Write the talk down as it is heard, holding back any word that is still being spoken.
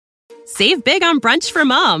Save big on brunch for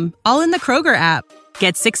mom, all in the Kroger app.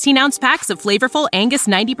 Get 16-ounce packs of flavorful Angus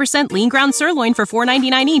 90% lean ground sirloin for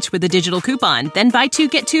 $4.99 each with a digital coupon. Then buy 2,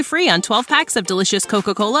 get 2 free on 12 packs of delicious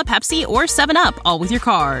Coca-Cola, Pepsi, or 7-Up, all with your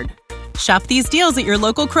card. Shop these deals at your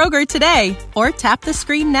local Kroger today, or tap the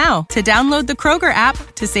screen now to download the Kroger app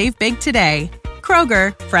to save big today.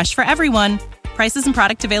 Kroger, fresh for everyone. Prices and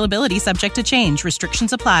product availability subject to change.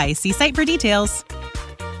 Restrictions apply. See site for details.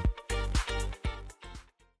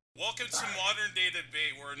 Welcome to Modern Day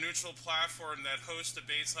Debate. We're a neutral platform that hosts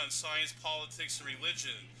debates on science, politics, and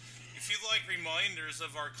religion. If you'd like reminders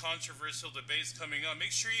of our controversial debates coming up,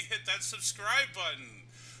 make sure you hit that subscribe button.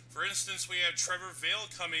 For instance, we have Trevor Vail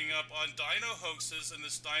coming up on Dino Hoaxes in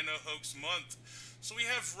this Dino Hoax month. So we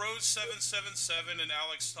have Rose777 and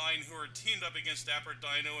Alex Stein who are teamed up against Dapper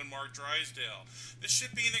Dino and Mark Drysdale. This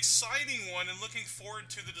should be an exciting one and looking forward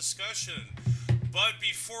to the discussion. But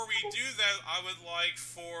before we do that, I would like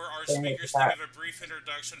for our speakers to give a brief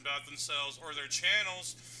introduction about themselves or their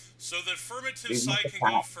channels. So the affirmative side can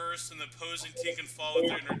go first and the opposing team can follow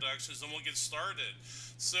their introductions, and we'll get started.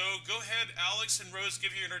 So go ahead, Alex and Rose,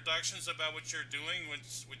 give your introductions about what you're doing,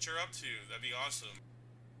 what you're up to. That'd be awesome.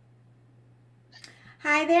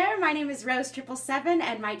 Hi there, my name is Rose777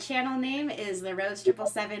 and my channel name is the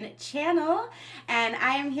Rose777 channel, and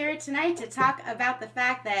I am here tonight to talk about the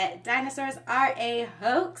fact that dinosaurs are a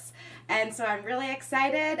hoax, and so I'm really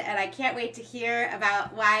excited and I can't wait to hear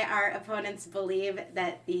about why our opponents believe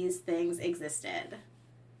that these things existed.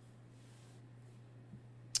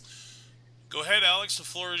 Go ahead, Alex. The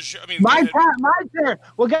floor is yours. My turn.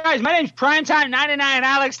 Well, guys, my name's Primetime99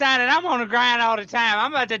 Alex Stein, and I'm on the grind all the time.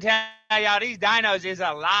 I'm about to tell y'all these dinos is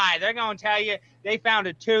a lie. They're going to tell you they found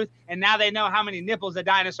a tooth, and now they know how many nipples a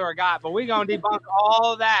dinosaur got. But we're going to debunk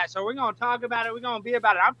all that. So we're going to talk about it. We're going to be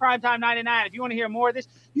about it. I'm Primetime99. If you want to hear more of this,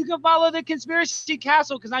 you can follow the Conspiracy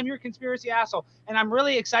Castle because I'm your conspiracy asshole. And I'm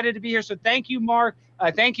really excited to be here. So thank you, Mark.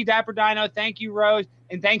 Thank you, Dapper Dino. Thank you, Rose.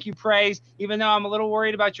 And thank you, Praise. Even though I'm a little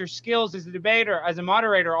worried about your skills as a debater, as a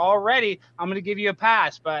moderator already, I'm going to give you a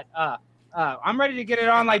pass. But I'm ready to get it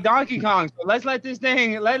on like Donkey Kong. So let's let this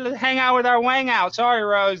thing, let's hang out with our wang out. Sorry,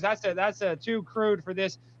 Rose. That's too crude for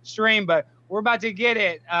this stream, but we're about to get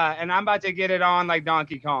it, and I'm about to get it on like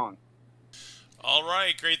Donkey Kong. All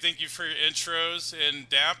right, great. Thank you for your intros. And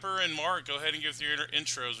Dapper and Mark, go ahead and give your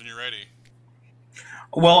intros when you're ready.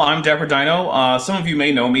 Well, I'm Dapper Dino. Some of you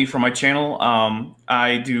may know me from my channel.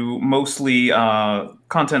 I do mostly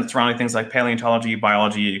content surrounding things like paleontology,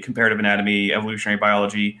 biology, comparative anatomy, evolutionary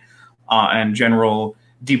biology, and general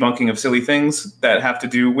debunking of silly things that have to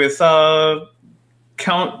do with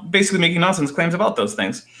basically making nonsense claims about those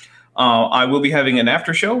things. I will be having an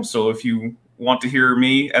after show, so if you want to hear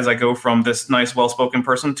me as I go from this nice, well-spoken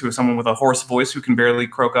person to someone with a hoarse voice who can barely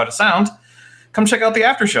croak out a sound, come check out the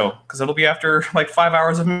after show, because it'll be after like 5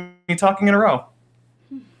 hours of me talking in a row.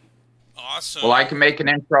 Awesome. Well, I can make an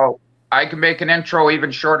intro. I can make an intro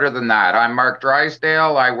even shorter than that. I'm Mark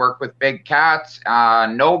Drysdale. I work with big cats,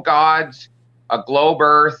 no gods, a globe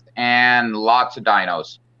Earth, and lots of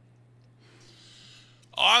dinos.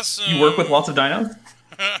 Awesome. You work with lots of dinos?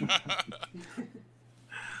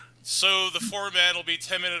 So the format will be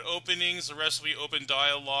 10-minute openings. The rest will be open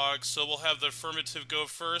dialogue. So we'll have the affirmative go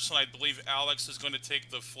first, and I believe Alex is going to take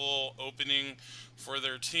the full opening for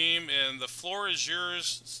their team. And the floor is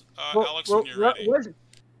yours, Alex, when you're ready.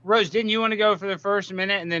 Rose, didn't you want to go for the first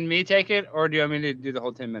minute and then me take it, or do you want me to do the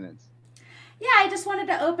whole 10 minutes? Yeah, I just wanted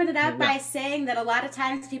to open it up by saying that a lot of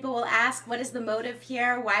times people will ask, what is the motive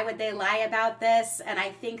here? Why would they lie about this? And I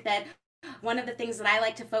think that one of the things that I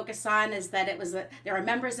like to focus on is that there are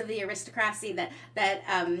members of the aristocracy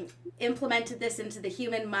that implemented this into the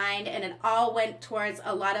human mind, and it all went towards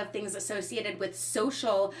a lot of things associated with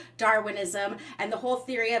social Darwinism, and the whole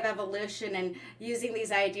theory of evolution and using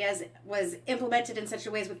these ideas was implemented in such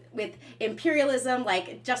a ways with imperialism,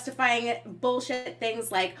 like justifying bullshit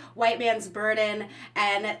things like white man's burden,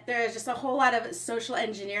 and there's just a whole lot of social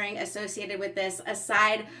engineering associated with this,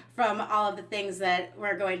 aside from all of the things that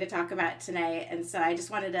we're going to talk about tonight. And so I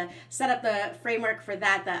just wanted to set up the framework for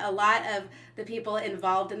that a lot of the people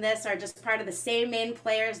involved in this are just part of the same main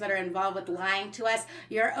players that are involved with lying to us.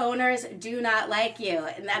 Your owners do not like you.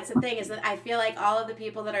 And that's the thing, is that I feel like all of the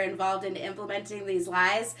people that are involved in implementing these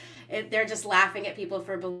lies, they're just laughing at people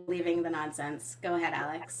for believing the nonsense. Go ahead,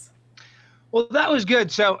 Alex. Well, that was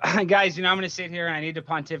good. So, guys, I'm going to sit here and I need to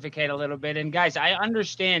pontificate a little bit. And, guys, I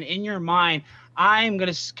understand in your mind, I'm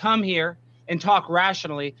going to come here and talk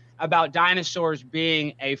rationally about dinosaurs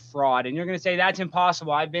being a fraud. And you're going to say, that's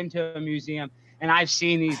impossible. I've been to a museum and I've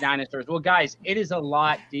seen these dinosaurs. Well, guys, it is a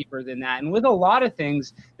lot deeper than that. And with a lot of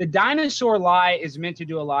things, the dinosaur lie is meant to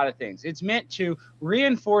do a lot of things. It's meant to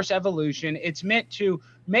reinforce evolution. It's meant to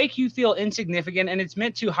make you feel insignificant, and it's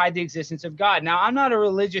meant to hide the existence of God. Now, I'm not a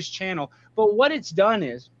religious channel, but what it's done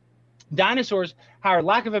is dinosaurs, for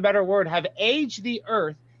lack of a better word, have aged the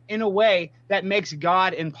earth in a way that makes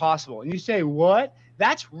God impossible. And you say, what?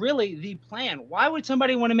 That's really the plan. Why would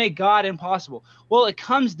somebody want to make God impossible? Well, it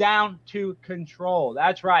comes down to control.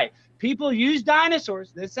 That's right. People use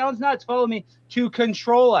dinosaurs, this sounds nuts, follow me, to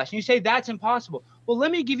control us. And you say that's impossible. Well, let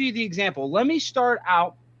me give you the example. Let me start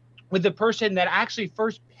out with the person that actually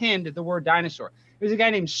first penned the word dinosaur. It was a guy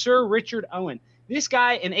named Sir Richard Owen. This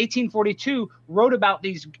guy in 1842 wrote about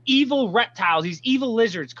these evil reptiles, these evil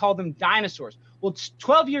lizards, called them dinosaurs. Well,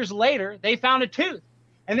 12 years later, they found a tooth.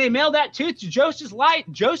 And they mailed that tooth to Joseph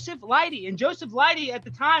Leidy. And Joseph Leidy at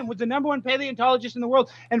the time was the #1 paleontologist in the world.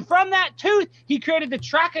 And from that tooth, he created the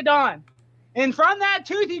Trachodon. And from that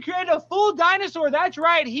tooth, he created a full dinosaur. That's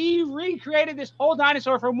right. He recreated this whole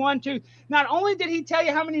dinosaur from one tooth. Not only did he tell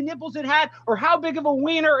you how many nipples it had or how big of a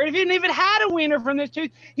wiener, or if it even had a wiener from this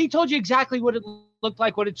tooth, he told you exactly what it looked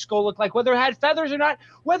like, what its skull looked like, whether it had feathers or not,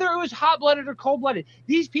 whether it was hot-blooded or cold-blooded.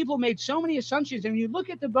 These people made so many assumptions. And when you look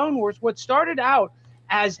at the Bone Wars, what started out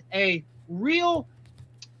as a real,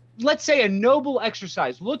 let's say, a noble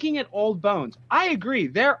exercise, looking at old bones. I agree,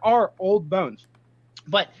 there are old bones.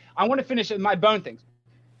 But I want to finish my bone things,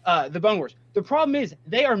 the Bone Wars. The problem is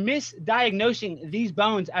they are misdiagnosing these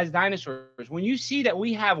bones as dinosaurs. When you see that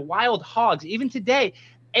we have wild hogs, even today,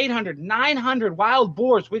 800, 900 wild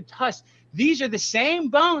boars with tusks, these are the same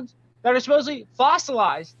bones that are supposedly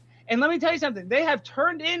fossilized. And let me tell you something, they have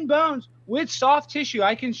turned in bones with soft tissue.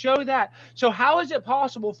 I can show that. So how is it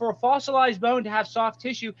possible for a fossilized bone to have soft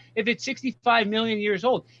tissue if it's 65 million years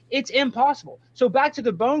old? It's impossible. So back to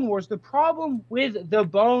the Bone Wars. The problem with the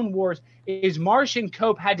Bone Wars is Marsh and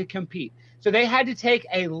Cope had to compete. So they had to take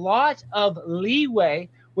a lot of leeway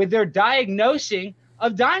with their diagnosing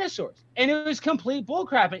of dinosaurs. And it was complete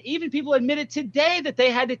bullcrap. And even people admitted today that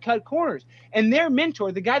they had to cut corners. And their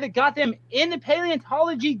mentor, the guy that got them in the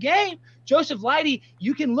paleontology game, Joseph Leidy,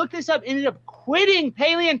 you can look this up, ended up quitting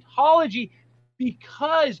paleontology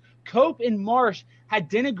because Cope and Marsh had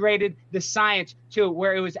denigrated the science to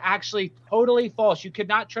where it was actually totally false. You could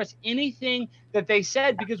not trust anything that they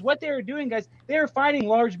said, because what they were doing, guys, they were finding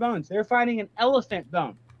large bones. They're finding an elephant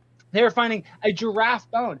bone. They're finding a giraffe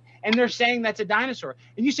bone, and they're saying that's a dinosaur.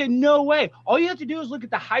 And you say, no way. All you have to do is look at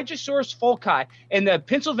the Hydrosaurus fulci in the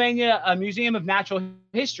Pennsylvania Museum of Natural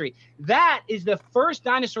History. That is the first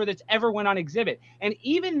dinosaur that's ever went on exhibit. And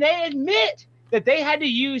even they admit that they had to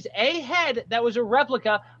use a head that was a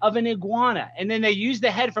replica of an iguana. And then they used the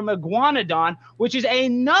head from Iguanodon, which is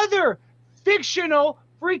another fictional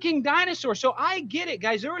freaking dinosaur. So I get it,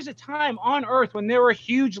 guys. There was a time on Earth when there were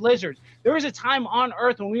huge lizards. There was a time on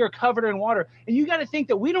Earth when we were covered in water. And you got to think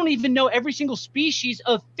that we don't even know every single species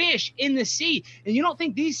of fish in the sea. And you don't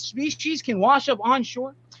think these species can wash up on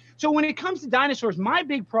shore? So when it comes to dinosaurs, my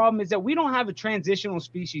big problem is that we don't have a transitional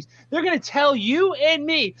species. They're going to tell you and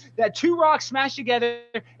me that two rocks smashed together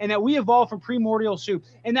and that we evolved from primordial soup.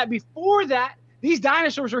 And that before that, these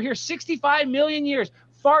dinosaurs were here 65 million years,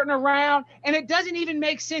 farting around, and it doesn't even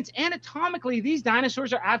make sense. Anatomically, these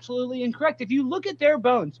dinosaurs are absolutely incorrect. If you look at their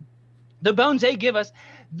bones, the bones they give us,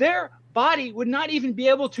 their body would not even be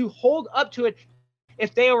able to hold up to it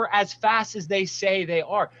if they were as fast as they say they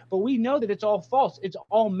are. But we know that it's all false. It's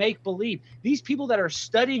all make-believe. These people that are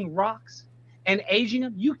studying rocks and aging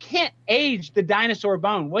them, you can't age the dinosaur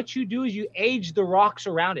bone. What you do is you age the rocks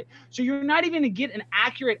around it. So you're not even going to get an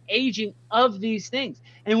accurate aging of these things.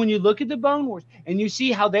 And when you look at the Bone Wars and you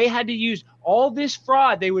see how they had to use all this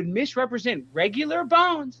fraud, they would misrepresent regular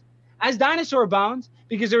bones as dinosaur bones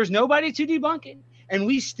because there was nobody to debunk it. And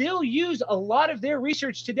we still use a lot of their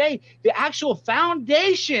research today. The actual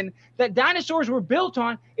foundation that dinosaurs were built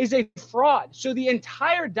on is a fraud. So the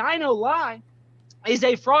entire dino lie is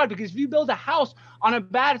a fraud, because if you build a house on a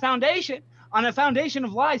bad foundation, on a foundation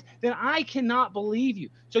of lies, then I cannot believe you.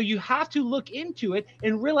 So you have to look into it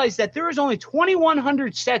and realize that there is only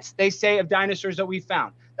 2,100 sets, they say, of dinosaurs that we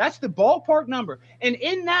found. That's the ballpark number. And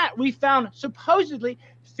in that, we found supposedly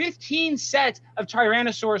 15 sets of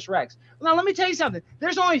Tyrannosaurus Rex. Now, let me tell you something.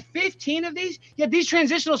 There's only 15 of these, yet these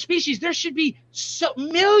transitional species, there should be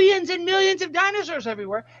millions and millions of dinosaurs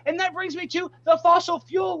everywhere. And that brings me to the fossil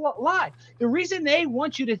fuel lie. The reason they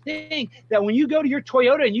want you to think that when you go to your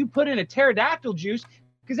Toyota and you put in a pterodactyl juice,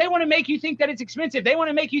 because they want to make you think that it's expensive. They want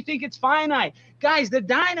to make you think it's finite. Guys, the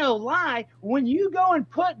dino lie. When you go and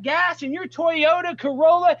put gas in your Toyota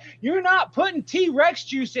Corolla, you're not putting T-Rex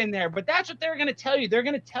juice in there. But that's what they're going to tell you. They're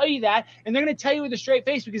going to tell you that, and they're going to tell you with a straight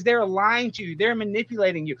face because they're lying to you. They're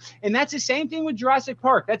manipulating you. And that's the same thing with Jurassic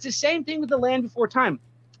Park. That's the same thing with The Land Before Time.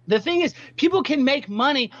 The thing is, people can make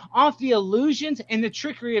money off the illusions and the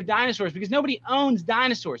trickery of dinosaurs because nobody owns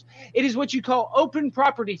dinosaurs. It is what you call open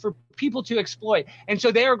property for people to exploit. And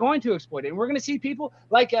so they are going to exploit it. And we're going to see people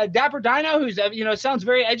like Dapper Dino, who's, sounds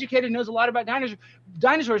very educated, knows a lot about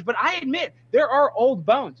dinosaurs. But I admit there are old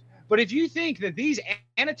bones. But if you think that these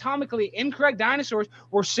anatomically incorrect dinosaurs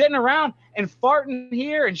were sitting around and farting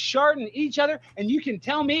here and sharting each other, and you can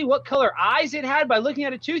tell me what color eyes it had by looking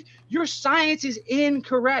at a tooth, your science is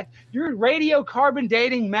incorrect. Your radiocarbon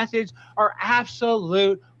dating methods are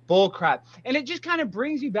absolute bullcrap. And it just kind of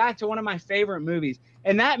brings you back to one of my favorite movies.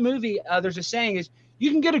 And that movie, there's a saying is,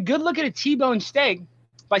 you can get a good look at a T-bone steak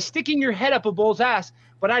by sticking your head up a bull's ass,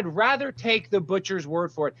 but I'd rather take the butcher's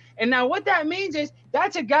word for it. And now what that means is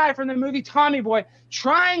that's a guy from the movie Tommy Boy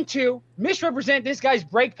trying to misrepresent this guy's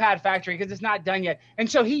brake pad factory because it's not done yet. And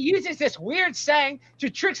so he uses this weird saying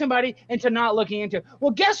to trick somebody into not looking into it.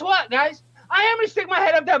 Well, guess what, guys? I am going to stick my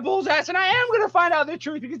head up that bull's ass, and I am going to find out the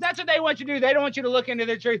truth because that's what they want you to do. They don't want you to look into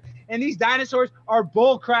the truth. And these dinosaurs are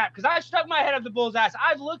bull crap because I've stuck my head up the bull's ass.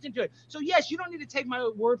 I've looked into it. So, yes, you don't need to take my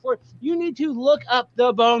word for it. You need to look up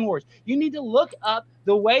the Bone Wars. You need to look up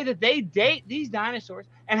the way that they date these dinosaurs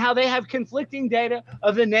and how they have conflicting data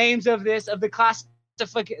of the names of this, of the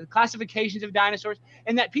classifications of dinosaurs,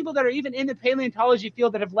 and that people that are even in the paleontology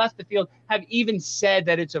field that have left the field have even said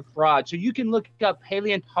that it's a fraud. So you can look up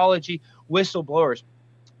paleontology whistleblowers.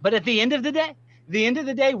 But at the end of the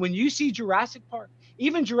day, when you see Jurassic Park,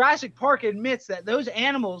 even Jurassic Park admits that those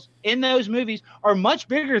animals in those movies are much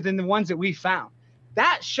bigger than the ones that we found.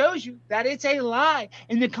 That shows you that it's a lie,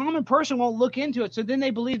 and the common person won't look into it. So then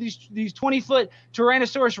they believe these 20-foot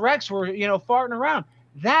Tyrannosaurus Rex were, farting around.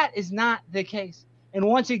 That is not the case. And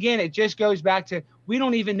once again, it just goes back to we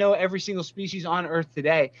don't even know every single species on Earth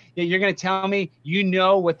today. Yet you're going to tell me you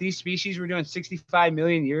know what these species were doing 65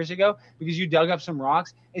 million years ago because you dug up some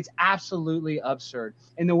rocks? It's absolutely absurd.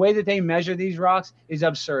 And the way that they measure these rocks is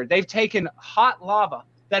absurd. They've taken hot lava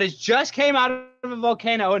that has just came out of a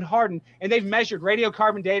volcano and hardened, and they've measured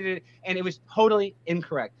radiocarbon dated it, and it was totally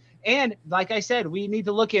incorrect. And like I said, we need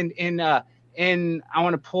to look in I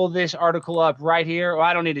want to pull this article up right here. Well,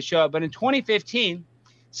 I don't need to show it, but in 2015,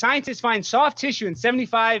 scientists find soft tissue in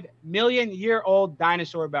 75 million year old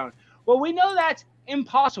dinosaur bone. Well, we know that's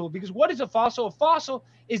impossible because what is a fossil? A fossil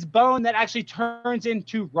is bone that actually turns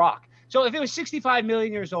into rock. So if it was 65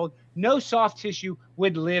 million years old, no soft tissue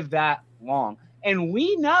would live that long. And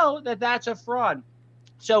we know that that's a fraud.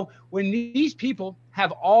 So when these people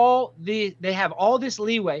have all this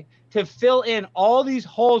leeway to fill in all these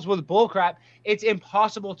holes with bullcrap, it's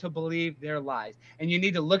impossible to believe their lies. And you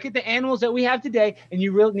need to look at the animals that we have today, and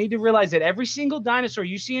you need to realize that every single dinosaur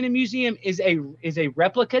you see in a museum is a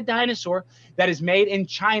replica dinosaur that is made in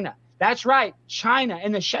China. That's right, China,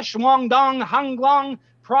 in the Szechuan Hanglong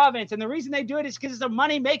province. And the reason they do it is because it's a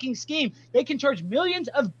money-making scheme. They can charge millions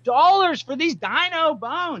of dollars for these dino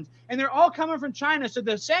bones, and they're all coming from China. So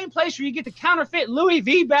the same place where you get the counterfeit Louis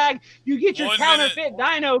V bag, you get your counterfeit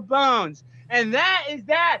dino bones. And that is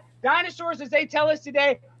that. Dinosaurs, as they tell us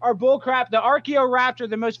today, are bullcrap. The Archaeoraptor,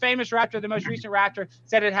 the most famous raptor, the most recent raptor,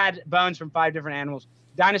 said it had bones from 5 different animals.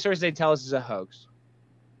 Dinosaurs, they tell us, is a hoax.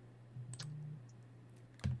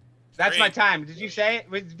 That's my time. Did you say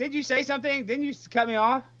it? Did you say something? Didn't you cut me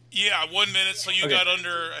off? Yeah, 1 minute. So you got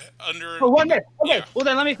under. For 1 minute. Okay. Yeah. Well,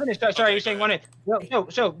 then let me finish. Sorry, you're saying 1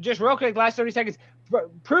 minute. So just real quick, last 30 seconds.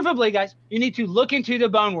 Provably, guys, you need to look into the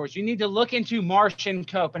Bone Wars. You need to look into Marsh and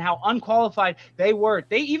Cope and how unqualified they were.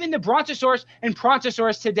 Even the Brontosaurus and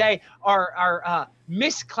Prontosaurus today are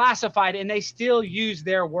misclassified, and they still use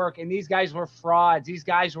their work. And these guys were frauds. These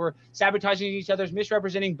guys were sabotaging each other's,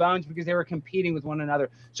 misrepresenting bones because they were competing with one another.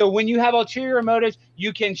 So when you have ulterior motives,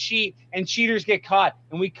 you can cheat, and cheaters get caught.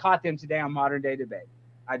 And we caught them today on Modern Day Debate.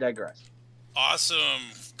 I digress. Awesome.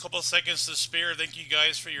 Couple of seconds to spare. Thank you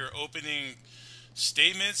guys for your opening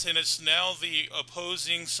statements, and it's now the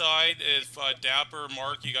opposing side. If Dapper,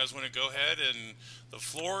 Mark, you guys want to go ahead, and the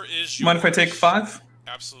floor is yours. Mind if I take 5?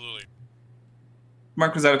 Absolutely.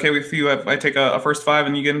 Mark, is that okay with you? I take a first 5,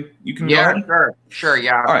 and you can yeah, go ahead? Sure,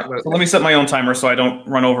 yeah. All right, so let me set my own timer so I don't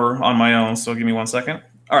run over on my own, so give me 1 second.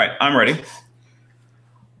 All right, I'm ready.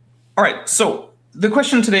 All right, so the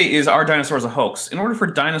question today is, are dinosaurs a hoax? In order for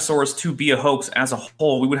dinosaurs to be a hoax as a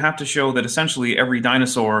whole, we would have to show that essentially every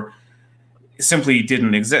dinosaur simply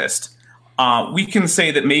didn't exist. we can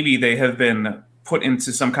say that maybe they have been put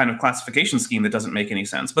into some kind of classification scheme that doesn't make any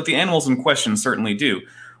sense, but the animals in question certainly do.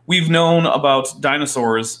 We've known about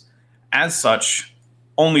dinosaurs as such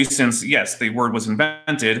only since, yes, the word was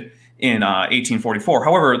invented in 1844.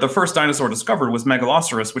 However, the first dinosaur discovered was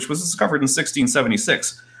Megaloceros, which was discovered in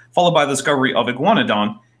 1676, followed by the discovery of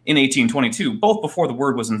Iguanodon in 1822, both before the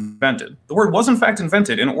word was invented. The word was in fact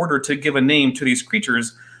invented in order to give a name to these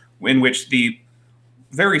creatures in which the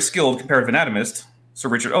very skilled comparative anatomist, Sir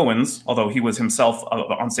Richard Owens, although he was himself an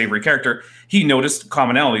unsavory character, he noticed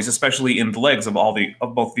commonalities, especially in the legs of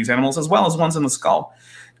both these animals, as well as ones in the skull.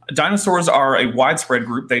 Dinosaurs are a widespread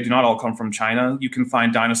group. They do not all come from China. You can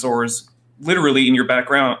find dinosaurs literally in your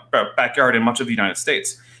backyard in much of the United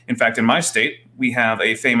States. In fact, in my state, we have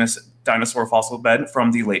a famous dinosaur fossil bed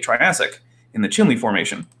from the late Triassic in the Chinle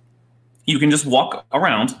Formation. You can just walk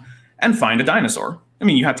around and find a dinosaur. I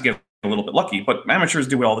mean, you have to get a little bit lucky, but amateurs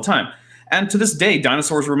do it all the time. And to this day,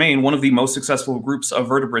 dinosaurs remain one of the most successful groups of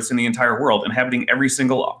vertebrates in the entire world, inhabiting every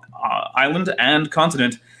single island and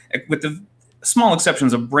continent, with the small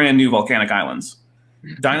exceptions of brand new volcanic islands.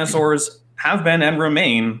 Dinosaurs have been and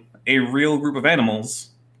remain a real group of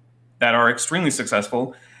animals that are extremely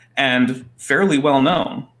successful and fairly well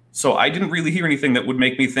known. So I didn't really hear anything that would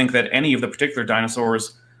make me think that any of the particular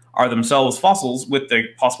dinosaurs are themselves fossils, with the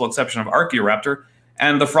possible exception of Archaeoraptor.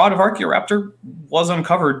 And the fraud of Archaeoraptor was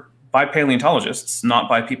uncovered by paleontologists, not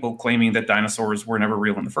by people claiming that dinosaurs were never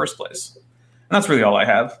real in the first place. And that's really all I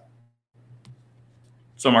have.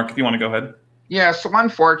 So, Mark, if you want to go ahead. Yeah, so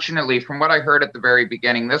unfortunately, from what I heard at the very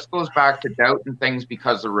beginning, this goes back to doubting things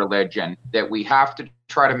because of religion, that we have to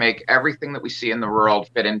try to make everything that we see in the world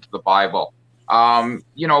fit into the Bible.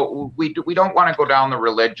 You know, we don't want to go down the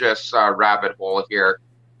religious rabbit hole here,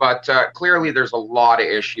 but clearly there's a lot of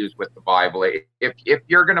issues with the Bible. If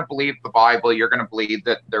you're going to believe the Bible, you're going to believe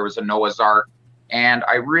that there was a Noah's Ark, and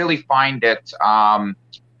I really find it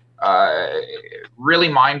really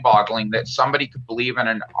mind-boggling that somebody could believe in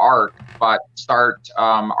an ark but start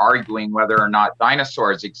arguing whether or not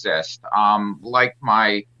dinosaurs exist. Like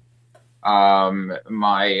my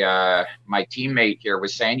teammate here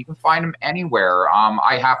was saying, you can find them anywhere.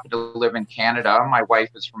 I happen to live in Canada. My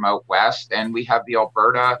wife is from out west, and we have the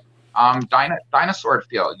Alberta dinosaur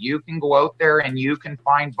field. You can go out there and you can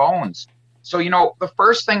find bones. So, you know, the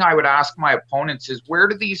first thing I would ask my opponents is, where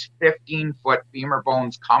do these 15-foot femur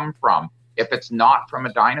bones come from? If it's not from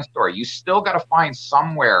a dinosaur, you still got to find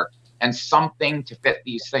somewhere and something to fit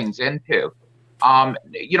these things into.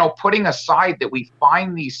 You know, putting aside that we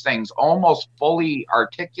find these things almost fully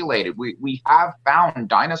articulated, we have found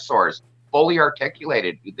dinosaurs fully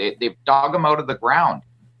articulated. They've dug them out of the ground.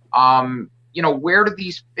 You know, where do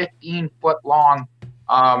these 15-foot long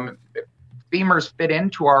femurs fit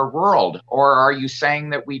into our world? Or are you saying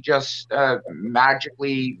that we just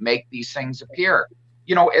magically make these things appear?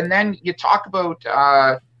 You know, and then you talk about,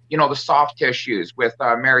 you know, the soft tissues with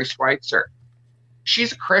Mary Schweitzer.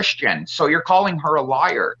 She's a Christian, so you're calling her a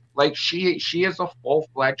liar. Like, she is a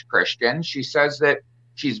full-fledged Christian. She says that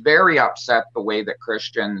she's very upset the way that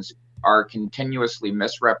Christians are continuously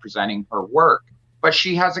misrepresenting her work. But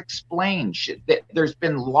she has explained that there's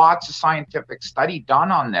been lots of scientific study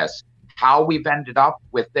done on this, how we've ended up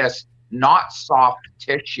with this not soft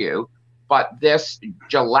tissue, but this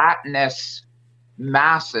gelatinous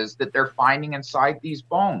masses that they're finding inside these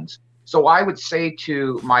bones. So I would say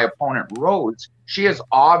to my opponent, Rhodes, she has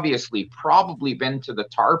obviously probably been to the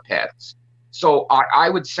tar pits. So I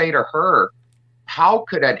would say to her, how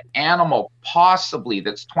could an animal possibly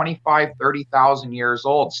that's 25, 30,000 years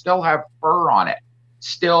old still have fur on it,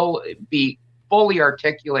 still be fully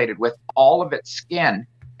articulated with all of its skin?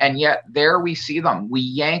 And yet there we see them. We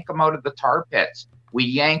yank them out of the tar pits. We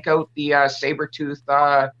yank out the saber-toothed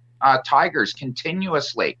tigers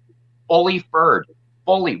continuously, fully furred,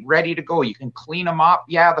 fully ready to go. You can clean them up.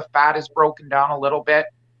 Yeah, the fat is broken down a little bit,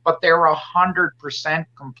 but they're 100%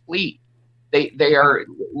 complete. They are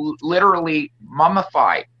literally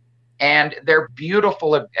mummified, and they're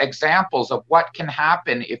beautiful examples of what can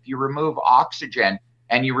happen if you remove oxygen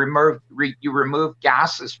and you remove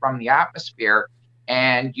gases from the atmosphere,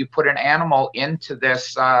 and you put an animal into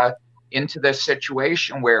this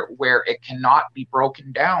situation where it cannot be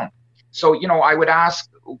broken down. So, you know, I would ask,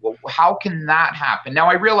 how can that happen? Now,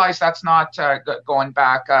 I realize that's not going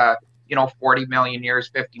back, 40 million years,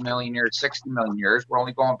 50 million years, 60 million years. We're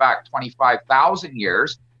only going back 25,000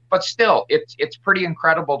 years. But still, it's pretty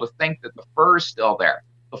incredible to think that the fur is still there.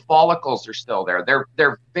 The follicles are still there.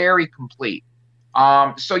 They're very complete.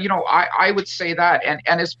 So, you know, I would say that. And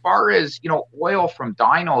as far as, you know, oil from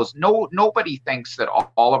dinos, nobody thinks that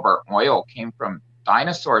all of our oil came from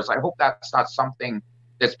dinosaurs. I hope that's not something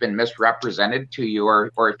that's been misrepresented to you,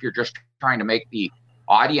 or if you're just trying to make the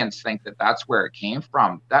audience think that that's where it came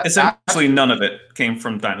from. Essentially, none of it came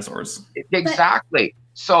from dinosaurs. Exactly.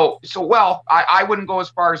 So well, I wouldn't go as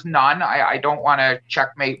far as none. I don't want to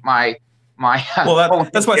checkmate my. Well,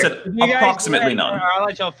 that's why I said approximately none. I'll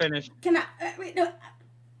let y'all finish. Can I? Wait, no.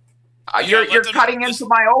 You're cutting into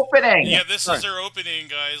my opening. Yeah, this is their opening,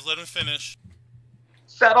 guys. Let them finish.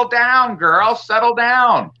 Settle down, girl. Settle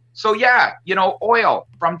down. So yeah, oil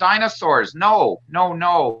from dinosaurs. No.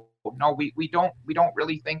 We don't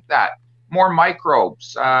really think that. More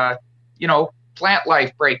microbes. Plant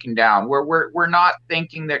life breaking down. We're not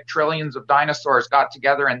thinking that trillions of dinosaurs got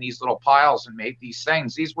together in these little piles and made these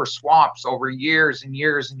things. These were swamps over years and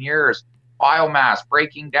years and years. Biomass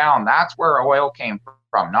breaking down. That's where oil came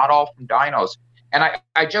from, not all from dinos. And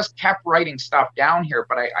I just kept writing stuff down here,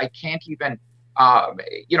 but I can't even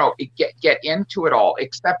get into it all,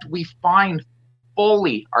 except we find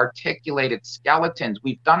fully articulated skeletons.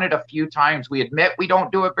 We've done it a few times. We admit we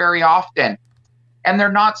don't do it very often. And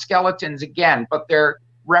they're not skeletons again, but they're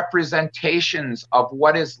representations of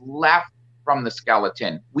what is left from the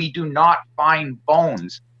skeleton. We do not find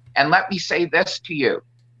bones. And let me say this to you.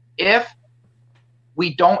 If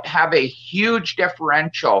we don't have a huge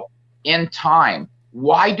differential in time,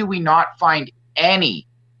 why do we not find any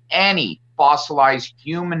fossilized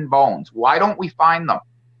human bones? Why don't we find them?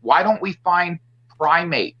 Why don't we find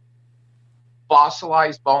primate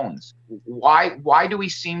fossilized bones? Why do we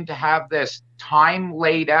seem to have this time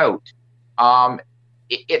laid out?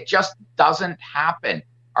 It just doesn't happen.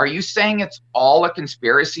 Are you saying it's all a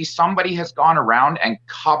conspiracy? Somebody has gone around and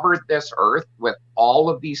covered this earth with all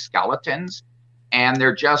of these skeletons, and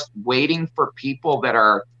they're just waiting for people that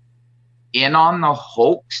are in on the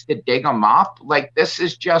hoax to dig them up? Like, this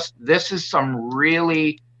is some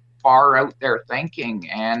really far out there thinking.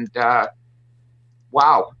 And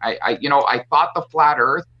wow, I thought the flat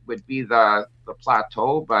earth would be the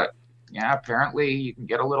plateau, but yeah, apparently you can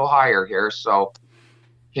get a little higher here. So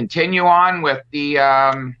continue on with the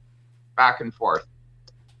back and forth.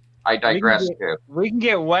 I digress too. We can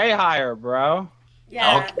get way higher, bro.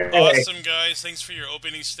 Yeah. Okay. Awesome, guys. Thanks for your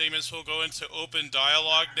opening statements. We'll go into open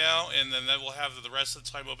dialogue now, and then we'll have the rest of the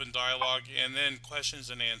time open dialogue, and then questions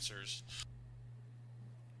and answers.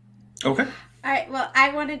 Okay. All right. Well,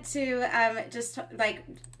 I wanted to just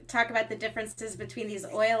talk about the differences between these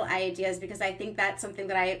oil ideas, because I think that's something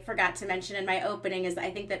that I forgot to mention in my opening. Is I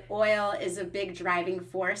think that oil is a big driving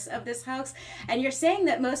force of this hoax. And you're saying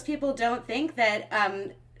that most people don't think that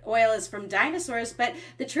oil is from dinosaurs, but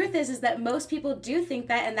the truth is that most people do think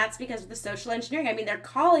that, and that's because of the social engineering. I mean, they're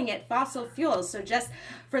calling it fossil fuels. So just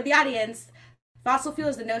for the audience, fossil fuel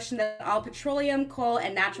is the notion that all petroleum, coal,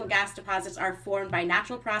 and natural gas deposits are formed by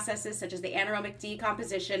natural processes such as the anaerobic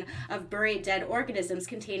decomposition of buried dead organisms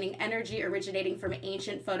containing energy originating from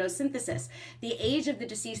ancient photosynthesis. The age of the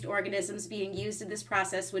deceased organisms being used in this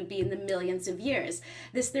process would be in the millions of years.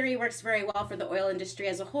 This theory works very well for the oil industry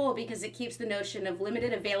as a whole because it keeps the notion of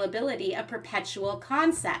limited availability a perpetual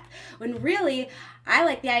concept, when really I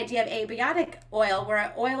like the idea of abiotic oil,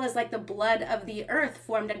 where oil is like the blood of the earth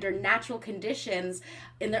formed under natural conditions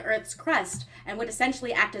in the earth's crust and would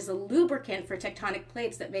essentially act as a lubricant for tectonic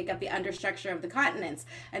plates that make up the understructure of the continents.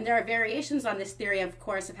 And there are variations on this theory, of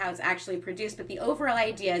course, of how it's actually produced, but the overall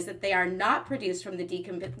idea is that they are not produced from the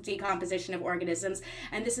decomposition of organisms,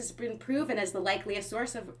 and this has been proven as the likeliest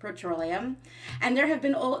source of petroleum. And there have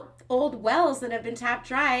been old wells that have been tapped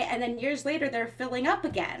dry, and then years later they're filling up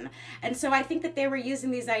again. And so I think that they were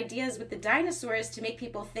using these ideas with the dinosaurs to make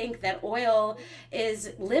people think that oil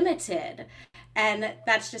is limited, and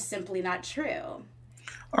that's just simply not true.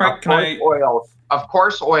 All right, Of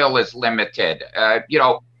course, oil is limited.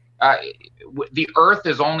 The Earth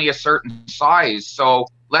is only a certain size, so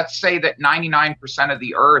let's say that 99% of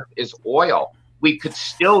the Earth is oil. We could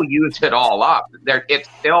still use it all up. It's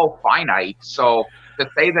still finite. So to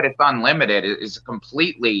say that it's unlimited is a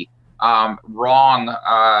completely wrong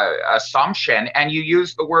assumption. And you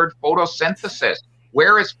use the word photosynthesis.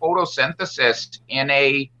 Where is photosynthesis in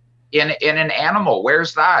an animal?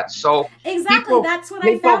 Where's that? So exactly, that's what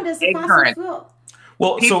I found as a fossil fuel.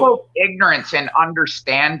 Well, people's ignorance and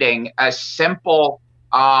understanding a simple,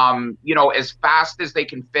 as fast as they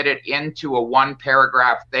can fit it into a one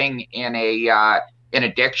paragraph thing in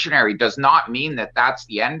a dictionary does not mean that that's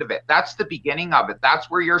the end of it. That's the beginning of it. That's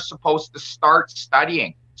where you're supposed to start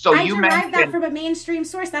studying. So I derived that from a mainstream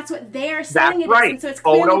source. That's what they're saying. That's right. And so it's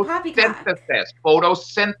clearly poppycock.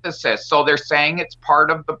 Photosynthesis. So they're saying it's part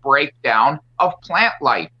of the breakdown of plant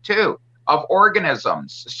life too. of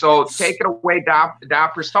organisms. So take it away,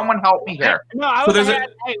 Dapper. Someone help me here. No, I was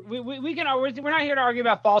hey, we can. We're not here to argue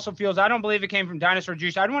about fossil fuels. I don't believe it came from dinosaur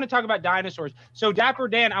juice. I don't want to talk about dinosaurs. So Dapper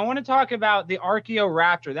Dan, I want to talk about the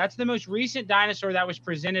Archaeoraptor. That's the most recent dinosaur that was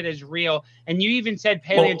presented as real, and you even said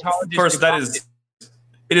paleontologists. Well, first, that is.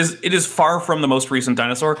 It is far from the most recent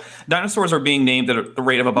dinosaur. Dinosaurs are being named at the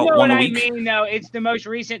rate of about one a week. I mean, no, it's the most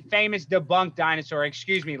recent famous debunked dinosaur.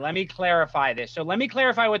 Excuse me. Let me clarify this. So let me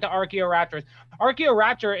clarify what the Archaeoraptor is.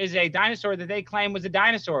 Archaeoraptor is a dinosaur that they claim was a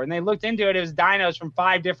dinosaur, and they looked into it. It was dinos from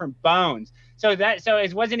 5 different bones. So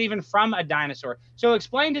it wasn't even from a dinosaur. So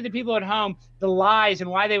explain to the people at home the lies and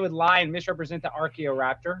why they would lie and misrepresent the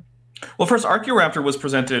Archaeoraptor. Well, first, Archaeoraptor was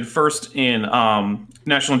presented first in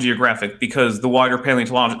National Geographic because the wider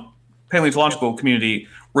paleontological community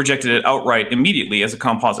rejected it outright immediately as a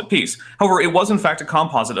composite piece. However, it was in fact a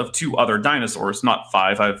composite of 2 other dinosaurs, not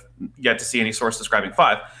 5. I've yet to see any source describing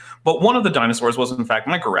 5. But one of the dinosaurs was in fact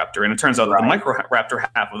Microraptor, and it turns out that the Microraptor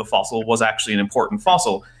half of the fossil was actually an important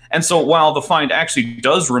fossil. And so while the find actually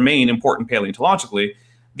does remain important paleontologically,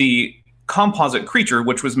 the composite creature,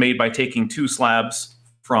 which was made by taking 2 slabs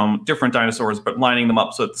from different dinosaurs, but lining them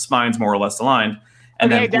up so that the spine's more or less aligned,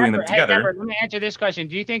 and then gluing them together. Dapper, let me answer this question.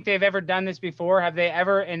 Do you think they've ever done this before? Have they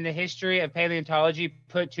ever, in the history of paleontology,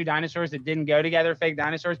 put 2 dinosaurs that didn't go together, fake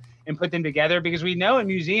dinosaurs, and put them together? Because we know in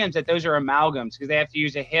museums that those are amalgams, because they have to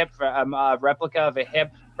use a hip, a replica of a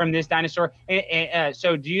hip from this dinosaur.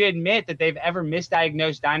 So do you admit that they've ever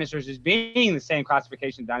misdiagnosed dinosaurs as being the same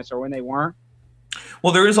classification of dinosaur when they weren't?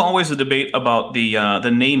 Well, there is always a debate about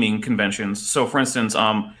the naming conventions. So, for instance,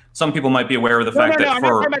 some people might be aware of the fact that I'm not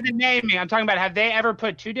talking about the naming. I'm talking about, have they ever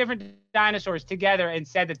put 2 different dinosaurs together and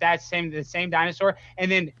said that that's the same dinosaur,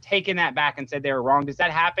 and then taken that back and said they were wrong? Does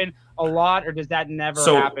that happen a lot, or does that never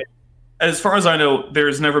happen? As far as I know,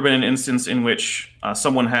 there's never been an instance in which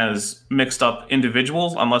someone has mixed up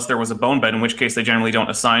individuals, unless there was a bone bed, in which case they generally don't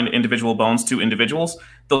assign individual bones to individuals.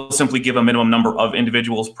 They'll simply give a minimum number of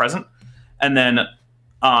individuals present. And then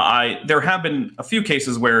there have been a few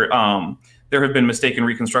cases where there have been mistaken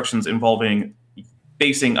reconstructions involving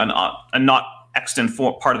basing a not extant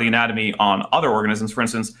part of the anatomy on other organisms. For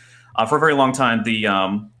instance, for a very long time, the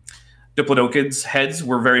Diplodocids heads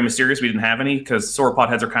were very mysterious. We didn't have any because sauropod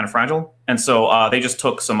heads are kind of fragile. And so they just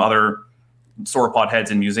took some other sauropod heads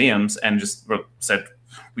in museums and just said,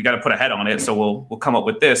 we got to put a head on it, so we'll come up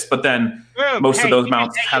with this. But then most of those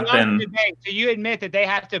mounts have been. So you admit that they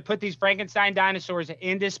have to put these Frankenstein dinosaurs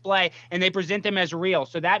in display and they present them as real.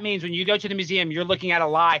 So that means when you go to the museum, you're looking at a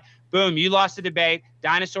lie. Boom, you lost the debate.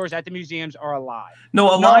 Dinosaurs at the museums are a lie.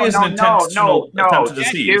 No, a lie is an intentional attempt to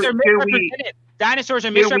deceive. Dinosaurs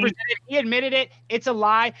are misrepresented. He admitted it. It's a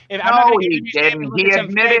lie. He didn't. He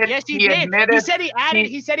admitted. Yes, he did. He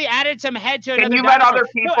said he added some head to another. Can you let other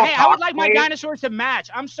people talk? I would like my dinosaurs to match.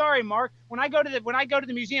 I'm sorry, Mark. When I go to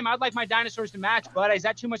the museum, I'd like my dinosaurs to match. But is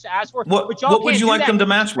that too much to ask for? What would you like them to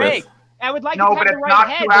match with? I would like to have the right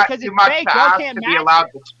head because it's fake. Y'all can't match. To be allowed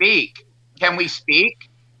to speak. Can we speak?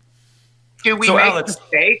 Do we make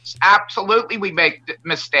mistakes? Absolutely, we make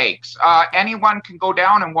mistakes. Anyone can go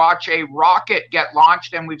down and watch a rocket get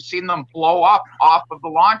launched, and we've seen them blow up off of the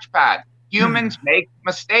launch pad. Humans make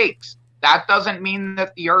mistakes. That doesn't mean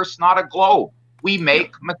that the Earth's not a globe. We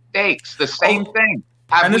make mistakes. The same thing.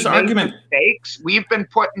 Have we made mistakes? We've been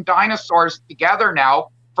putting dinosaurs together now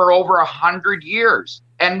for over 100 years,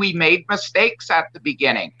 and we made mistakes at the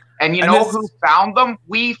beginning. And you know who found them?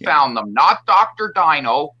 We found them, not Dr.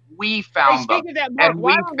 Dino. We found them. Speaking of that, Mark,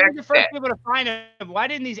 why were we the first people to find them? Why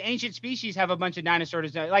didn't these ancient species have a bunch of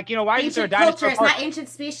dinosaurs? Like, why is there a dinosaur cultures, not ancient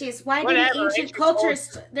species? Why didn't ancient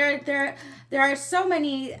cultures? There are so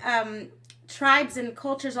many tribes and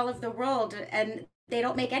cultures all over the world, and they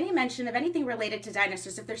don't make any mention of anything related to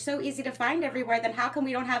dinosaurs. If they're so easy to find everywhere, then how come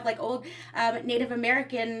we don't have like old Native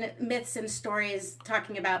American myths and stories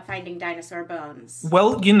talking about finding dinosaur bones?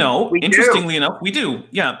 Well, interestingly enough, we do.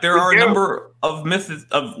 Yeah, there are a number of myths,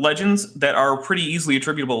 of legends that are pretty easily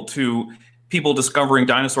attributable to people discovering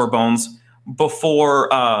dinosaur bones before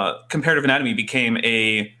comparative anatomy became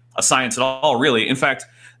a science at all, really. In fact,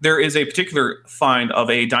 there is a particular find of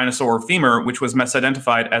a dinosaur femur, which was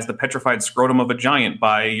misidentified as the petrified scrotum of a giant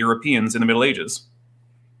by Europeans in the Middle Ages.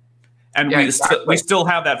 And we still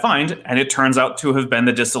have that find, and it turns out to have been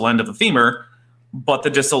the distal end of the femur, but the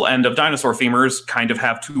distal end of dinosaur femurs kind of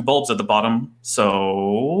have 2 bulbs at the bottom,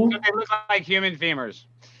 so they look like human femurs.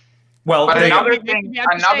 Well, but another thing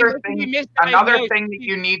that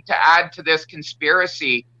you need to add to this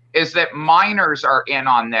conspiracy is that miners are in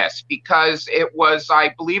on this, because it was,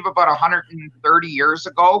 I believe, about 130 years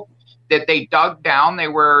ago that they dug down. They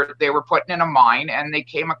were putting in a mine, and they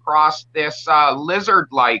came across this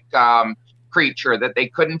lizard-like creature that they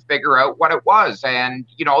couldn't figure out what it was. And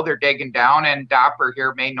they're digging down, and Dapper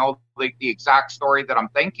here may know the exact story that I'm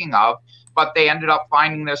thinking of, but they ended up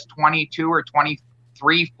finding this 22 or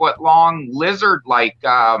 23 foot long lizard-like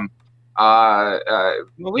animal.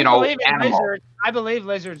 I believe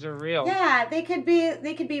lizards are real. Yeah, they could be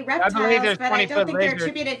reptiles, but I don't think they're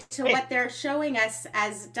attributed to what they're showing us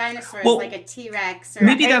as dinosaurs, like a T-Rex or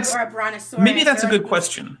a Brontosaurus. Maybe that's a good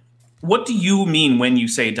question. What do you mean when you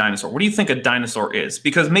say dinosaur? What do you think a dinosaur is?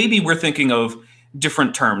 Because maybe we're thinking of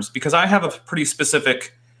different terms, because I have a pretty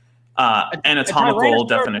specific anatomical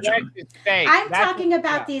definition. I'm talking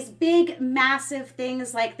about these big, massive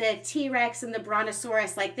things like the T-Rex and the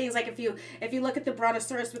Brontosaurus, like things like if you look at the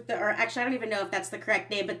Brontosaurus or actually I don't even know if that's the correct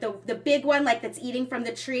name, but the big one like that's eating from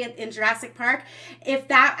the tree in Jurassic Park, if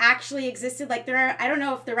that actually existed, like I don't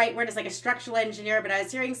know if the right word is like a structural engineer, but I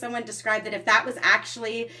was hearing someone describe that if that was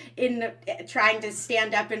actually trying to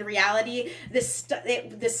stand up in reality, the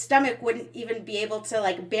stomach wouldn't even be able to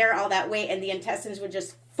like bear all that weight, and the intestines would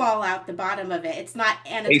just fall out the bottom of it. It's not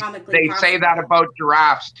anatomically possible. They say that about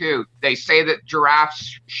giraffes too. They say that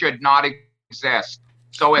giraffes should not exist.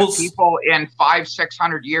 So if people in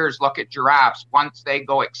 500-600 years look at giraffes, once they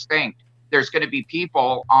go extinct, there's going to be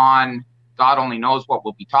people on God only knows what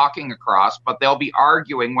we'll be talking across, but they'll be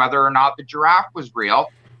arguing whether or not the giraffe was real.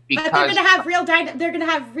 But they're going to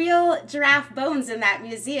have real giraffe bones in that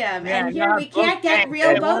museum, and here we can't get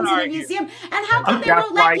real bones in a museum. And how come they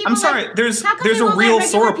won't let people? I'm sorry. There's a real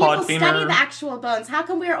sauropod femur. Study the actual bones. How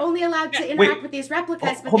come we're only allowed to interact with these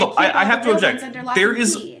replicas? Hold up. I have to object. There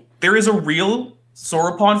is a real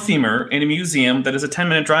sauropod femur in a museum that is a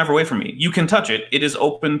 10-minute drive away from me. You can touch it. It is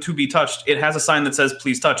open to be touched. It has a sign that says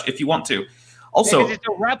 "Please touch" if you want to. Also, because it's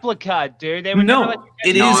a replica, dude. It is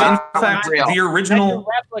in fact the original. That's a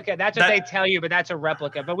replica. That's what they tell you, but that's a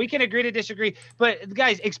replica. But we can agree to disagree. But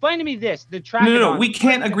guys, explain to me this: the Trachodon. No, we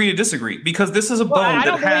can't agree to disagree because this is a bone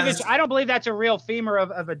that has. I don't believe that's a real femur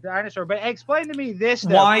of a dinosaur. But explain to me this: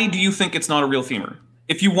 why do you think it's not a real femur?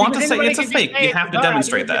 If you want to say it's a fake, you have to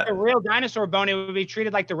demonstrate that. A real dinosaur bone, it would be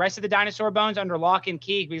treated like the rest of the dinosaur bones under lock and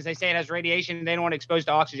key because they say it has radiation and they don't want to expose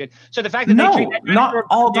to oxygen. So the fact that they treat that not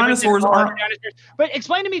all dinosaurs are. But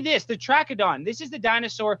explain to me this: the Trachodon. This is the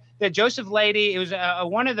dinosaur that Joseph Leidy. It was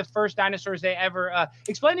one of the first dinosaurs they ever.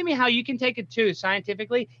 Explain to me how you can take a tooth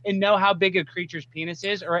scientifically and know how big a creature's penis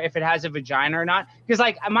is, or if it has a vagina or not. Because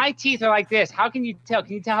like my teeth are like this. How can you tell?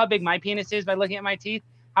 Can you tell how big my penis is by looking at my teeth?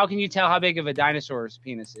 How can you tell how big of a dinosaur's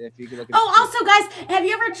penis if you could look at also, guys, have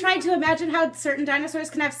you ever tried to imagine how certain dinosaurs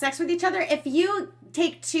can have sex with each other? If you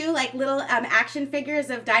take two like little action figures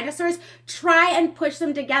of dinosaurs, try and push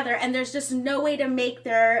them together, and there's just no way to make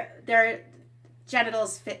their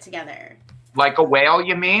genitals fit together. Like a whale,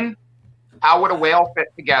 you mean? How would a whale fit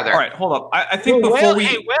together? All right, hold up. I think whales,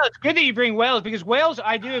 it's good that you bring whales because whales,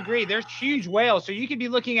 I do agree, there's huge whales. So you could be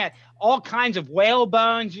looking at all kinds of whale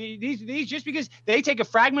bones. These just because they take a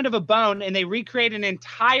fragment of a bone and they recreate an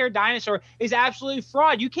entire dinosaur is absolutely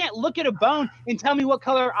fraud. You can't look at a bone and tell me what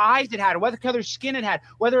color eyes it had, or what color skin it had,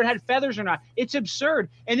 whether it had feathers or not. It's absurd.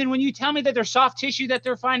 And then when you tell me that they're soft tissue that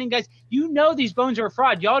they're finding, guys, you know these bones are a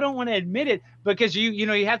fraud. Y'all don't want to admit it because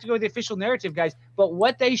you have to go with the official narrative, guys. But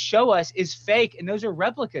what they show us is fake, and those are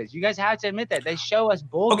replicas. You guys have to admit that. They show us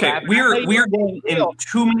bull crap. Okay, we're going in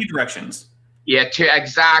too many directions. Yeah,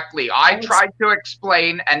 exactly. I tried to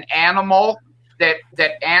explain an animal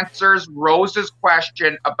that answers Rose's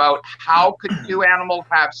question about how could two animals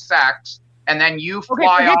have sex, and then you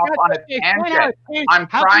fly off on a tangent. I'm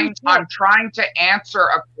trying to answer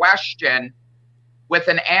a question with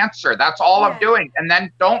an answer. That's all I'm doing. And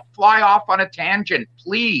then don't fly off on a tangent,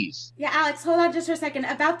 please. Yeah, Alex, hold on just for a second.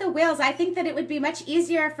 About the whales, I think that it would be much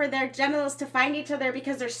easier for their genitals to find each other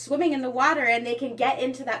because they're swimming in the water and they can get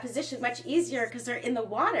into that position much easier because they're in the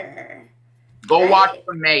water. Go watch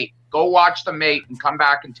The Mate. Go watch The Mate and come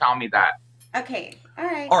back and tell me that. Okay. All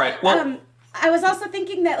right. All right. Well, I was also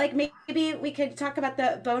thinking that like maybe we could talk about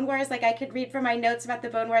the Bone Wars. Like I could read from my notes about the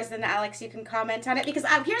Bone Wars, then Alex, you can comment on it. Because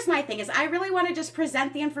here's my thing: is I really want to just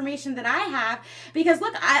present the information that I have. Because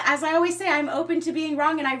look, as I always say, I'm open to being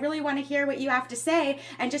wrong, and I really want to hear what you have to say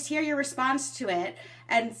and just hear your response to it.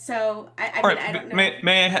 And so I don't know.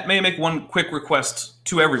 May I make one quick request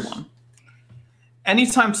to everyone?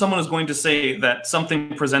 Anytime someone is going to say that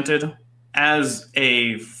something presented as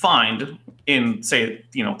a find in, say,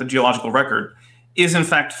 the geological record is in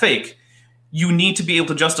fact fake, you need to be able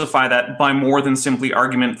to justify that by more than simply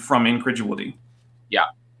argument from incredulity. Yeah.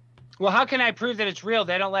 Well, how can I prove that it's real?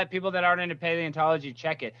 They don't let people that aren't into paleontology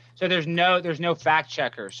check it. So there's no fact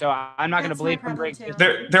checker. So I'm not going to believe them.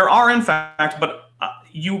 There are in fact, but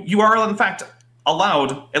you are in fact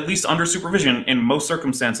allowed, at least under supervision in most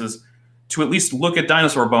circumstances, to at least look at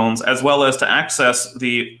dinosaur bones as well as to access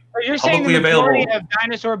the you're saying the majority of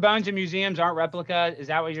dinosaur bones in museums aren't replica? Is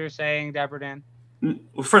that what you're saying, Dapper Dan?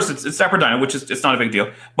 First, it's Dapper Dino, which is it's not a big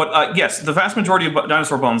deal. But yes, the vast majority of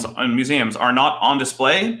dinosaur bones in museums are not on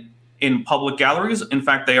display in public galleries. In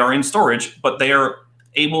fact, they are in storage, but they are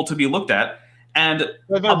able to be looked at. And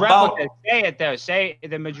replicas. Say it though. Say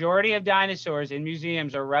the majority of dinosaurs in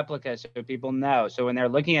museums are replicas, so people know. So when they're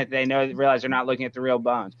looking at, realize they're not looking at the real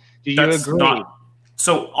bones. Do you agree?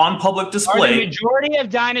 So on public display, are the majority of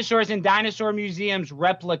dinosaurs in dinosaur museums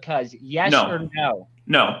replicas? Yes or no?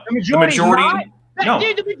 No. The majority. No.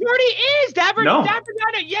 Dude, the majority is Dapper. No.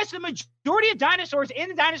 Yes, the majority of dinosaurs in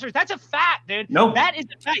the dinosaurs. That's a fact, dude. No. That is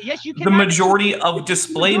a fact. Yes, you can. The majority of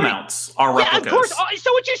display mounts are replicas. Yeah, of course.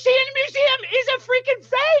 So what you see in the museum is a freaking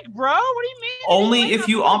fake, bro. What do you mean? Only if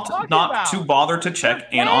you opt not to bother to check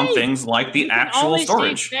in on things like the actual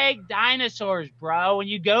storage. See fake dinosaurs, bro. When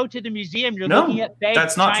you go to the museum, you're looking at fake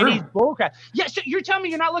that's not Chinese true. bullcrap. Yeah, so you're telling me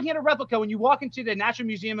you're not looking at a replica when you walk into the Natural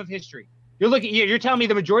Museum of History. You're telling me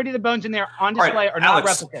the majority of the bones in there on display are not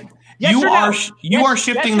replicas. Yes, you are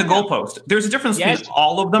shifting the goalpost. There's a difference between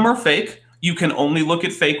all of them are fake. You can only look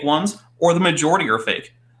at fake ones, or the majority are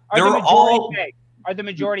fake. Are the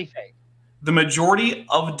majority fake? The majority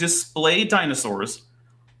of display dinosaurs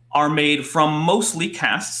are made from mostly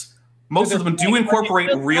casts. Most of them do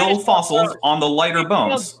incorporate real fossils on the lighter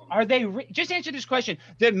bones. Are they just answer this question?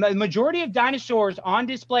 The majority of dinosaurs on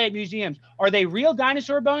display at museums, are they real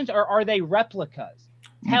dinosaur bones or are they replicas?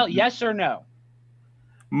 Hell, yes or no?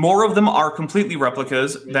 More of them are completely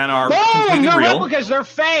replicas than are completely they're real. Replicas, they're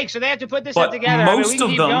fake, so they have to put this but together. Most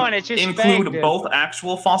of them include fake, both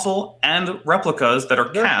actual fossil and replicas that are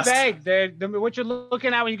cast. They're fake. What you're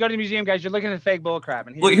looking at when you go to the museum, guys, you're looking at fake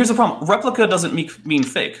bullcrap. Well, here's the problem. Replica doesn't mean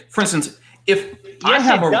fake. For instance, if it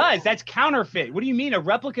does. That's counterfeit. What do you mean? A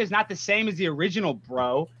replica is not the same as the original,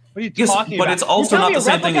 bro. What are you talking about? But it's also not the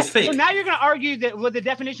same thing as fake. So now you're going to argue that with the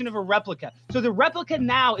definition of a replica. So the replica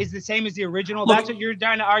now is the same as the original. Look, that's what you're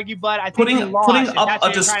trying to argue, bud. I think putting up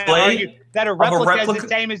a display that a replica is the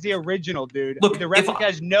same as the original, dude. Look, the replica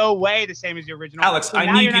is no way the same as the original. Alex, so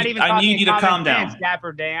I need you to calm down.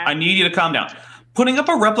 Dapper Dan. I need you to calm down. Putting up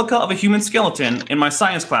a replica of a human skeleton in my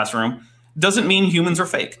science classroom doesn't mean humans are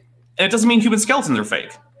fake. And it doesn't mean human skeletons are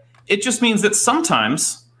fake. It just means that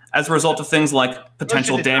sometimes, as a result of things like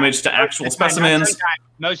potential damage to actual specimens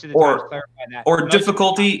or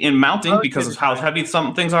difficulty in mounting because of how heavy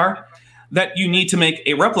some things are, that you need to make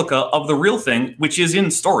a replica of the real thing, which is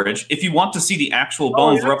in storage. If you want to see the actual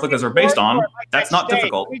bones the replicas are based on, that's not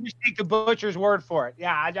difficult. We just take the butcher's word for it.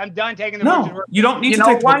 Yeah, I'm done taking the butcher's word. No, you don't need to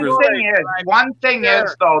take the butcher's word. One thing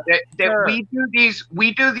is, though, that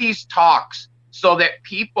we do these talks so that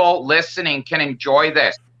people listening can enjoy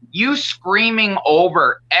this. You screaming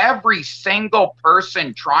over every single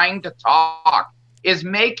person trying to talk is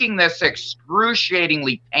making this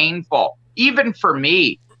excruciatingly painful, even for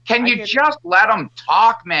me. Can you just let them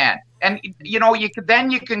talk, man? And you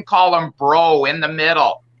can call them bro in the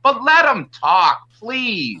middle, but let them talk,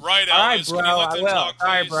 please. Right, Alex. All right, bro. I will.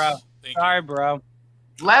 Sorry, bro. Sorry, bro.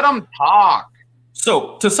 Let them talk.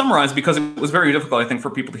 So to summarize, because it was very difficult, I think, for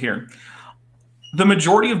people to hear, the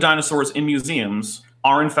majority of dinosaurs in museums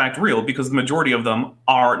are in fact real because the majority of them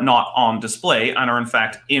are not on display and are in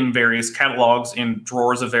fact in various catalogs in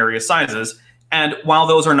drawers of various sizes. And while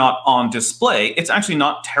those are not on display, it's actually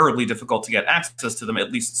not terribly difficult to get access to them,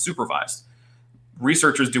 at least supervised.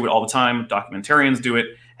 Researchers do it all the time, documentarians do it,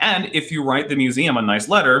 and if you write the museum a nice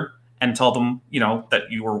letter and tell them, that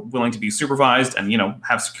you are willing to be supervised and,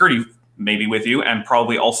 have security maybe with you and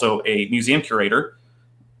probably also a museum curator,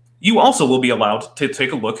 you also will be allowed to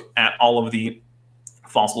take a look at all of the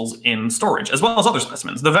fossils in storage, as well as other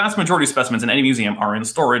specimens. The vast majority of specimens in any museum are in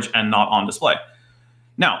storage and not on display.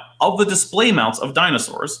 Now, of the display mounts of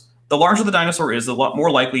dinosaurs, the larger the dinosaur is, the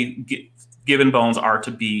more likely given bones are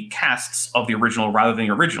to be casts of the original rather than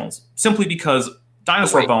the originals, simply because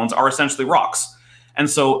dinosaur bones are essentially rocks. And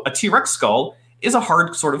so a T-Rex skull is a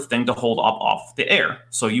hard sort of thing to hold up off the air.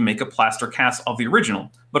 So you make a plaster cast of the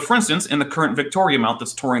original. But for instance, in the current Victoria mount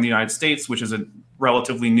that's touring the United States, which is a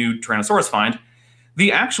relatively new Tyrannosaurus find,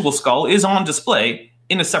 the actual skull is on display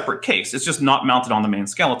in a separate case. It's just not mounted on the main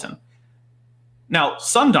skeleton. Now,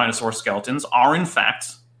 some dinosaur skeletons are, in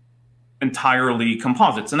fact, entirely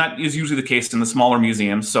composites, and that is usually the case in the smaller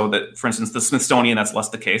museums, so that, for instance, the Smithsonian, that's less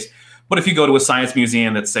the case. But if you go to a science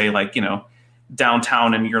museum that's, say, like,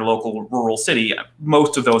 downtown in your local rural city,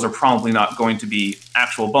 most of those are probably not going to be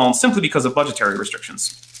actual bones simply because of budgetary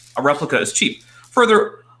restrictions. A replica is cheap.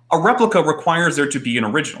 Further, a replica requires there to be an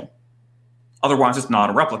original. Otherwise, it's not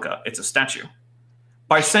a replica, it's a statue.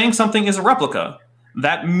 By saying something is a replica,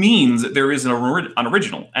 that means that there is an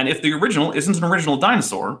original. And if the original isn't an original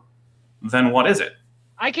dinosaur, then what is it?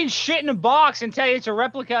 I can shit in a box and tell you it's a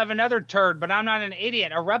replica of another turd, but I'm not an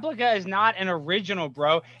idiot. A replica is not an original,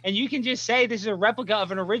 bro. And you can just say this is a replica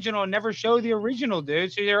of an original and never show the original,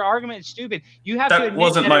 dude. So your argument is stupid. You have to admit that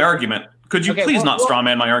wasn't my argument. Could you please not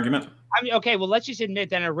strawman my argument? I mean, okay, well, let's just admit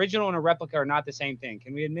that an original and a replica are not the same thing.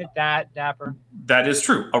 Can we admit that, Dapper? That is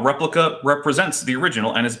true. A replica represents the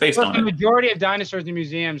original and is based on it. The majority of dinosaurs in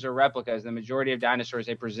museums are replicas. The majority of dinosaurs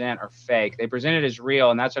they present are fake. They present it as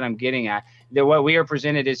real, and that's what I'm getting at. What we are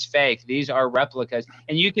presented is fake. These are replicas.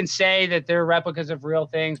 And you can say that they're replicas of real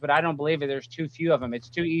things, but I don't believe it. There's too few of them. It's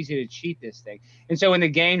too easy to cheat this thing. And so when the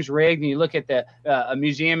game's rigged and you look at the a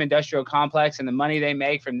museum industrial complex and the money they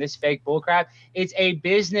make from this fake bullcrap, it's a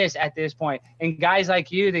business at this point. And guys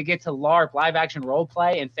like you that get to LARP, live action role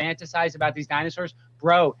play, and fantasize about these dinosaurs,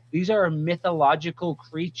 bro, these are mythological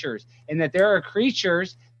creatures. And that there are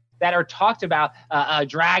creatures that are talked about,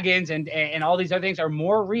 dragons and all these other things are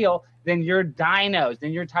more real than your dinos,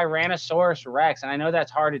 than your Tyrannosaurus Rex. And I know that's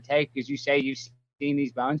hard to take because you say you've seen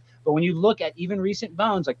these bones. But when you look at even recent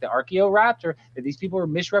bones like the Archaeoraptor, that these people are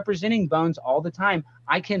misrepresenting bones all the time,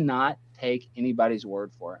 I cannot take anybody's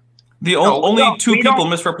word for it. Only two people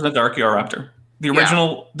misrepresent the Archaeoraptor. The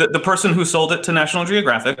original, the person who sold it to National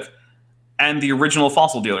Geographic, and the original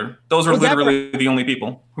fossil dealer. Those are literally the only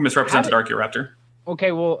people who misrepresented Archaeoraptor.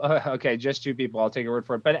 Okay, well, okay, just two people. I'll take your word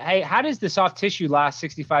for it. But hey, how does the soft tissue last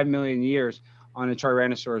 65 million years on a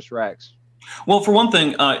Tyrannosaurus Rex? Well, for one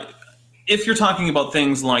thing, if you're talking about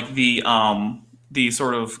things like the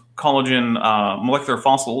sort of collagen molecular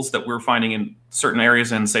fossils that we're finding in certain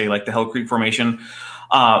areas in, say, like the Hell Creek Formation,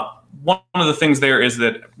 one of the things there is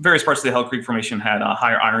that various parts of the Hell Creek Formation had a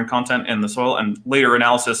higher iron content in the soil, and later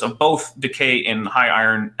analysis of both decay in high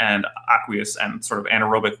iron and aqueous and sort of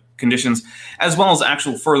anaerobic conditions, as well as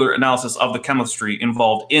actual further analysis of the chemistry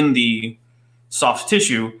involved in the soft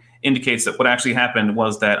tissue, indicates that what actually happened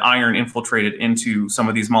was that iron infiltrated into some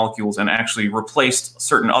of these molecules and actually replaced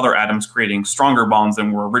certain other atoms, creating stronger bonds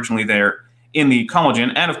than were originally there in the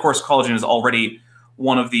collagen. And of course, collagen is already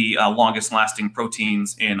one of the longest lasting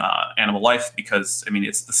proteins in animal life because, I mean,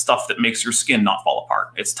 it's the stuff that makes your skin not fall apart.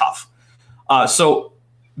 It's tough. So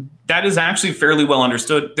that is actually fairly well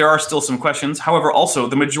understood. There are still some questions. However, also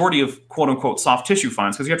the majority of quote unquote soft tissue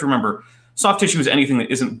finds, because you have to remember, soft tissue is anything that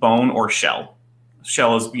isn't bone or shell.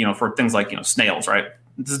 Shell is, for things like, snails, right?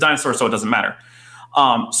 This is a dinosaur, so it doesn't matter.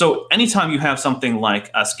 So anytime you have something like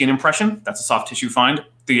a skin impression, that's a soft tissue find.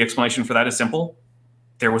 The explanation for that is simple.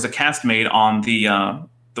 There was a cast made on the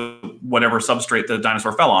whatever substrate the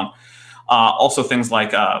dinosaur fell on. Also things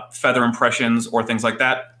like feather impressions or things like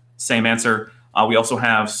that, same answer. We also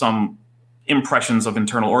have some impressions of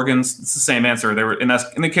internal organs. It's the same answer. They were in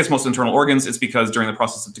the case of most internal organs, it's because during the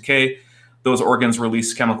process of decay, those organs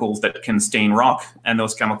release chemicals that can stain rock, and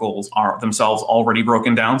those chemicals are themselves already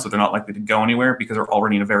broken down, so they're not likely to go anywhere because they're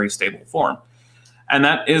already in a very stable form. And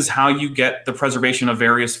that is how you get the preservation of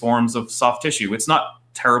various forms of soft tissue. It's not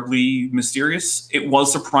terribly mysterious. It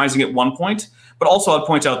was surprising at one point, but also I'd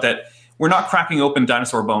point out that we're not cracking open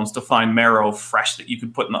dinosaur bones to find marrow fresh that you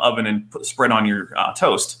could put in the oven and spread on your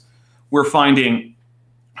toast. We're finding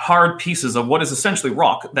hard pieces of what is essentially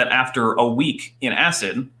rock that after a week in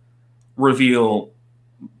acid reveal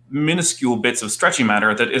minuscule bits of stretchy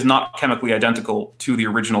matter that is not chemically identical to the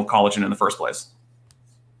original collagen in the first place.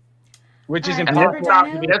 Which is important.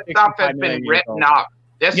 This stuff has been written up.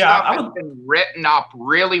 This stuff has been written up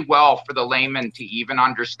really well for the layman to even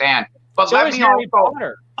understand. But so let me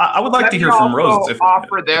also, I would like to hear from Rose if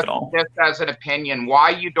offer this as an opinion. Why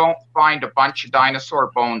you don't find a bunch of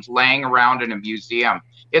dinosaur bones laying around in a museum?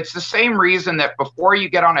 It's the same reason that before you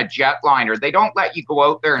get on a jetliner, they don't let you go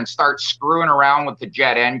out there and start screwing around with the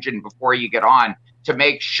jet engine before you get on to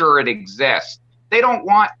make sure it exists. They don't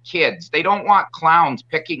want kids. They don't want clowns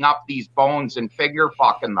picking up these bones and figure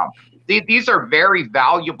fucking them. These are very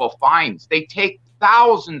valuable finds. They take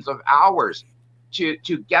thousands of hours to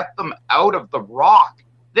get them out of the rock.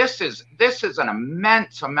 This is an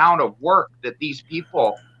immense amount of work that these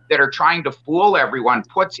people that are trying to fool everyone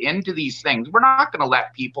puts into these things. We're not going to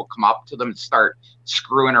let people come up to them and start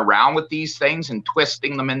screwing around with these things and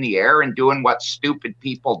twisting them in the air and doing what stupid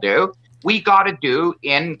people do. We got to do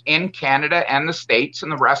in Canada and the States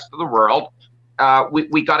and the rest of the world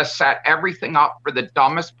we got to set everything up for the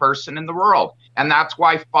dumbest person in the world. And that's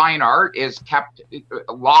why fine art is kept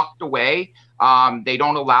locked away. They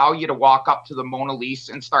don't allow you to walk up to the Mona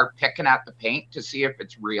Lisa and start picking at the paint to see if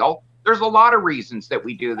it's real. There's a lot of reasons that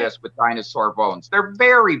we do this with dinosaur bones. They're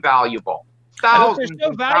very valuable. Thousands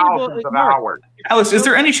and thousands of hours. Alex, is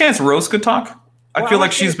there any chance Rose could talk? I feel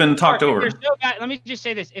like she's been talked over. Let me just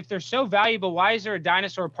say this. If they're so valuable, why is there a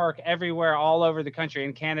dinosaur park everywhere all over the country,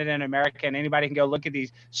 in Canada and America, and anybody can go look at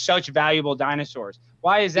these such valuable dinosaurs?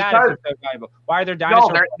 Why is that if they're so valuable? Why are there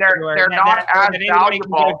dinosaurs everywhere? They're not as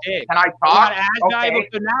valuable. Can I talk? Not as valuable.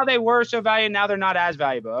 So now they were so valuable, now they're not as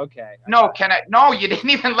valuable. Okay. No, no, you didn't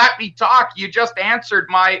even let me talk. You just answered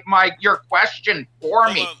your question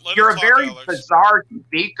for me. You're a very bizarre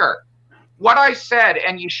speaker. What I said,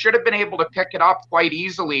 and you should have been able to pick it up quite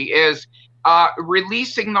easily, is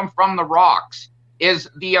releasing them from the rocks is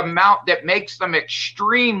the amount that makes them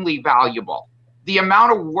extremely valuable. The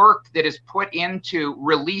amount of work that is put into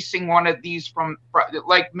releasing one of these from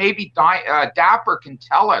like maybe Dapper can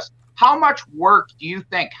tell us, how much work do you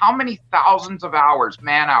think, how many thousands of hours,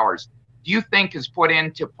 man hours, do you think is put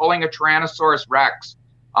into pulling a Tyrannosaurus Rex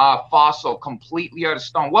fossil completely out of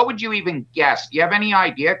stone? What would you even guess? Do you have any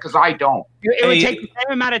idea? Because I don't. It would take the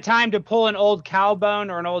same amount of time to pull an old cow bone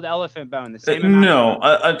or an old elephant bone. The same amount. No,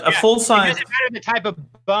 a full size. It doesn't matter the type of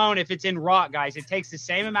bone. If it's in rock, guys, it takes the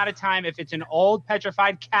same amount of time if it's an old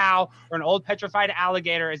petrified cow or an old petrified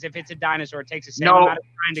alligator as if it's a dinosaur. It takes the same amount of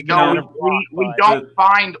time to get out of rock. We don't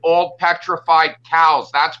find old petrified cows.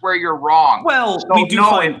 That's where you're wrong. Well, so we do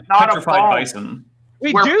find petrified bison.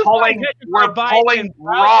 We're pulling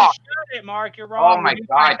rock. It, Mark. You're wrong. Oh my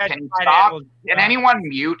God! Can you stop? Can anyone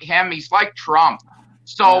mute him? He's like Trump.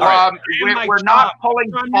 So we're not pulling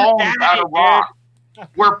bones out of rock.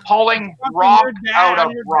 We're pulling rock out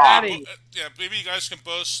of rock. Yeah, maybe you guys can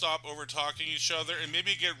both stop over talking each other, and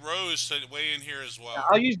maybe get Rose to weigh in here as well. Yeah,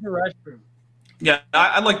 I'll use the restroom. Yeah,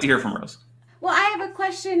 I'd like to hear from Rose. Well, I have a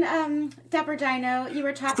question, Dapper Dino. You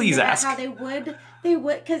were talking about how they would,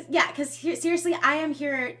 because seriously, I am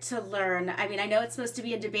here to learn. I mean, I know it's supposed to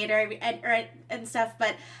be a debater and stuff,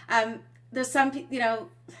 but there's some,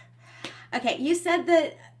 okay, you said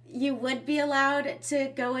that you would be allowed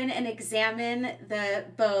to go in and examine the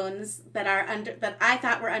bones that I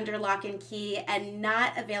thought were under lock and key and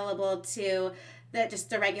not available to just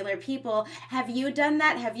the regular people. Have you done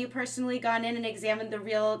that? Have you personally gone in and examined the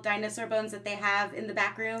real dinosaur bones that they have in the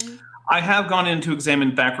back room? I have gone in to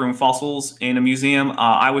examine backroom fossils in a museum.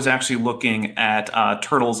 I was actually looking at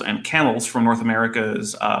turtles and camels from North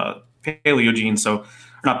America's Paleogene. So,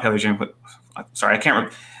 not Paleogene, but sorry, I can't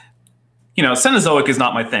remember. Cenozoic is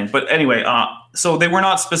not my thing. But anyway, so they were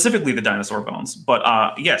not specifically the dinosaur bones.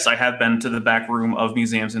 But yes, I have been to the back room of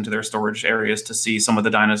museums into their storage areas to see some of the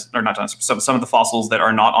some of the fossils that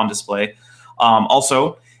are not on display.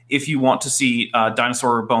 Also, if you want to see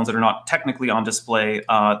dinosaur bones that are not technically on display,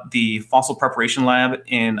 the Fossil Preparation Lab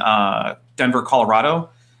in Denver, Colorado,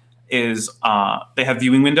 they have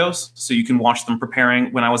viewing windows, so you can watch them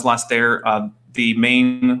preparing. When I was last there, the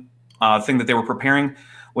main thing that they were preparing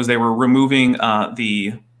was they were removing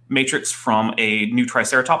the matrix from a new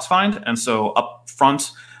Triceratops find. And so up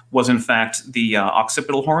front was, in fact, the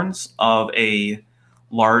occipital horns of a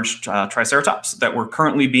large Triceratops that were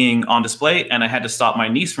currently being on display. And I had to stop my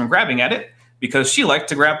niece from grabbing at it because she liked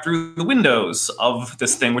to grab through the windows of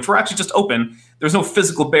this thing, which were actually just open. There's no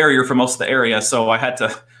physical barrier for most of the area. So I had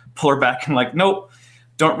to pull her back and nope.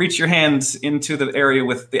 Don't reach your hands into the area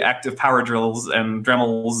with the active power drills and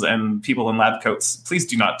Dremels and people in lab coats. Please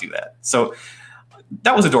do not do that. So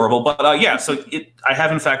that was adorable. But I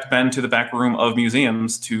have in fact been to the back room of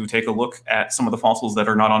museums to take a look at some of the fossils that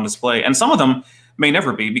are not on display. And some of them may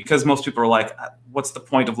never be, because most people are like, what's the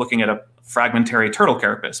point of looking at a fragmentary turtle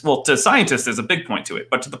carapace? Well, to scientists, there's a big point to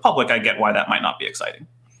it. But to the public, I get why that might not be exciting.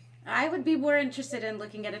 I would be more interested in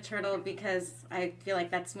looking at a turtle because I feel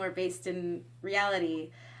like that's more based in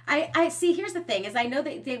reality. I see, here's the thing, is I know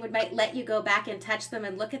that they might let you go back and touch them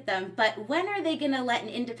and look at them, but when are they going to let an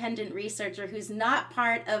independent researcher who's not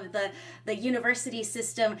part of the university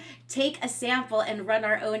system take a sample and run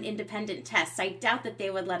our own independent tests? I doubt that they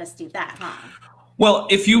would let us do that, huh? Well,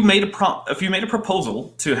 if you made a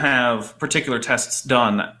proposal to have particular tests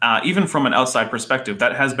done, even from an outside perspective,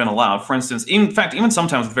 that has been allowed. For instance, in fact, even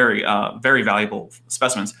sometimes very valuable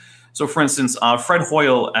specimens. So, for instance, Fred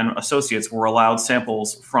Hoyle and associates were allowed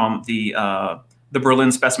samples from the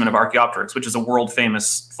Berlin specimen of Archaeopteryx, which is a world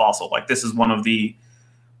famous fossil. This is one of the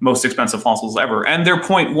most expensive fossils ever. And their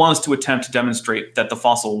point was to attempt to demonstrate that the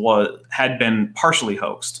fossil had been partially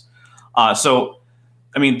hoaxed. So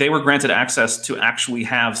I mean, they were granted access to actually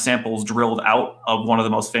have samples drilled out of one of the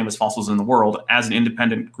most famous fossils in the world as an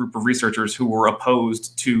independent group of researchers who were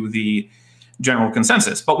opposed to the general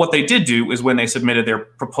consensus. But what they did do is when they submitted their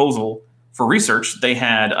proposal for research, they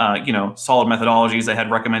had solid methodologies. They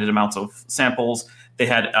had recommended amounts of samples. They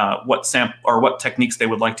had what techniques they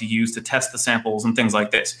would like to use to test the samples and things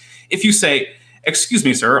like this. If you say, "Excuse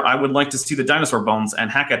me, sir, I would like to see the dinosaur bones and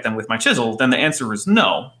hack at them with my chisel," then the answer is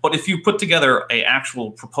no. But if you put together an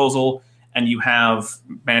actual proposal and you have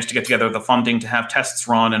managed to get together the funding to have tests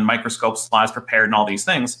run and microscope slides prepared and all these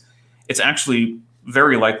things, it's actually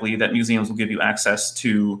very likely that museums will give you access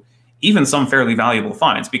to even some fairly valuable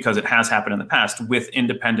finds, because it has happened in the past with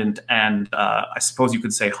independent and I suppose you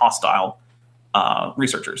could say hostile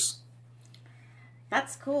researchers.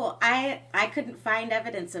 That's cool. I couldn't find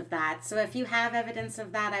evidence of that. So if you have evidence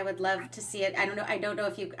of that, I would love to see it. I don't know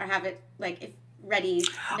if you have it ready.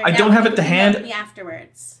 I don't have it to hand. Me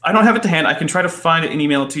afterwards. I don't have it to hand. I can try to find it and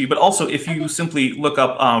email it to you. But also, if you simply look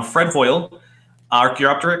up Fred Hoyle,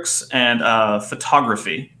 Archaeopteryx, and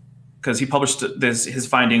photography, because he published his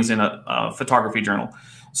findings in a photography journal.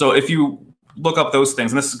 So if you look up those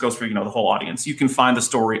things, and this goes for the whole audience, you can find the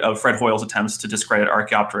story of Fred Hoyle's attempts to discredit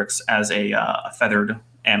Archaeopteryx as a feathered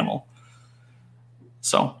animal.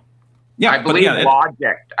 So, yeah, I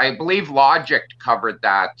believe Logic covered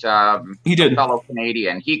that. He did. A fellow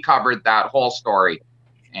Canadian. He covered that whole story,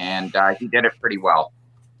 and he did it pretty well.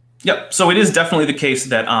 Yep. So it is definitely the case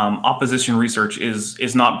that opposition research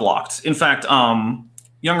is not blocked. In fact,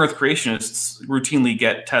 young Earth creationists routinely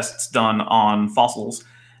get tests done on fossils,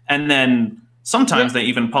 and then sometimes they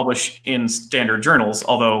even publish in standard journals,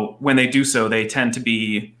 although when they do so, they tend to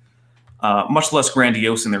be much less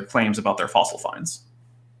grandiose in their claims about their fossil finds.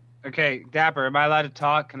 Okay, Dapper, am I allowed to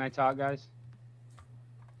talk? Can I talk, guys?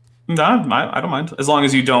 No, I don't mind. As long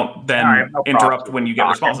as you don't then interrupt when you get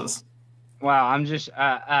responses. Wow, I'm just...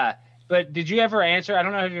 but did you ever answer... I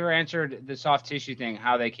don't know if you ever answered the soft tissue thing,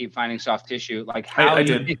 how they keep finding soft tissue. Like how I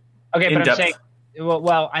did. Okay, but I'm saying...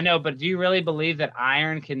 Well, I know, but do you really believe that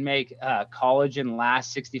iron can make collagen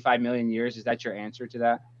last 65 million years? Is that your answer to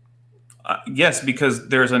that? Yes, because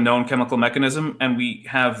there's a known chemical mechanism, and we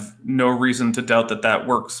have no reason to doubt that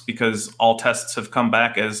works, because all tests have come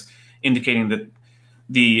back as indicating that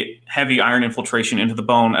the heavy iron infiltration into the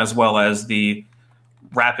bone, as well as the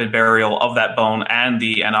rapid burial of that bone and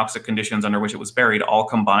the anoxic conditions under which it was buried, all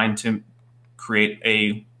combined to create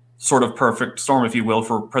a sort of perfect storm, if you will,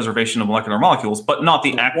 for preservation of molecular molecules, but not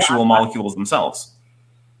the actual molecules themselves.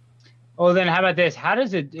 Well, then how about this? How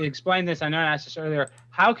does it explain this? I know I asked this earlier.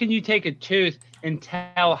 How can you take a tooth and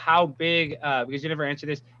tell how big, because you never answered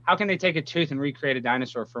this, how can they take a tooth and recreate a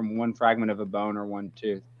dinosaur from one fragment of a bone or one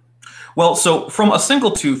tooth? Well, so from a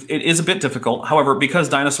single tooth, it is a bit difficult. However, because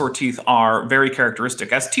dinosaur teeth are very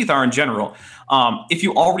characteristic, as teeth are in general, if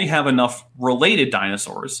you already have enough related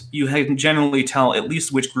dinosaurs, you can generally tell at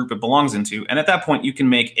least which group it belongs into. And at that point, you can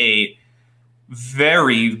make a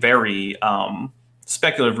very, very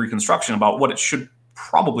speculative reconstruction about what it should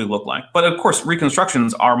probably look like. But of course,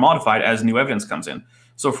 reconstructions are modified as new evidence comes in.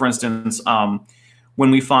 So for instance,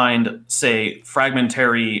 when we find, say,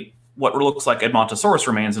 fragmentary what looks like Edmontosaurus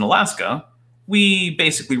remains in Alaska, we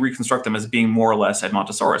basically reconstruct them as being more or less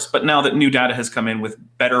Edmontosaurus. But now that new data has come in with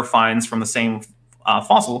better finds from the same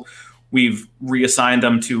fossil, we've reassigned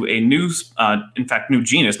them to a new, in fact, new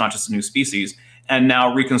genus, not just a new species. And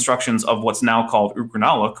now reconstructions of what's now called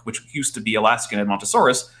Ukranaluk, which used to be Alaskan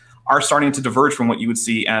Edmontosaurus, are starting to diverge from what you would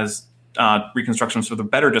see as reconstructions for the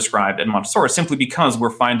better described Edmontosaurus, simply because we're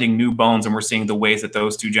finding new bones and we're seeing the ways that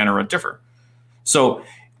those two genera differ. So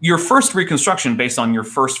your first reconstruction based on your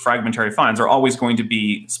first fragmentary finds are always going to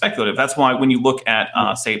be speculative. That's why when you look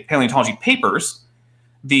at, say, paleontology papers,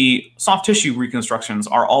 the soft tissue reconstructions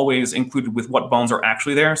are always included with what bones are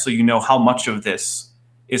actually there, so you know how much of this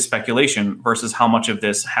is speculation versus how much of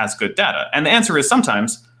this has good data. And the answer is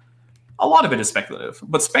sometimes a lot of it is speculative.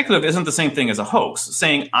 But speculative isn't the same thing as a hoax.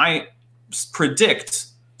 Saying I predict,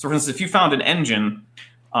 so for instance, if you found an engine,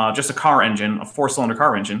 just a car engine, a 4-cylinder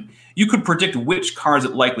car engine, you could predict which cars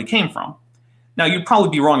it likely came from. Now, you'd probably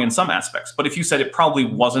be wrong in some aspects, but if you said it probably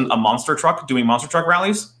wasn't a monster truck doing monster truck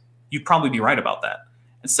rallies, you'd probably be right about that.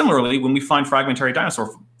 And similarly, when we find fragmentary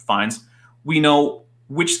dinosaur finds, we know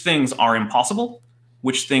which things are impossible,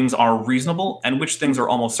 which things are reasonable, and which things are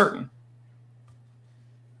almost certain.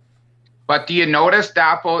 But do you notice,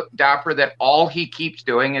 Dapper, that all he keeps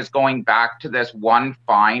doing is going back to this one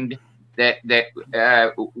find that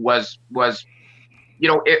was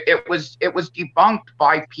it was debunked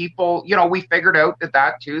by people. We figured out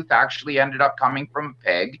that tooth actually ended up coming from a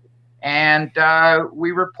pig, and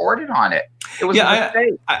we reported on it. It was a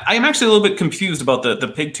mistake. I am actually a little bit confused about the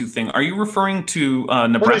pig tooth thing. Are you referring to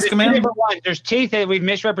Nebraska Man? There's teeth that we've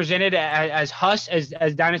misrepresented as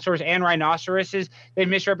as dinosaurs and rhinoceroses. They've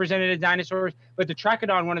misrepresented as dinosaurs, but the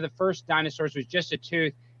Trachodon, one of the first dinosaurs, was just a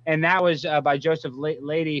tooth, and that was by Joseph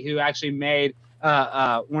Leidy, who actually made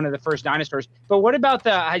one of the first dinosaurs. But what about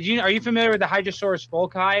are you familiar with the Hydrosaurus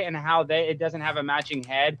fulci and how it doesn't have a matching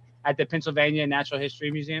head at the Pennsylvania Natural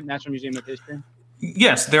Museum of History?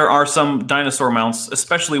 Yes, there are some dinosaur mounts,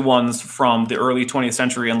 especially ones from the early 20th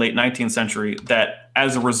century and late 19th century, that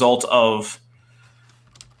as a result of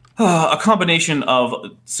a combination of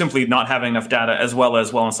simply not having enough data, as well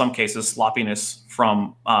as, in some cases, sloppiness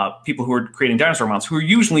from people who are creating dinosaur mounts, who are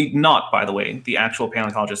usually not, by the way, the actual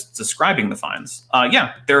paleontologists describing the finds.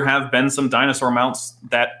 Yeah, there have been some dinosaur mounts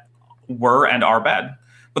that were and are bad.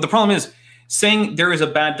 But the problem is, saying there is a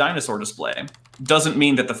bad dinosaur display doesn't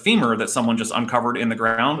mean that the femur that someone just uncovered in the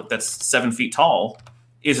ground that's 7 feet tall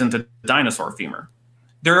isn't a dinosaur femur.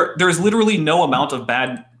 There's literally no amount of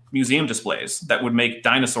bad museum displays that would make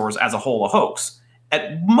dinosaurs as a whole a hoax.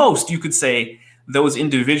 At most, you could say those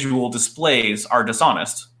individual displays are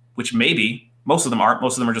dishonest, which maybe most of them aren't.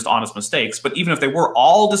 Most of them are just honest mistakes. But even if they were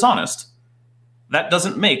all dishonest, that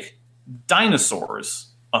doesn't make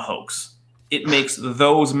dinosaurs a hoax. It makes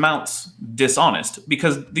those mounts dishonest,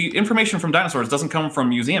 because the information from dinosaurs doesn't come from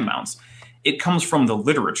museum mounts. It comes from the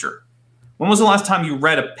literature. When was the last time you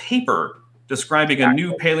read a paper describing a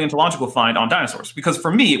new paleontological find on dinosaurs? Because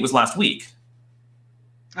for me, it was last week.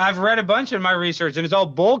 I've read a bunch in my research, and it's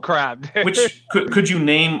all bullcrap. Which could you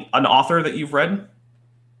name an author that you've read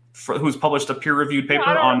who's published a peer-reviewed paper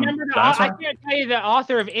on dinosaurs? I can't tell you the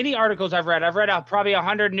author of any articles I've read. I've read probably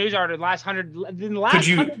 100 news articles. The last 100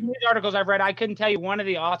 news articles I've read, I couldn't tell you one of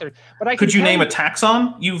the authors. But could you name a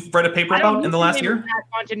taxon you've read a paper about in the last year?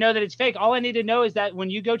 To know that it's fake. All I need to know is that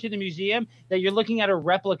when you go to the museum, that you're looking at a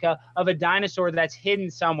replica of a dinosaur that's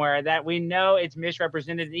hidden somewhere, that we know it's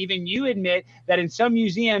misrepresented. And even you admit that in some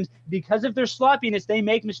museums, because of their sloppiness, they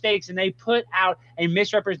make mistakes and they put out a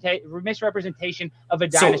misrepresentation of a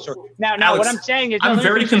dinosaur. Now, Alex, what I'm saying is, I'm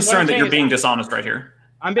very concerned that you're being dishonest right here.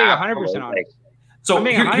 I'm being 100% honest. So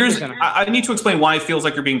I need to explain why it feels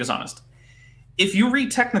like you're being dishonest. If you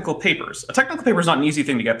read technical papers, a technical paper is not an easy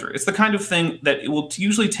thing to get through. It's the kind of thing that it will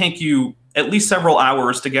usually take you at least several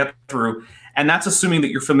hours to get through, and that's assuming that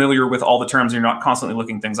you're familiar with all the terms and you're not constantly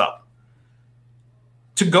looking things up.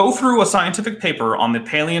 To go through a scientific paper on the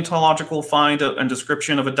paleontological find and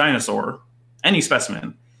description of a dinosaur, any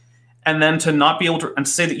specimen, and then to not be able to, and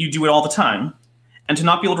say that you do it all the time, and to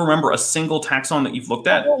not be able to remember a single taxon that you've looked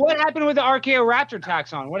at. Well, what happened with the Archaeoraptor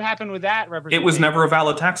taxon? What happened with that representation? It was never a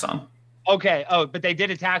valid taxon. Okay. Oh, but they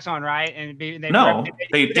did a taxon, right? And they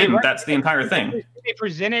didn't. That's the entire thing. Did they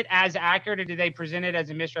present it as accurate, or did they present it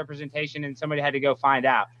as a misrepresentation and somebody had to go find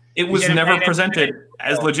out? It was never presented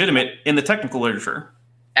as legitimate in the technical literature.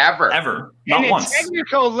 Ever. Not once.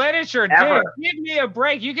 Technical literature, dude, give me a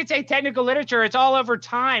break. You could say technical literature. It's all over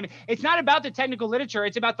time. It's not about the technical literature.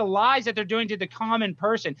 It's about the lies that they're doing to the common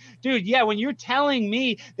person. Dude, yeah, when you're telling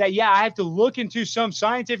me that, I have to look into some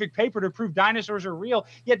scientific paper to prove dinosaurs are real,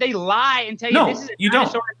 yet they lie and tell you this is a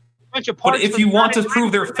dinosaur. Bunch of parts, but if you want to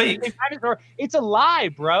prove they're fake, it's a lie,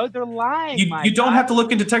 bro. They're lying. You don't have to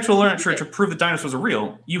look into textual literature to prove that dinosaurs are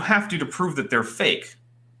real. You have to prove that they're fake.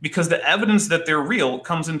 Because the evidence that they're real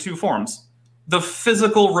comes in two forms. The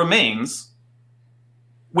physical remains,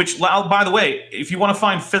 which, by the way, if you want to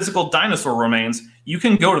find physical dinosaur remains, you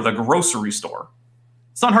can go to the grocery store.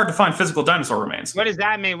 It's not hard to find physical dinosaur remains. What does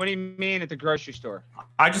that mean? What do you mean at the grocery store?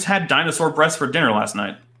 I just had dinosaur breasts for dinner last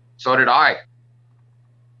night. So did I.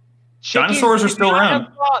 Dinosaurs are still around.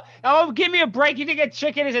 Oh, give me a break. You think a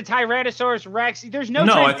chicken is a Tyrannosaurus Rex? There's no.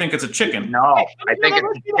 No, I think it's a chicken. No, I think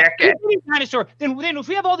it's a chicken. Dinosaur. Then if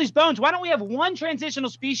we have all these bones, why don't we have one transitional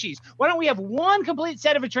species? Why don't we have one complete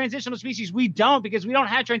set of a transitional species? We don't, because we don't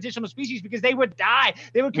have transitional species, because they would die.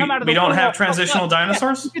 They would come out of the. We don't have transitional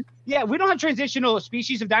dinosaurs? Yeah, we don't have transitional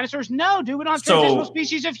species of dinosaurs. No, dude, we don't have transitional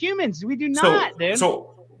species of humans. We do not, dude.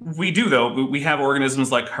 We do, though. We have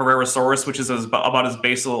organisms like Herrerasaurus, which is about as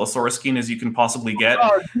basal a saurischian as you can possibly get.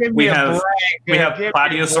 We have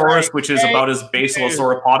Plateosaurus, which is about as basal a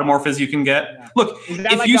sauropodomorph as you can get. Yeah. Look,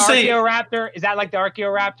 if you say Archaeoraptor, is that like the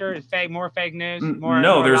Archaeoraptor? Is fake? More fake news?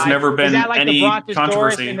 No, there's never been any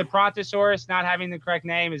controversy. And the Brontosaurus not having the correct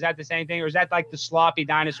name, is that the same thing, or is that like the sloppy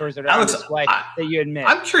dinosaurs that are on display that you admit?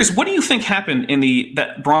 I'm curious. What do you think happened in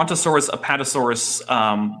that Brontosaurus Apatosaurus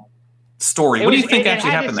story? What do you think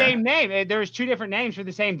actually happened there? It had the same name. There was two different names for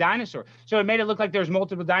the same dinosaur. So it made it look like there's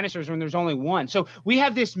multiple dinosaurs when there's only one. So we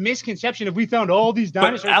have this misconception of we found all these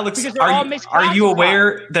dinosaurs. But Alex, are you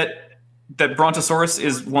aware that Brontosaurus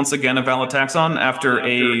is once again a valid taxon after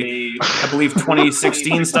a I believe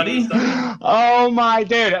 2016 study? Oh my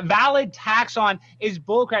dude, valid taxon is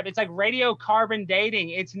bullcrap. It's like radiocarbon dating.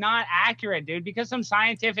 It's not accurate, dude, because some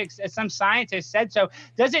scientists said so.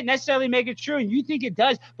 Doesn't necessarily make it true, and you think it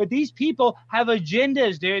does, but these people have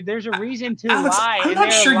agendas, dude. There's a reason to Alex, lie. I'm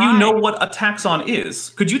not sure you know what a taxon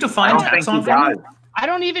is. Could you define taxon for me? I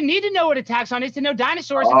don't even need to know what a taxon is to know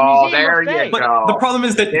dinosaurs in the museum. There you go. But the problem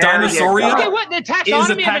is that Dinosauria okay, what, the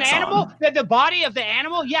taxonomy of an animal? The body of the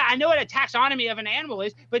animal? Yeah, I know what a taxonomy of an animal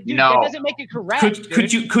is, but dude, that doesn't make it correct.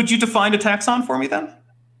 Could you define a taxon for me then?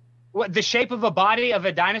 What, the shape of a body of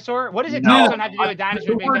a dinosaur? What does a taxon have to do with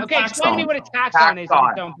dinosaurs? Okay, explain to me what a taxon is.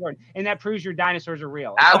 That's so important, and that proves your dinosaurs are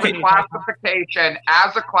real. As a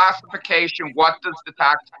classification,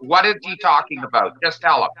 what is he talking about? Just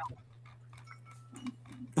tell him.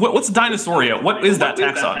 What's Dinosauria? What is that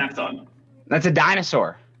taxon? That's a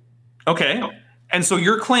dinosaur. Okay. And so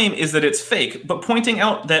your claim is that it's fake, but pointing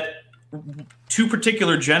out that two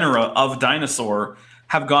particular genera of dinosaur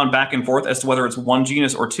have gone back and forth as to whether it's one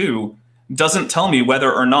genus or two doesn't tell me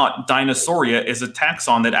whether or not Dinosauria is a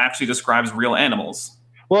taxon that actually describes real animals.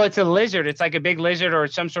 Well, it's a lizard. It's like a big lizard or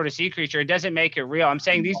some sort of sea creature. It doesn't make it real. I'm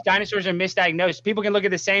saying these dinosaurs are misdiagnosed. People can look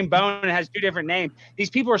at the same bone and it has two different names. These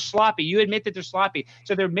people are sloppy. You admit that they're sloppy.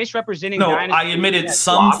 So they're misrepresenting dinosaurs. I admitted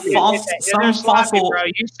some fossil. Bro,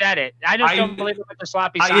 you said it. I just don't believe it with the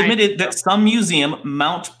sloppy science. I admitted that some museum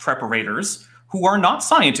mount preparators who are not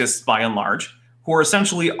scientists by and large, who are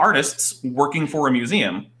essentially artists working for a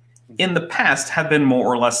museum, in the past have been more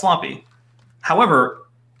or less sloppy. However,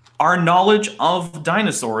 our knowledge of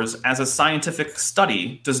dinosaurs as a scientific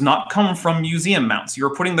study does not come from museum mounts.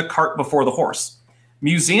 You're putting the cart before the horse.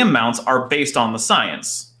 Museum mounts are based on the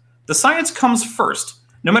science. The science comes first.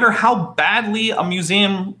 No matter how badly a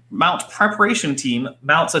museum mount preparation team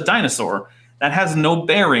mounts a dinosaur, that has no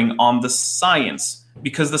bearing on the science,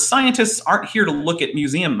 because the scientists aren't here to look at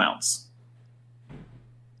museum mounts.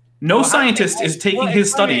 No scientist is taking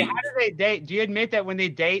his study. How do they date? Do you admit that when they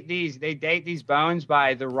date these bones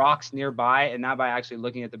by the rocks nearby and not by actually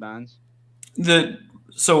looking at the bones?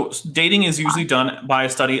 So dating is usually done by a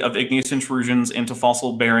study of igneous intrusions into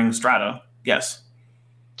fossil-bearing strata. Yes.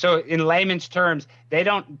 So in layman's terms, they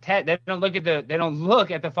don't look at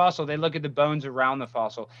the fossil. They look at the bones around the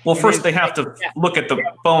fossil. Well, first they have to look at the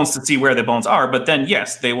bones to see where the bones are, but then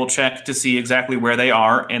yes, they will check to see exactly where they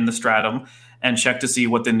are in the stratum, and check to see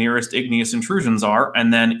what the nearest igneous intrusions are.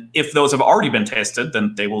 And then if those have already been tested,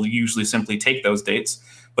 then they will usually simply take those dates.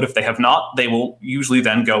 But if they have not, they will usually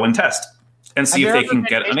then go and test and see if they can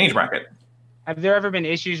get an age bracket. Have there ever been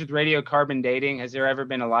issues with radiocarbon dating? Has there ever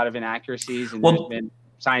been a lot of inaccuracies? And there's been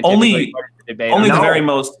scientific debate? Only the very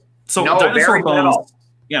most. So dinosaur bones.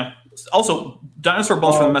 Yeah. Also, dinosaur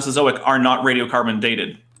bones from the Mesozoic are not radiocarbon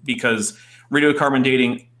dated, because radiocarbon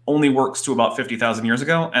dating only works to about 50,000 years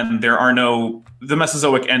ago, and the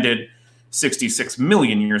Mesozoic ended 66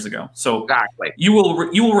 million years ago. So exactly. You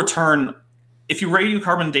will return, if you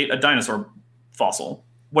radiocarbon date a dinosaur fossil,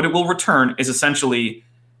 what it will return is essentially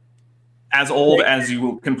as old as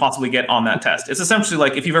you can possibly get on that test. It's essentially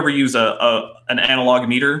like if you've ever used an analog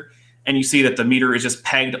meter and you see that the meter is just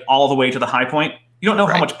pegged all the way to the high point. You don't know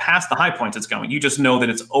how much past the high points it's going. You just know that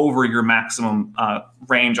it's over your maximum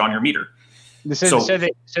range on your meter. So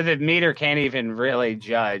the meter can't even really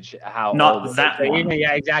judge how not old that one.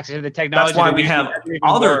 Yeah, exactly. So the technology. That's why we have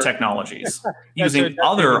other technologies using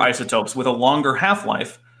other isotopes with a longer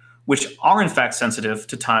half-life, which are in fact sensitive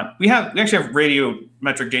to time. We actually have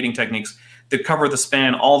radiometric dating techniques that cover the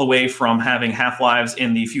span all the way from having half-lives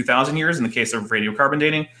in the few thousand years, in the case of radiocarbon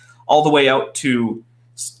dating, all the way out to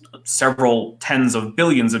several tens of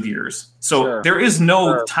billions of years. So there is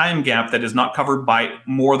no time gap that is not covered by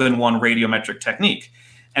more than one radiometric technique.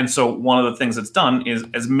 And so one of the things that's done is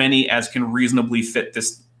as many as can reasonably fit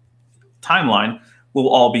this timeline will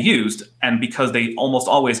all be used. And because they almost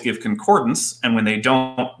always give concordance, and when they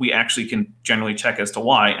don't, we actually can generally check as to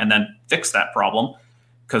why and then fix that problem.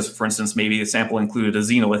 Because, for instance, maybe the sample included a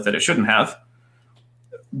xenolith that it shouldn't have.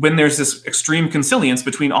 When there's this extreme consilience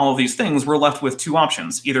between all of these things, we're left with two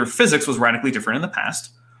options. Either physics was radically different in the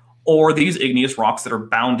past, or these igneous rocks that are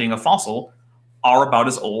bounding a fossil are about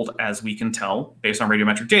as old as we can tell based on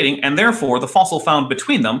radiometric dating, and therefore the fossil found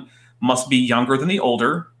between them must be younger than the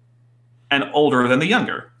older and older than the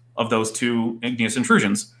younger of those two igneous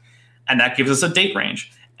intrusions. And that gives us a date range.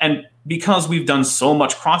 And because we've done so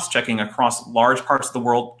much cross-checking across large parts of the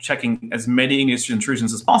world, checking as many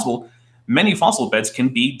intrusions as possible, many fossil beds can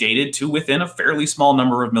be dated to within a fairly small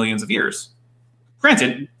number of millions of years.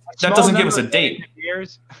 Granted, that doesn't give us a date.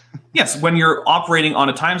 Years. Yes, when you're operating on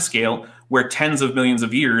a time scale where tens of millions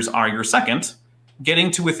of years are your second,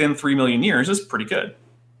 getting to within 3 million years is pretty good.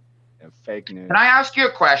 Fake news. Can I ask you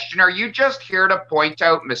a question? Are you just here to point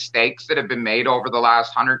out mistakes that have been made over the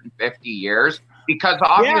last 150 years? Because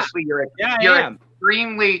obviously you're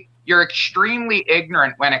extremely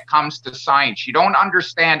ignorant when it comes to science. You don't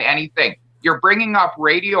understand anything. You're bringing up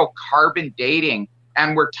radiocarbon dating,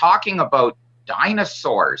 and we're talking about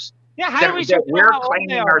dinosaurs. Yeah, how do we that we're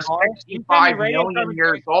claiming are 65 million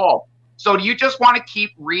years old. So do you just want to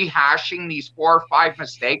keep rehashing these 4 or 5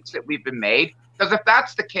 mistakes that we've been made? Because if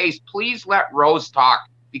that's the case, please let Rose talk,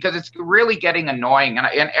 because it's really getting annoying.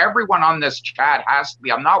 And everyone on this chat has to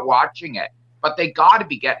be. I'm not watching it, but they got to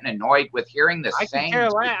be getting annoyed with hearing this. I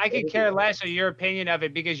could care less of your opinion of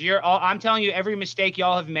it, because I'm telling you every mistake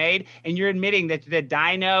y'all have made, and you're admitting that the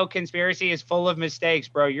dino conspiracy is full of mistakes,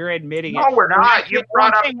 bro. You're admitting it. No, we're not. You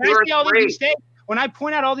brought up 2 or 3. When I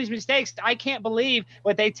point out all these mistakes, I can't believe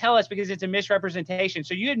what they tell us, because it's a misrepresentation.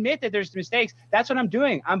 So you admit that there's mistakes. That's what I'm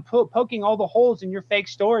doing. I'm poking all the holes in your fake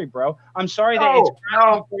story, bro. I'm sorry that it's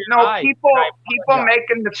people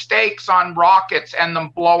making mistakes on rockets and them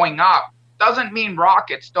blowing up doesn't mean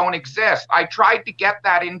rockets don't exist. I tried to get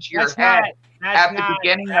that into your head at the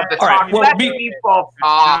beginning of the talk.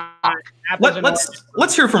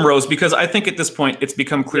 Let's hear from Rose, because I think at this point it's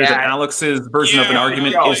become clear that Alex's version of an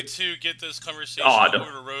argument is to get this conversation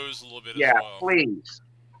over to Rose a little bit as well.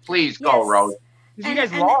 Please go, Rose. And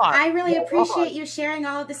I really appreciate you sharing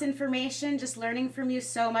all of this information, just learning from you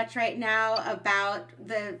so much right now about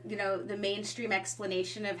the mainstream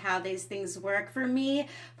explanation of how these things work. For me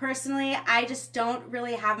personally, I just don't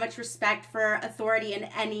really have much respect for authority in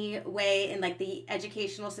any way in like the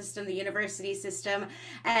educational system, the university system.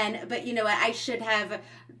 But you know what, I should have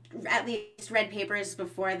at least read papers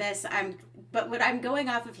before this. But what I'm going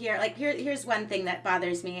off of here, here's one thing that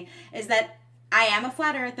bothers me, is that I am a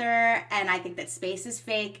flat earther, and I think that space is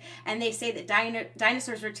fake, and they say that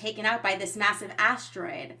dinosaurs were taken out by this massive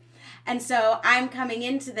asteroid. And so I'm coming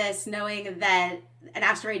into this knowing that an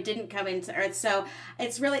asteroid didn't come into Earth. So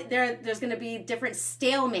it's really, there's going to be different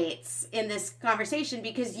stalemates in this conversation,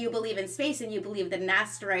 because you believe in space and you believe that an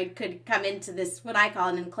asteroid could come into this, what I call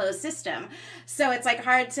an enclosed system. So it's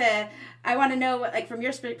hard to, I want to know, from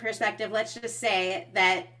your perspective, let's just say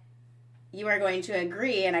that you are going to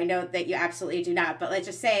agree, and I know that you absolutely do not, but let's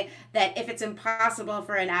just say that if it's impossible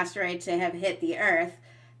for an asteroid to have hit the Earth,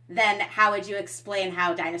 then how would you explain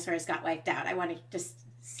how dinosaurs got wiped out? I want to just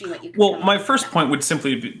see what you can Well, my first point would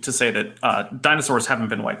simply be to say that dinosaurs haven't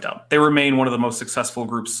been wiped out. They remain one of the most successful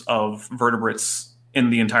groups of vertebrates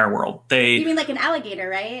in the entire world. You mean like an alligator,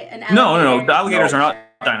 right? No. The alligators are not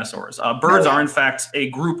dinosaurs. Birds are, in fact, a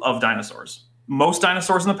group of dinosaurs. Most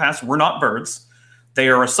dinosaurs in the past were not birds. They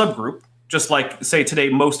are a subgroup. Just like, say, today,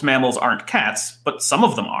 most mammals aren't cats, but some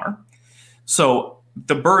of them are. So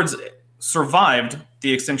the birds survived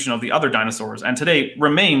the extinction of the other dinosaurs, and today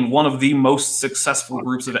remain one of the most successful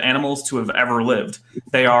groups of animals to have ever lived.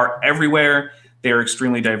 They are everywhere. They are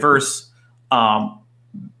extremely diverse.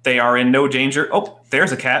 They are in no danger. Oh,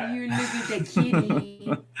 there's a cat. You little kitty.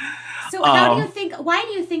 So why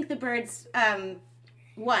do you think the birds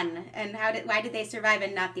won, and why did they survive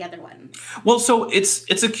and not the other one? Well, so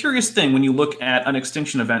it's a curious thing when you look at an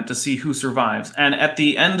extinction event to see who survives. And at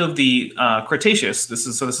the end of the Cretaceous, this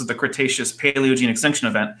is the Cretaceous Paleogene extinction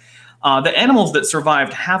event. The animals that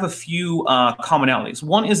survived have a few commonalities.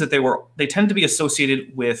 One is that they tend to be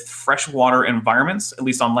associated with freshwater environments, at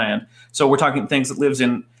least on land. So we're talking things that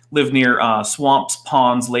live near swamps,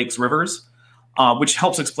 ponds, lakes, rivers, which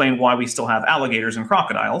helps explain why we still have alligators and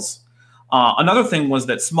crocodiles. Another thing was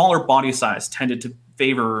that smaller body size tended to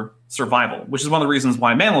favor survival, which is one of the reasons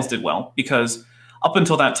why mammals did well, because up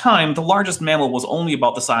until that time, the largest mammal was only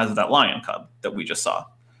about the size of that lion cub that we just saw.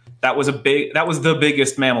 That was the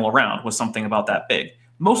biggest mammal around, was something about that big.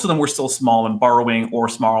 Most of them were still small and burrowing or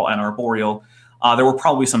small and arboreal. There were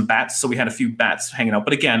probably some bats, so we had a few bats hanging out,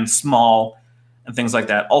 but again, small and things like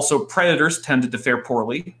that. Also, predators tended to fare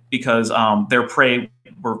poorly because their prey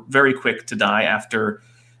were very quick to die after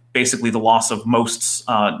basically the loss of most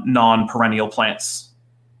non-perennial plants,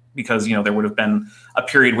 because there would have been a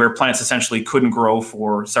period where plants essentially couldn't grow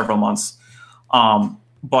for several months.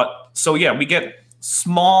 We get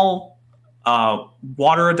small,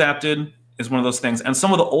 water adapted is one of those things, and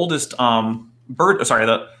some of the oldest some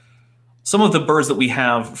of the birds that we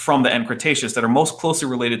have from the end Cretaceous that are most closely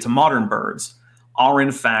related to modern birds are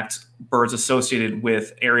in fact birds associated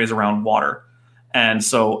with areas around water. And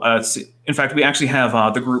so, in fact, we actually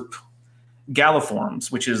have the group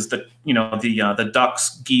Galliforms, which is the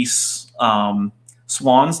ducks, geese,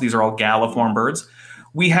 swans. These are all galliform birds.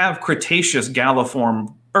 We have Cretaceous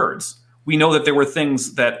galliform birds. We know that there were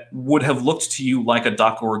things that would have looked to you like a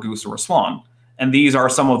duck or a goose or a swan. And these are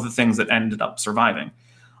some of the things that ended up surviving.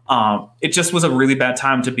 It just was a really bad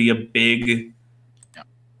time to be a big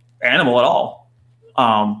animal at all.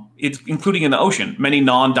 It's including in the ocean. Many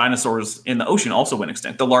non-dinosaurs in the ocean also went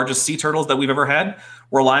extinct. The largest sea turtles that we've ever had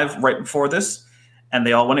were alive right before this, and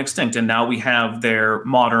they all went extinct. And now we have their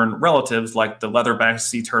modern relatives like the leatherback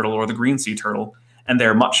sea turtle or the green sea turtle, and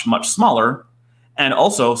they're much, much smaller. And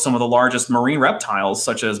also some of the largest marine reptiles,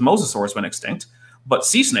 such as mosasaurs, went extinct, but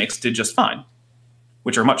sea snakes did just fine,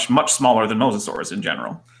 which are much, much smaller than mosasaurs in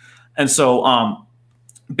general. And so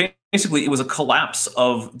basically it was a collapse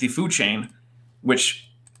of the food chain, which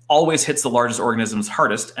always hits the largest organisms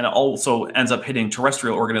hardest, and it also ends up hitting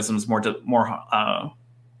terrestrial organisms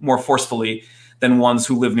more forcefully than ones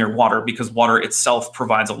who live near water, because water itself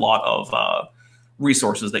provides a lot of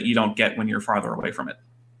resources that you don't get when you're farther away from it.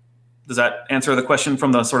 Does that answer the question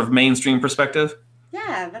from the sort of mainstream perspective?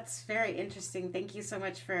 Yeah, that's very interesting. Thank you so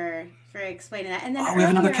much for explaining that. And then we have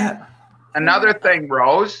another cat. Another thing,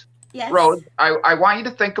 Rose. Yes. Rose, I want you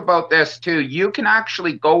to think about this too. You can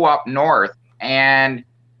actually go up north and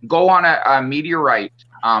go on a meteorite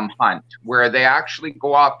hunt where they actually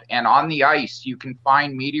go up, and on the ice you can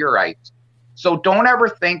find meteorites. So don't ever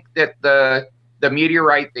think that the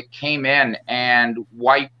meteorite that came in and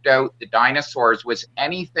wiped out the dinosaurs was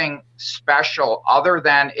anything special other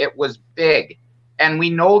than it was big. And we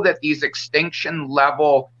know that these extinction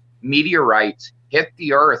level meteorites hit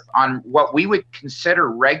the Earth on what we would consider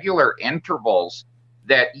regular intervals.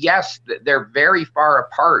 That, yes, they're very far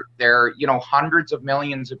apart. They're, hundreds of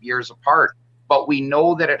millions of years apart. But we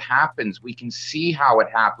know that it happens. We can see how it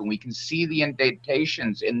happened. We can see the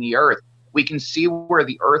indentations in the Earth. We can see where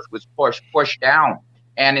the Earth was pushed down,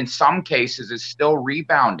 and in some cases is still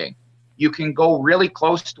rebounding. You can go really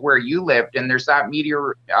close to where you lived, and there's that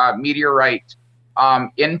meteorite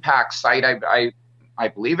impact site. I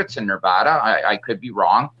believe it's in Nevada. I could be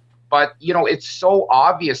wrong. But, it's so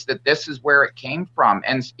obvious that this is where it came from.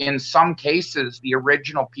 And in some cases, the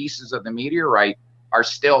original pieces of the meteorite are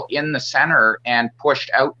still in the center and pushed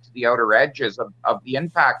out to the outer edges of the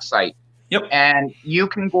impact site. Yep. And you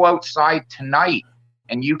can go outside tonight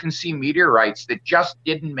and you can see meteorites that just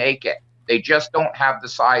didn't make it. They just don't have the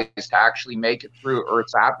size to actually make it through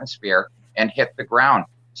Earth's atmosphere and hit the ground.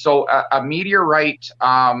 So a meteorite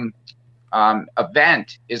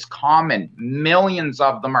event is common. Millions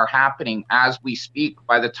of them are happening as we speak.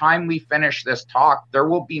 By the time we finish this talk, there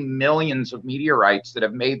will be millions of meteorites that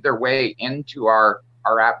have made their way into our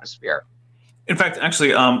atmosphere. In fact,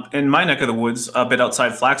 actually, in my neck of the woods, a bit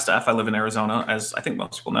outside Flagstaff, I live in Arizona, as I think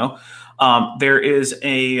most people know, there is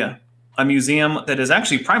a museum that is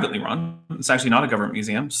actually privately run. It's actually not a government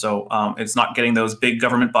museum, so it's not getting those big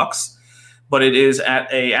government bucks, but it is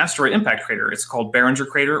at a asteroid impact crater. It's called Barringer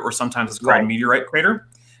Crater, or sometimes it's called Meteorite Crater.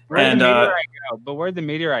 Where'd the meteorite go? But where'd the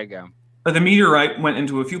meteorite go? The meteorite went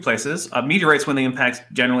into a few places. Meteorites, when they impact,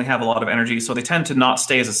 generally have a lot of energy, so they tend to not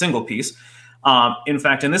stay as a single piece. In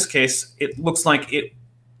fact, in this case, it looks like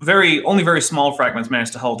only very small fragments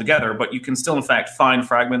managed to hold together, but you can still, in fact, find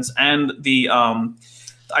fragments. And the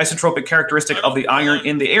isotropic characteristic of the iron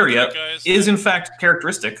in the area is, in fact,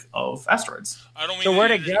 characteristic of asteroids. So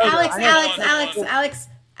where'd it go?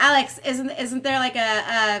 Alex, isn't there like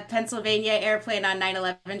a Pennsylvania airplane on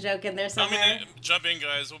 9/11 joke in there somewhere? Jump in,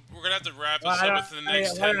 guys. We're gonna have to wrap this up within the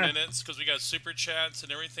next 10 minutes because we got super chats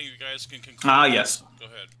and everything. You guys can conclude. Yes. Go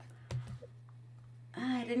ahead.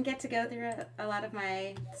 I didn't get to go through a lot of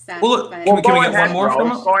my stats. Well, can we get one more from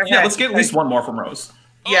Rose? Yeah, let's get at least one more from Rose.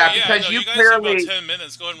 Because you guys clearly have about 10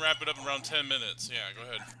 minutes. Go ahead and wrap it up in around 10 minutes. Yeah, go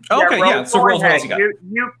ahead. Okay, so Rose, what else you got?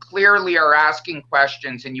 You clearly are asking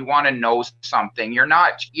questions and you want to know something. You're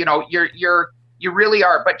not, you really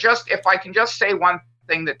are. But if I can just say one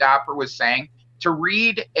thing that Dapper was saying, to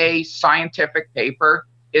read a scientific paper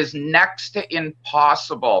is next to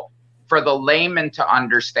impossible for the layman to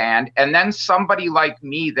understand. And then somebody like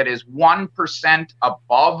me that is 1%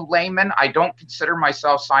 above layman, I don't consider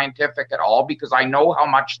myself scientific at all because I know how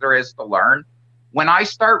much there is to learn. When I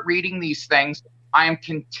start reading these things, I am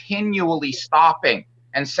continually stopping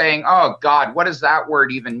and saying, oh God, what does that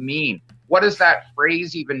word even mean? What does that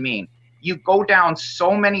phrase even mean? You go down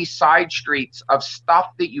so many side streets of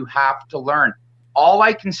stuff that you have to learn. All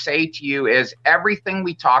I can say to you is everything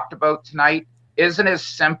we talked about tonight isn't as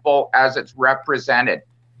simple as it's represented.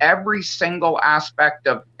 every single aspect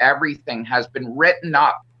of everything has been written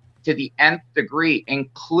up to the nth degree,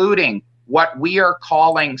 including what we are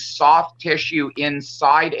calling soft tissue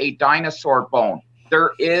inside a dinosaur bone.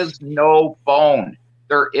 There is no bone.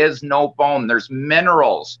 There is no bone. There's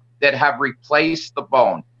minerals that have replaced the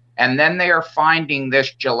bone. And then they are finding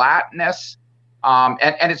this gelatinous,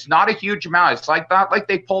 and it's not a huge amount. It's like not like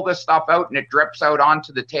they pull this stuff out and it drips out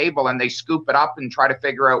onto the table and they scoop it up and try to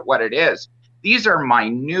figure out what it is. These are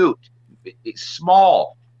minute,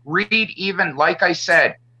 small. Read even, like I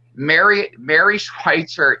said, Mary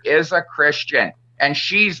Schweitzer is a Christian, and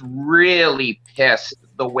she's really pissed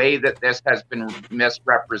the way that this has been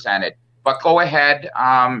misrepresented. But go ahead,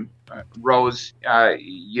 Rose.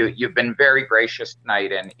 You've been very gracious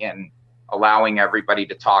tonight in allowing everybody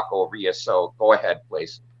to talk over you. So go ahead,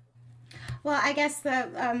 please. Well, I guess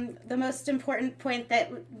the most important point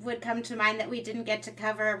that would come to mind that we didn't get to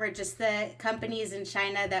cover were just the companies in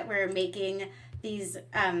China that were making these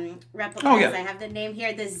replicas. Oh, yeah. I have the name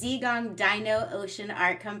here. The Zigong Dino Ocean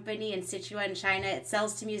Art Company in Sichuan, China. It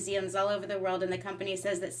sells to museums all over the world, and the company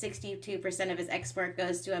says that 62% of its export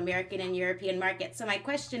goes to American and European markets. So my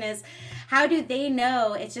question is, how do they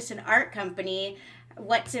know it's just an art company,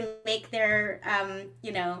 what to make their,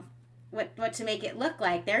 what to make it look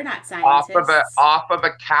like? They're not scientists. Off of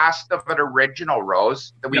a cast of an original,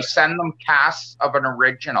 Rose. That we send them casts of an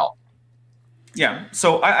original. Yeah,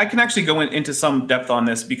 so I can actually go into some depth on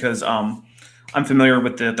this because I'm familiar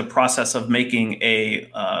with the process of making a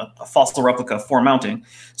fossil replica for mounting.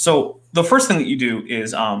 So the first thing that you do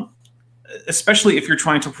is, especially if you're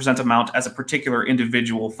trying to present a mount as a particular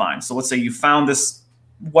individual find. So let's say you found this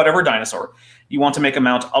whatever dinosaur. You want to make a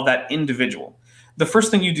mount of that individual. The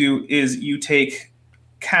first thing you do is you take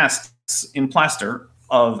casts in plaster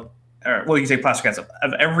of, you take plaster casts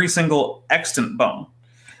of every single extant bone.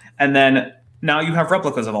 And then now you have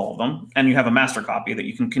replicas of all of them, and you have a master copy that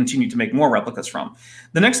you can continue to make more replicas from.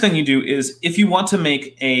 The next thing you do is, if you want to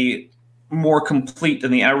make a more complete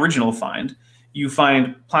than the original find, you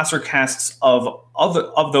find plaster casts of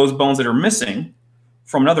those bones that are missing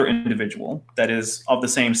from another individual that is of the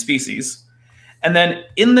same species. And then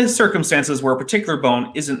in the circumstances where a particular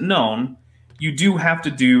bone isn't known, you do have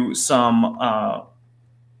to do some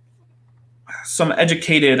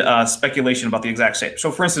educated speculation about the exact shape.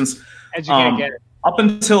 So for instance, up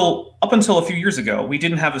until a few years ago, we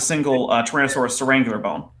didn't have a single Tyrannosaurus syrangular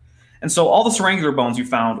bone. And so all the syrangular bones you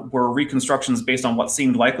found were reconstructions based on what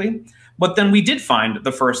seemed likely. But then we did find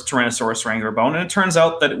the first Tyrannosaurus syrangular bone, and it turns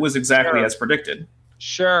out that it was exactly as predicted.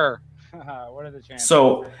 Sure. What are the chances?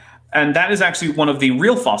 So, and that is actually one of the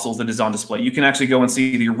real fossils that is on display. You can actually go and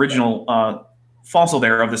see the original fossil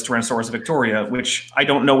there of this Tyrannosaurus victoria, which I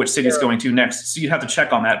don't know which city it's going to next. So you'd have to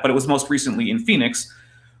check on that. But it was most recently in Phoenix,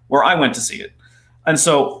 where I went to see it. And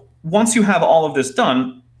so once you have all of this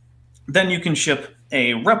done, then you can ship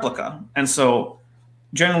a replica. And so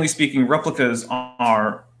generally speaking, replicas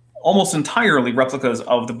are almost entirely replicas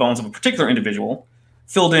of the bones of a particular individual,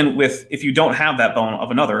 filled in with, if you don't have that bone,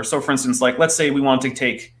 of another. So for instance, like let's say we want to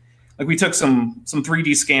take, like we took some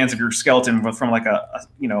 3D scans of your skeleton from like a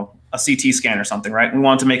CT scan or something, right? We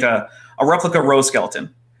want to make a replica Rose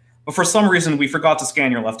skeleton. But for some reason, we forgot to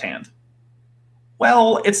scan your left hand.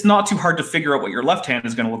 Well, it's not too hard to figure out what your left hand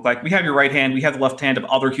is going to look like. We have your right hand. We have the left hand of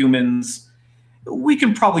other humans. We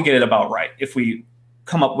can probably get it about right if we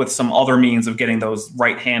come up with some other means of getting those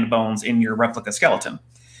right hand bones in your replica skeleton.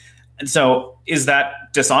 And so is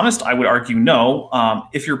that dishonest? I would argue no.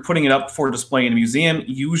 If you're putting it up for display in a museum,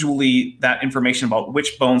 usually that information about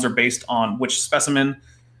which bones are based on which specimen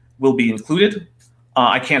will be included.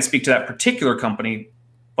 I can't speak to that particular company,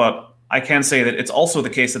 but I can say that it's also the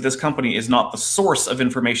case that this company is not the source of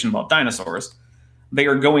information about dinosaurs. They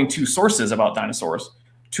are going to sources about dinosaurs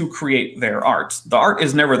to create their art. The art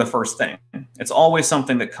is never the first thing. It's always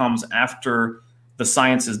something that comes after the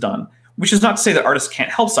science is done, which is not to say that artists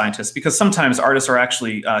can't help scientists, because sometimes artists are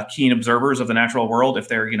actually keen observers of the natural world if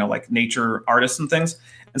they're, like nature artists and things.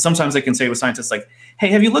 And sometimes they can say with scientists like, hey,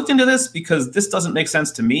 have you looked into this? Because this doesn't make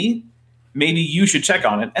sense to me. Maybe you should check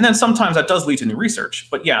on it. And then sometimes that does lead to new research.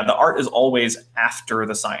 But yeah, the art is always after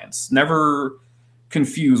the science. Never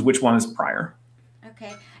confuse which one is prior.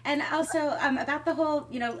 Okay. And also about the whole,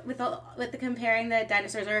 with the comparing the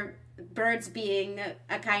dinosaurs or birds being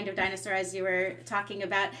a kind of dinosaur, as you were talking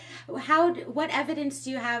about, what evidence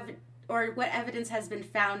do you have, or what evidence has been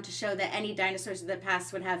found to show that any dinosaurs of the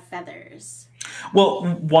past would have feathers? Well,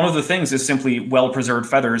 one of the things is simply well-preserved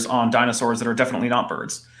feathers on dinosaurs that are definitely not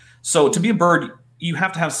birds. So to be a bird, you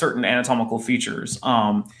have to have certain anatomical features.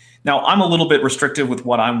 Now, I'm a little bit restrictive with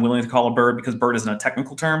what I'm willing to call a bird because bird isn't a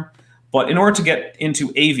technical term. But in order to get into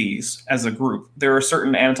AVs as a group, there are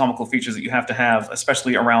certain anatomical features that you have to have,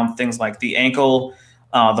 especially around things like the ankle,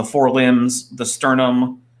 the forelimbs, the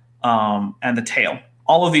sternum, and the tail.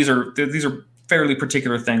 All of these are fairly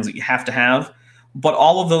particular things that you have to have. But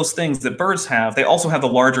all of those things that birds have, they also have the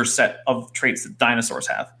larger set of traits that dinosaurs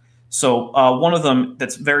have. So one of them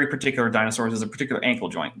that's very particular to dinosaurs is a particular ankle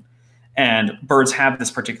joint. And birds have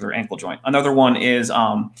this particular ankle joint. Another one is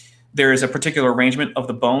there is a particular arrangement of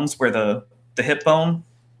the bones where the hip bone,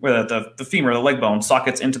 where the femur, the leg bone,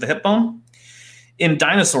 sockets into the hip bone. In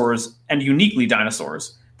dinosaurs, and uniquely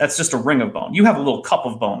dinosaurs, that's just a ring of bone. You have a little cup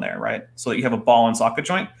of bone there, right? So that you have a ball and socket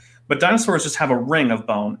joint. But dinosaurs just have a ring of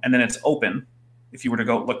bone, and then it's open. If you were to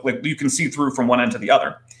go look, like you can see through from one end to the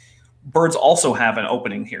other. Birds also have an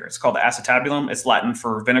opening here. It's called the acetabulum. It's Latin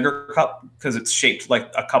for vinegar cup because it's shaped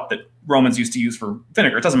like a cup that Romans used to use for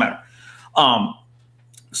vinegar. It doesn't matter.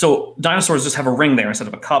 So dinosaurs just have a ring there instead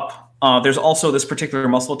of a cup. There's also this particular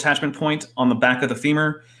muscle attachment point on the back of the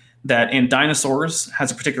femur that in dinosaurs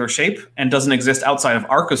has a particular shape and doesn't exist outside of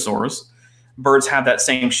archosaurs. Birds have that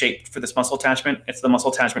same shape for this muscle attachment. It's the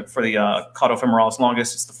muscle attachment for the caudofemoralis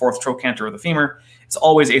longus. It's the fourth trochanter of the femur. It's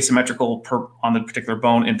always asymmetrical on the particular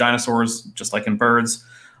bone in dinosaurs, just like in birds.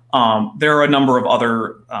 There are a number of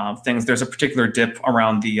other things. There's a particular dip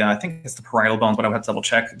around the, I think it's the parietal bones, but I would have to double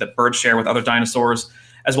check, that birds share with other dinosaurs,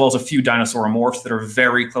 as well as a few dinosauromorphs that are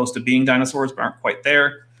very close to being dinosaurs, but aren't quite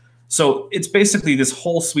there. So it's basically this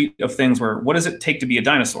whole suite of things where, what does it take to be a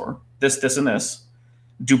dinosaur? This, this, and this.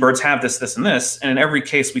 Do birds have this, this, and this? And in every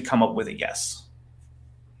case, we come up with a yes.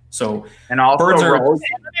 So, and also birds are. Rose,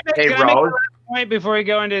 hey, Rose. Point before we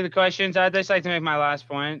go into the questions, I'd just like to make my last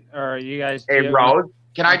point, or you guys. Hey, Rose,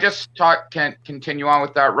 can I just continue on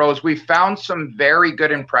with that, Rose? We found some very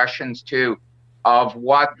good impressions too of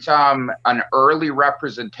what an early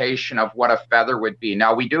representation of what a feather would be.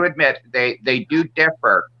 Now, we do admit they do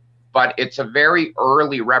differ, but it's a very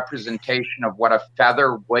early representation of what a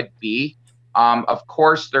feather would be. Of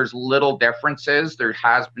course, there's little differences. There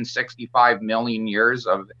has been 65 million years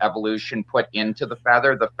of evolution put into the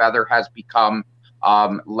feather. The feather has become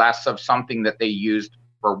less of something that they used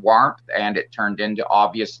for warmth, and it turned into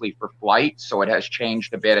obviously for flight. So it has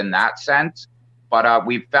changed a bit in that sense. But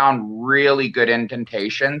we've found really good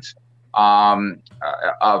indentations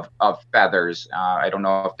of feathers. I don't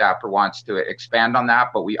know if Dapper wants to expand on that,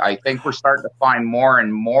 but I think we're starting to find more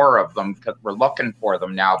and more of them because we're looking for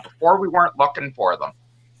them now. Before we weren't looking for them.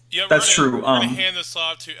 Yeah, that's true. We're going to hand this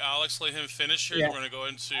off to Alex, let him finish here. Yeah. We're going to go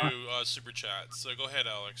into Super Chat. So go ahead,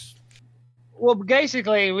 Alex. Well,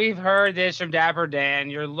 basically, we've heard this from Dapper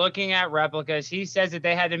Dan. You're looking at replicas. He says that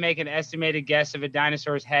they had to make an estimated guess of a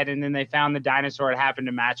dinosaur's head, and then they found the dinosaur. It happened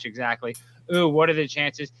to match exactly. Ooh, what are the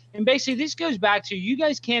chances? And basically, this goes back to you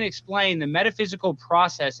guys can't explain the metaphysical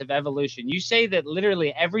process of evolution. You say that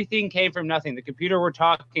literally everything came from nothing. The computer we're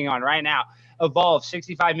talking on right now evolved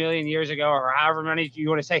 65 million years ago, or however many you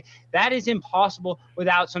want to say. That is impossible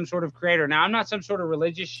without some sort of creator. Now, I'm not some sort of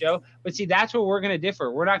religious show, but see, that's where we're going to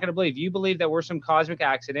differ. We're not going to believe. You believe that we're some cosmic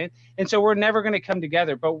accident, and so we're never going to come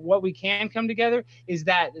together. But what we can come together is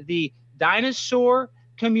that the dinosaur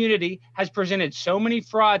community has presented so many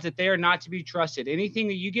frauds that they are not to be trusted. Anything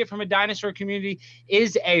that you get from a dinosaur community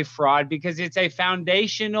is a fraud because it's a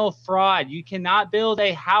foundational fraud. You cannot build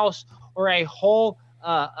a house or a whole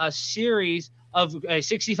a series of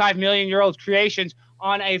 65 million year old creations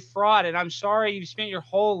on a fraud. And I'm sorry you've spent your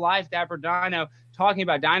whole life, Dapper Dino, talking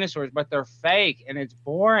about dinosaurs, but they're fake and it's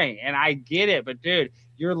boring. And I get it, but dude,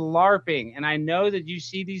 you're LARPing. And I know that you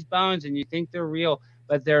see these bones and you think they're real,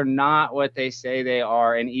 but they're not what they say they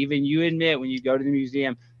are. And even you admit when you go to the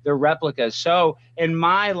museum, they're replicas. So in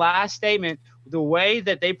my last statement, the way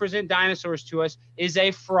that they present dinosaurs to us is a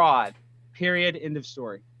fraud, period, end of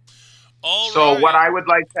story. So what I would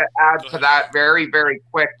like to add to that very, very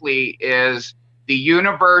quickly is the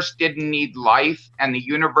universe didn't need life, and the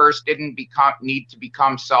universe didn't need to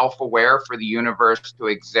become self-aware for the universe to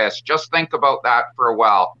exist. Just think about that for a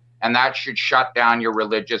while, and that should shut down your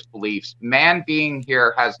religious beliefs. Man being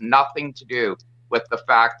here has nothing to do with the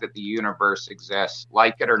fact that the universe exists,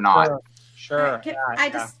 like it or not. Sure.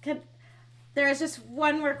 There is just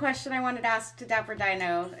one more question I wanted to ask to Dapper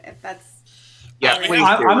Dino, if that's... Yeah, please.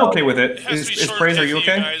 I'm okay with it. Is Praise, are you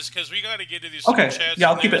okay? Because we got to get to these okay. chats. Yeah,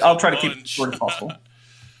 I'll try to keep it short as possible.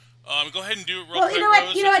 Go ahead and do it real quick. Well,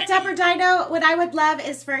 you know what, Dapper can... Dino, what I would love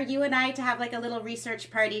is for you and I to have like a little research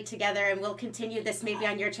party together, and we'll continue this maybe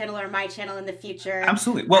on your channel or my channel in the future.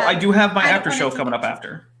 Absolutely. Well, I do have my after show coming up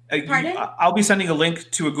after. Pardon? I'll be sending a link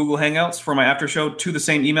to a Google Hangouts for my after show to the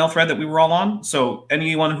same email thread that we were all on. So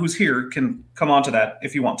anyone who's here can come on to that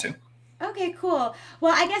if you want to. Okay, cool.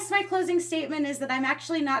 Well, I guess my closing statement is that I'm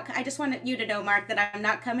actually not, I just want you to know, Mark, that I'm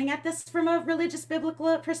not coming at this from a religious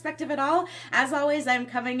biblical perspective at all. As always, I'm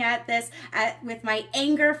coming at this with my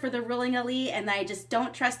anger for the ruling elite, and I just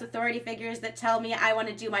don't trust authority figures that tell me. I want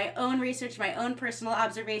to do my own research, my own personal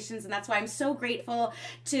observations, and that's why I'm so grateful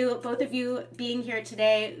to both of you being here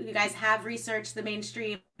today. You guys have researched the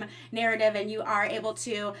mainstream narrative, and you are able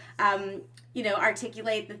to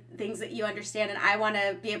articulate the things that you understand, and I want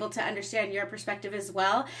to be able to understand your perspective as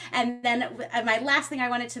well. And then my last thing I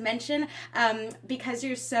wanted to mention, because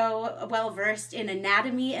you're so well versed in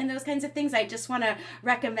anatomy and those kinds of things, I just want to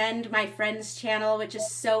recommend my friend's channel, which is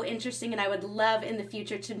so interesting, and I would love in the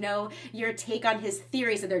future to know your take on his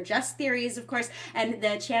theories. And they're just theories, of course, and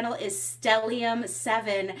the channel is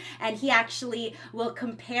Stellium7, and he actually will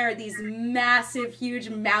compare these massive, huge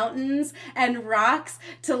mountains and rocks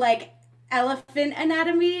to like elephant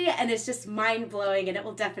anatomy, and it's just mind-blowing, and it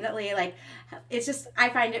will definitely I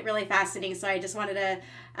find it really fascinating. So I just wanted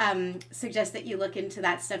to suggest that you look into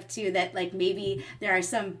that stuff too, that like maybe there are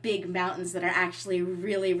some big mountains that are actually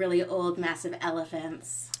really, really old, massive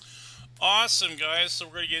elephants. Awesome, guys. So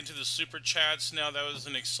we're going to get into the super chats now. That was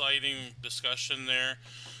an exciting discussion there,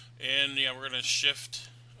 and yeah, we're going to shift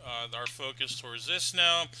our focus towards this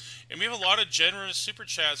now, and we have a lot of generous super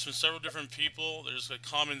chats from several different people. There's a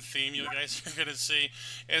common theme you guys are going to see,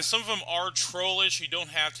 and some of them are trollish. You don't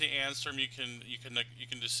have to answer them. You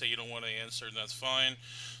can just say you don't want to answer, and that's fine.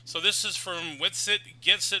 So this is from Witsit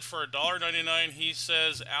Gets It for $1.99. He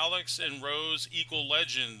says Alex and Rose equal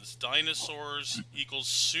legends. Dinosaurs equals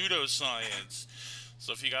pseudoscience.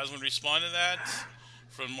 So if you guys want to respond to that,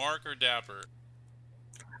 from Mark or Dapper.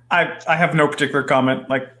 I have no particular comment.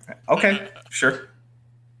 Like, okay, sure.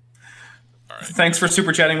 All right. Thanks for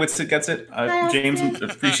super chatting with Sid Gets It. James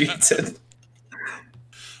appreciates it.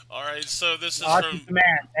 All right, so this is Austin from man.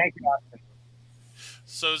 Thank you, Austin.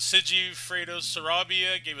 So Sigi Fredo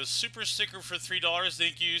Sarabia gave a super sticker for $3.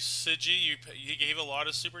 Thank you, Sigi. You gave a lot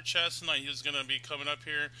of super chats tonight. He's going to be coming up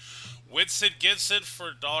here. Witsit Gets It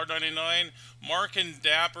for $1.99. Mark and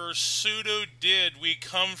Dapper pseudo did. We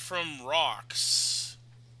come from rocks.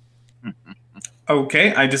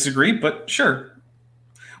 Okay, I disagree, but sure.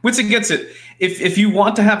 Witsit Gets It. If you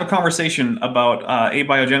want to have a conversation about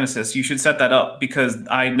abiogenesis, you should set that up, because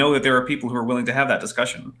I know that there are people who are willing to have that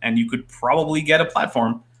discussion, and you could probably get a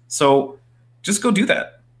platform. So just go do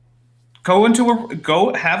that.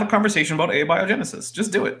 Go have a conversation about abiogenesis.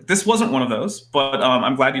 Just do it. This wasn't one of those, but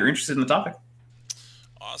I'm glad you're interested in the topic.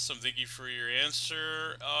 Awesome. Thank you for your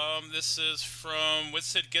answer. This is from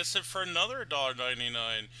Witsit Gets It for another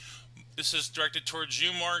 $1.99. This is directed towards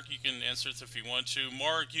you, Mark. You can answer this if you want to.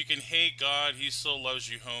 Mark, you can hate God. He still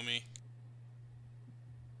loves you, homie.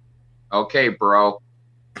 Okay, bro.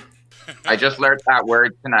 I just learned that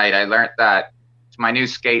word tonight. I learned that. It's my new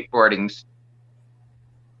skateboarding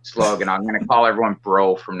slogan. I'm going to call everyone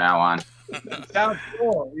bro from now on. You sound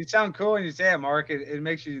cool. You sound cool when you say it, Mark. It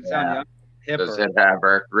makes you sound young. Hipper. Does it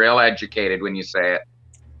ever? Real educated when you say it.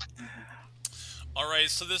 All right,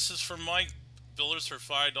 so this is from Mike Billers for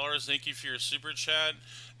 $5. Thank you for your super chat.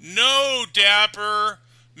 No, Dapper.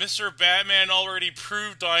 Mr. Batman already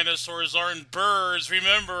proved dinosaurs aren't birds.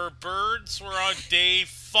 Remember, birds were on day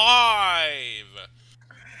 5.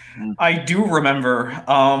 I do remember.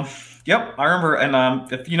 Yep, I remember.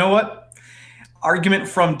 And if you know what? Argument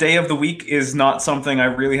from day of the week is not something I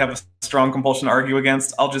really have a strong compulsion to argue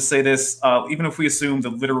against. I'll just say this. Even if we assume the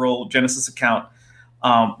literal Genesis account,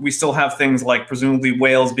 we still have things like presumably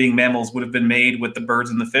whales being mammals would have been made with the birds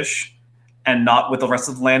and the fish and not with the rest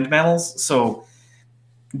of the land mammals. So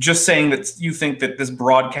just saying that you think that this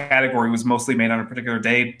broad category was mostly made on a particular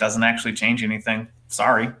day doesn't actually change anything.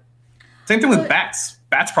 Sorry. Same thing with bats.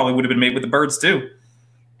 Bats probably would have been made with the birds too.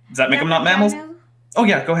 Does that make them not mammals? Oh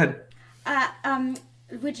yeah, go ahead.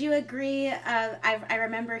 Would you agree? I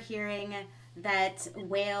remember hearing that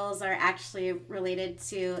whales are actually related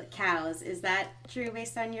to cows. Is that true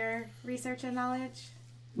based on your research and knowledge?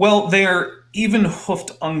 Well, they're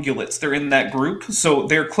even-hoofed ungulates. They're in that group, so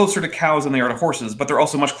they're closer to cows than they are to horses, but they're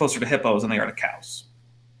also much closer to hippos than they are to cows.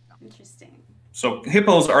 Interesting. So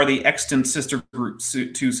hippos are the extant sister group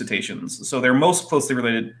to cetaceans. So they're most closely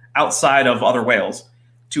related outside of other whales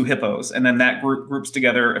to hippos, and then that group groups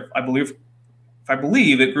together. I believe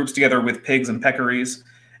it groups together with pigs and peccaries,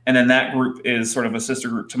 and then that group is sort of a sister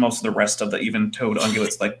group to most of the rest of the even-toed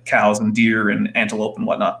ungulates like cows and deer and antelope and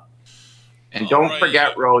whatnot. And don't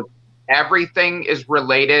forget, Rose, everything is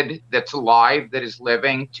related that's alive, that is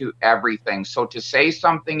living, to everything. So to say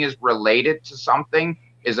something is related to something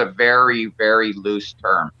is a very, very loose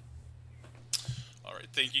term. All right.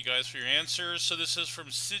 Thank you guys for your answers. So this is from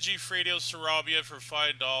Sigifredo Sarabia for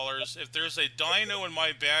 $5. If there's a dino in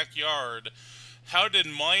my backyard, how did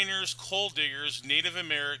miners, coal diggers, Native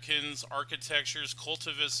Americans, architectures,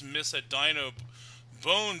 cultivists miss a dino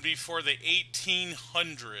bone before the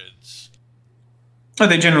 1800s? No,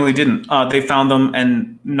 they generally didn't. They found them,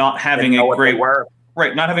 and not having a great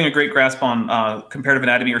not having a great grasp on comparative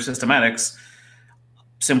anatomy or systematics,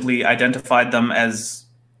 simply identified them as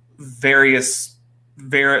various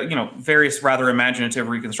rather imaginative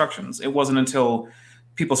reconstructions. It wasn't until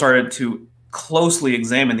people started to closely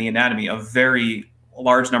examine the anatomy of very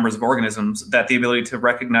large numbers of organisms that the ability to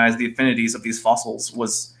recognize the affinities of these fossils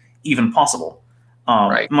was even possible.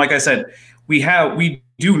 Right. And like I said, we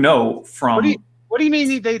do know from. What do you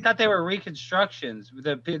mean they thought they were reconstructions?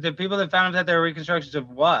 The people that found them thought they were reconstructions of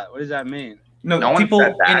what? What does that mean? No, people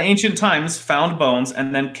in ancient times found bones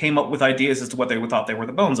and then came up with ideas as to what they thought they were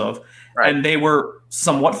the bones of. Right. And they were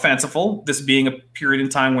somewhat fanciful, this being a period in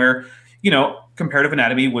time where, comparative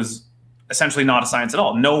anatomy was essentially not a science at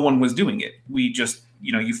all. No one was doing it. We just,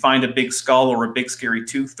 you find a big skull or a big scary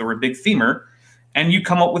tooth or a big femur, and you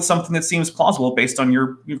come up with something that seems plausible based on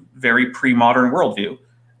your very pre-modern worldview.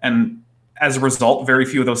 And as a result, very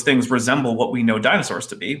few of those things resemble what we know dinosaurs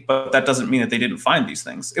to be, but that doesn't mean that they didn't find these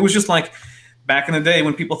things. It was just like back in the day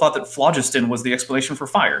when people thought that phlogiston was the explanation for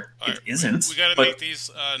fire. It isn't. We got to make these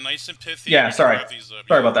nice and pithy. Yeah, sorry.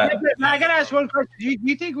 Sorry about that. I got to ask one question. Do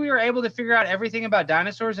you think we were able to figure out everything about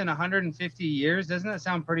dinosaurs in 150 years? Doesn't that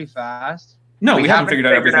sound pretty fast? No, we haven't figured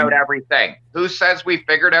out everything. Who says we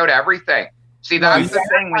figured out everything? See, that's the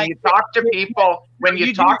thing. When you talk to people,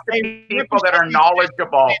 that are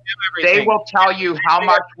knowledgeable, they will tell you how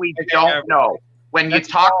much we don't know. When you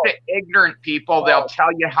talk to ignorant people, they'll tell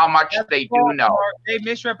you how much they do know. They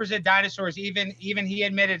misrepresent dinosaurs. Even he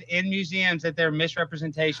admitted in museums that they're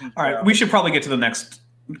misrepresentations. All right, we should probably get to the next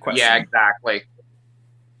question. Yeah, exactly.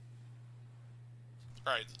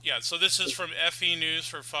 All right, yeah, so this is from FE News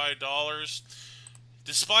for $5.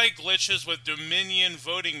 Despite glitches with Dominion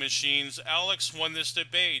voting machines, Alex won this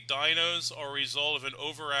debate. Dinos are a result of an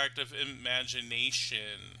overactive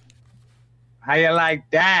imagination. How you like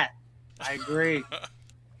that? I agree.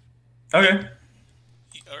 Okay.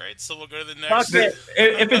 All right, so we'll go to the next.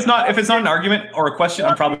 If it's not an argument or a question,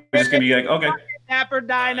 I'm probably just gonna be like, okay. Dapper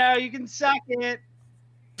Dino, you can suck it.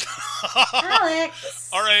 Alex.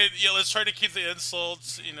 All right, yeah, let's try to keep the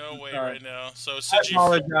insults, away right now. So, I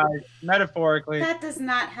apologize, metaphorically. That does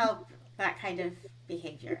not help that kind of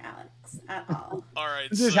behavior, Alex, at all. All right,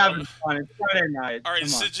 this is having fun. It's Friday night. All right,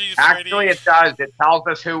 Siggy, actually, it does. It tells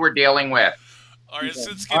us who we're dealing with. All right,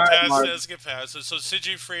 let's get past it. So,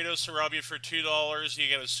 Sigifredo Sarabia for $2. You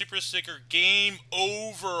get a super sticker. Game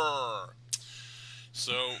over.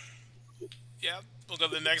 So, yeah. We'll go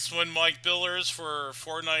to the next one, Mike Billers for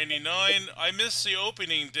 $4.99. I missed the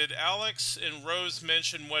opening. Did Alex and Rose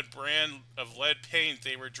mention what brand of lead paint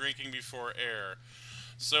they were drinking before air?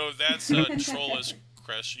 So that's a trollish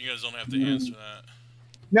question. You guys don't have to answer that.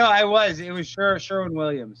 No, I was. It was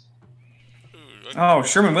Sherwin-Williams. Oh,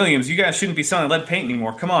 Sherwin-Williams. You guys shouldn't be selling lead paint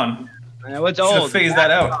anymore. Come on. I know it's old. Should have phased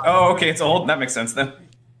that out. Oh, okay. It's old. That makes sense then.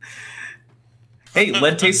 Hey,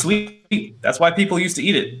 lead tastes sweet. That's why people used to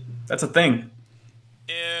eat it. That's a thing.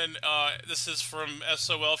 And this is from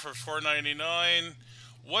SOL for $4.99.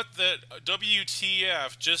 What the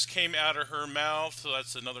WTF just came out of her mouth? So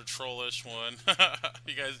that's another trollish one.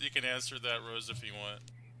 You can answer that, Rose, if you want.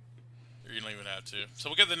 Or you don't even have to. So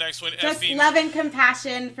we'll get the next one. Just love and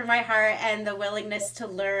compassion for my heart and the willingness to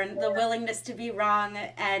learn, the willingness to be wrong,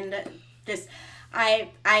 and this.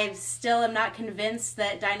 I still am not convinced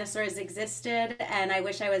that dinosaurs existed, and I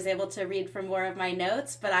wish I was able to read from more of my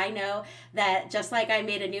notes, but I know that just like I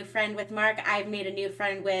made a new friend with Mark, I've made a new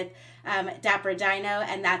friend with Dapper Dino,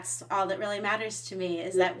 and that's all that really matters to me,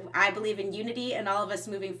 is that I believe in unity and all of us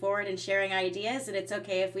moving forward and sharing ideas, and it's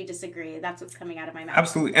okay if we disagree. That's what's coming out of my mouth.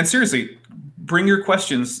 Absolutely. And seriously, bring your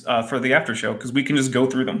questions for the after show, because we can just go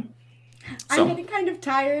through them. So. I'm getting kind of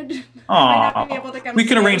tired. We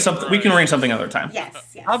can arrange something. We can arrange something another time.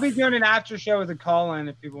 Yes. I'll be doing an after show with a call-in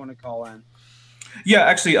if people want to call in. Yeah,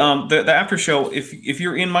 actually, the after show. If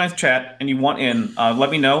you're in my chat and you want in,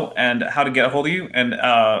 let me know and how to get a hold of you. And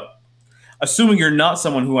assuming you're not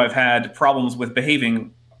someone who I've had problems with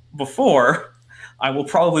behaving before, I will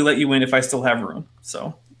probably let you in if I still have room.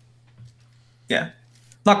 So, yeah,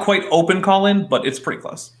 not quite open call-in, but it's pretty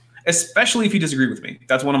close. Especially if you disagree with me.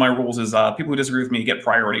 That's one of my rules is people who disagree with me get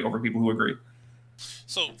priority over people who agree.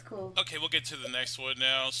 So, cool. Okay, we'll get to the next one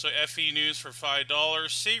now. So, FE News for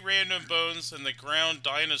 $5. See random bones in the ground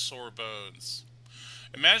dinosaur bones.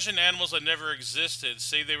 Imagine animals that never existed,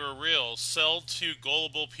 say they were real, sell to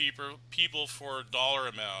gullible people for a dollar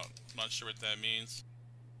amount. I'm not sure what that means.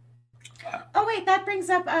 Oh wait, that brings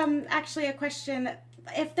up actually a question.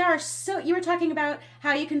 If there are you were talking about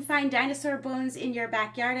how you can find dinosaur bones in your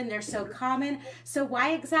backyard and they're so common. So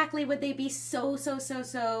why exactly would they be so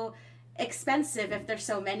expensive if there's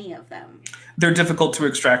so many of them? They're difficult to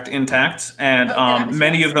extract intact, and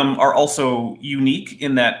many of them are also unique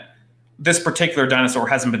in that this particular dinosaur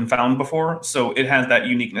hasn't been found before, so it has that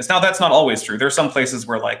uniqueness. Now, that's not always true. There's some places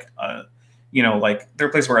where, like, there are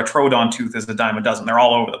places where a Troodon tooth is a dime a dozen. They're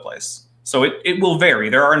all over the place. So it will vary.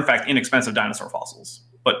 There are, in fact, inexpensive dinosaur fossils.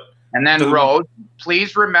 And then, Rose,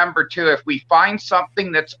 please remember, too, if we find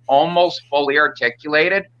something that's almost fully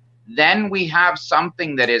articulated, then we have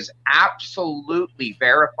something that is absolutely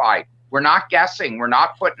verified. We're not guessing. We're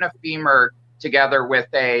not putting a femur together with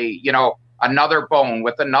another bone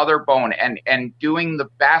with another bone and doing the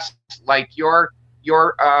best. Like your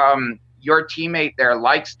teammate there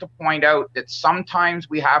likes to point out that sometimes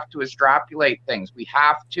we have to extrapolate things. We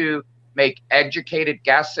have to make educated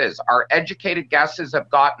guesses. Our educated guesses have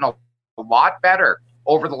gotten a lot better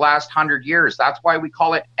over the last 100 years. That's why we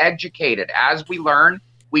call it educated. As we learn,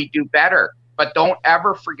 we do better. But don't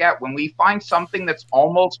ever forget, when we find something that's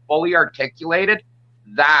almost fully articulated,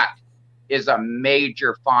 that is a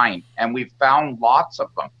major find. And we've found lots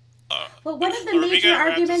of them. Well, one of the major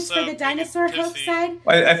arguments for the dinosaur hoax side...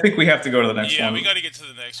 I think we have to go to the next one. Yeah, we got to get to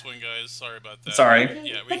the next one, guys. Sorry about that. Sorry.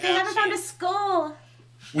 Yeah, but they haven't found a skull.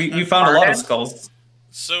 We found a lot of skulls.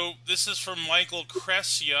 So this is from Michael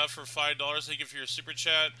Crescia for $5. Thank you for your super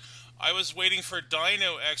chat. I was waiting for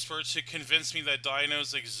dino experts to convince me that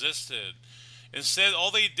dinos existed. Instead,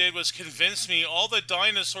 all they did was convince me all the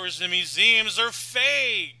dinosaurs in museums are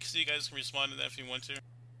fake. So you guys can respond to that if you want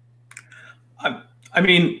to. I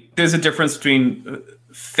mean, there's a difference between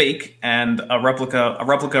fake and a replica. A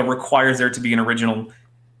replica requires there to be an original.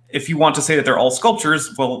 If you want to say that they're all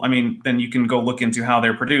sculptures, well, I mean, then you can go look into how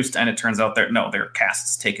they're produced, and it turns out they're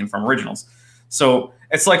casts taken from originals. So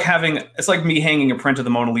it's like me hanging a print of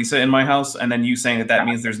the Mona Lisa in my house, and then you saying that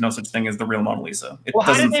means there's no such thing as the real Mona Lisa. It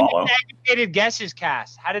doesn't follow. How did they make the educated guesses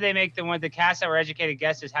cast? How did they make the casts that were educated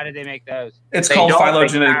guesses? How did they make those? It's called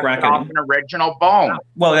phylogenetic bracketing. Off an original bone.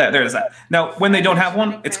 Well, yeah, there's that. Now, when they don't have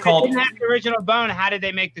one, it's called. They didn't have the original bone. How did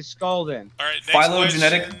they make the skull then? All right,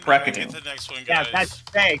 phylogenetic bracketing. Get the next one, guys. Yeah, that's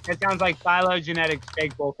fake. That sounds like phylogenetic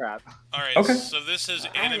fake bullcrap. All right. Okay. So this is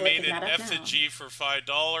animated F to G for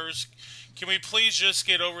 $5. Can we please just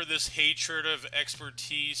get over this hatred of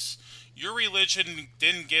expertise? Your religion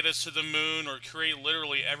didn't get us to the moon or create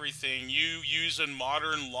literally everything you use in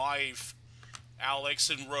modern life, Alex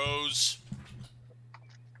and Rose.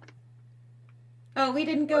 Oh, we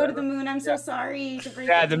didn't go to the moon. I'm so sorry.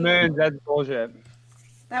 Yeah, the moon, that's bullshit.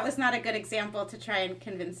 That was not a good example to try and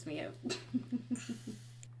convince me of.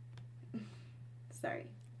 Sorry.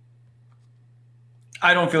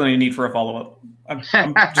 I don't feel any need for a follow-up. I'm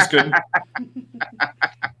just good.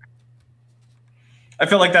 I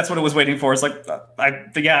feel like that's what it was waiting for. It's like,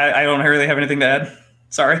 I don't really have anything to add.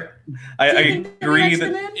 Sorry. I agree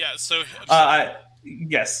that... Yeah, so...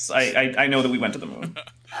 yes, I know that we went to the moon.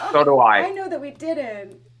 So do I. I know that we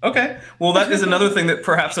didn't. Okay. Well, that is another thing that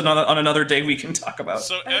perhaps on another day we can talk about.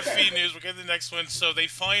 So, FV News, we'll get to the next one. So, they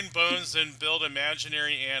find bones and build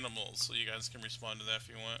imaginary animals. So, you guys can respond to that if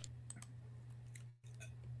you want.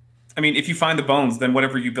 I mean, if you find the bones, then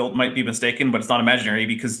whatever you built might be mistaken, but it's not imaginary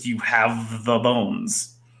because you have the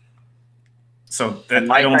bones. So that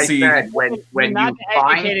like I don't see. Said, when you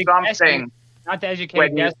find something, not the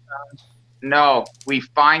educated guess. No, we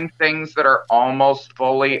find things that are almost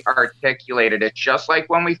fully articulated. It's just like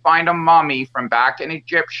when we find a mummy from back in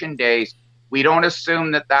Egyptian days. We don't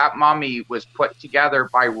assume that mummy was put together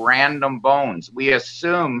by random bones. We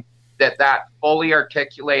assume that fully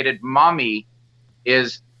articulated mummy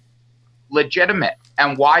is legitimate.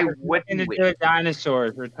 And why wouldn't we?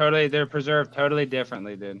 Dinosaurs they're preserved totally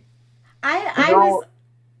differently, dude. I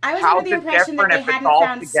was under the impression that they hadn't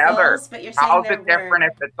found skulls, but you're saying how's it different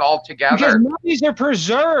if it's all together? Because mummies are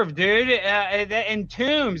preserved, dude, in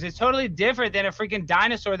tombs. It's totally different than a freaking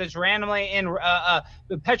dinosaur that's randomly in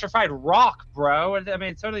petrified rock, bro. I mean,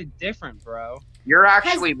 it's totally different, bro. You're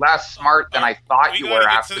actually less smart than I thought you were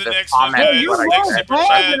after this comment. Yeah, you were smarter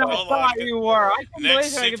than I thought you were. I can't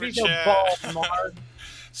believe I could be so bald.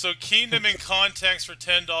 So Kingdom in Context for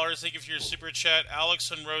 $10. Thank you for your super chat.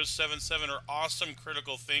 Alex and Rose 77 are awesome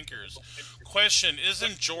critical thinkers. Question: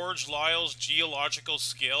 isn't George Lyell's geological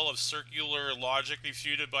scale of circular logic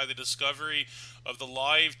refuted by the discovery of the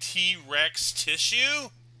live T-Rex tissue?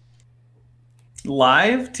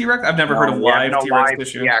 Live T-Rex? I've never heard of live T-Rex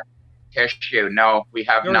tissue. Yeah, tissue. No, we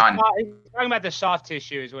have none. He's talking about the soft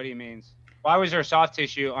tissue is what he means. Why was there soft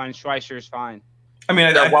tissue on Schweizer's Find? I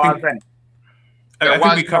mean, There I wasn't.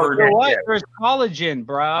 think we covered There's collagen,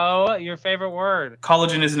 bro. Your favorite word.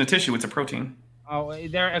 collagen isn't a tissue; it's a protein. Oh,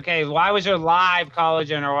 there. Okay, why was there live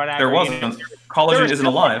collagen or whatever? There wasn't. Collagen isn't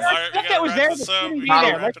alive. All right, we Stuff that was gotta there wrap that this up. shouldn't We be gotta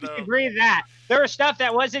there. wrap Let's it just up. agree that there was stuff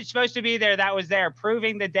that wasn't supposed to be there that was there,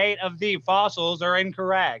 proving the date of the fossils are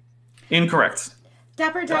incorrect. Incorrect.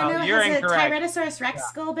 Dapper Dino, Well, you're has incorrect. a Tyrannosaurus Rex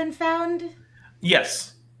skull been found?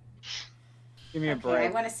 Yes. Give me a Okay, break.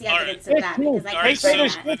 I want to see All evidence of that because I All can't right, They say so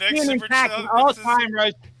there's that. the next 15 super intact chat- in all this is- time,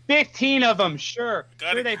 Rose. 15 of them, sure.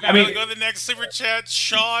 Got Sure it. they Go found to the next super chat.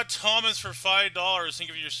 Shaw Thomas for $5. Think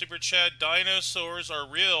of your super chat. Dinosaurs are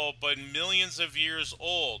real, but millions of years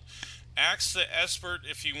old. Ask the expert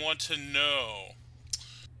if you want to know.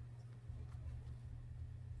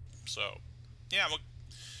 So, yeah, well,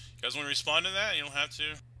 you guys want to respond to that? You don't have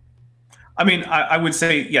to. I mean, I would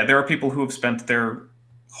say, yeah, there are people who have spent their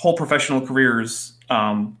whole professional careers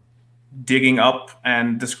digging up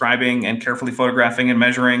and describing and carefully photographing and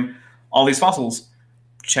measuring all these fossils.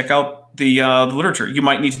 Check out the literature. You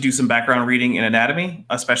might need to do some background reading in anatomy,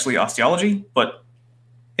 especially osteology, but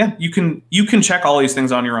yeah, you can check all these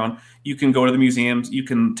things on your own. You can go to the museums. You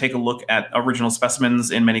can take a look at original specimens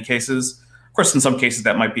in many cases. Of course, in some cases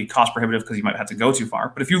that might be cost prohibitive because you might have to go too far.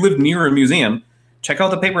 But if you live near a museum, check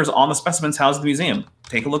out the papers on the specimens housed in the museum.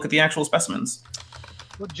 Take a look at the actual specimens.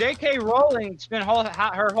 Well, J.K. Rowling spent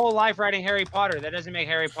her whole life writing Harry Potter. That doesn't make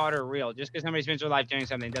Harry Potter real. Just because somebody spends their life doing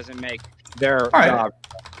something doesn't make their job.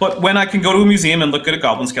 But when I can go to a museum and look at a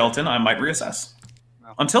goblin skeleton, I might reassess.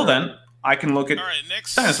 Well, Until then, I can look at All right,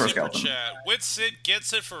 next dinosaur super skeleton. chat. Witsit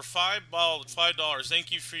gets it for $5.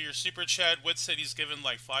 Thank you for your super chat. Witsit, he's given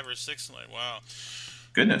like 5 or 6 tonight. Wow.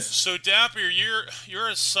 Goodness. So Dapper, you're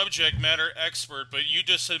a subject matter expert, but you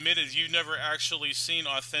just admitted you've never actually seen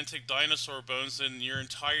authentic dinosaur bones in your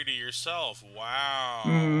entirety yourself. Wow.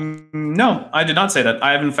 No, I did not say that.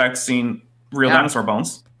 I have in fact seen real dinosaur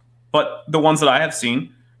bones, but the ones that I have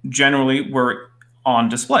seen generally were on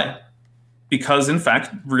display. Because, in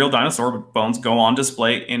fact, real dinosaur bones go on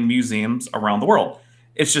display in museums around the world.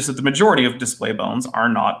 It's just that the majority of display bones are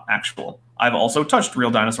not actual. I've also touched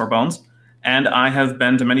real dinosaur bones, and I have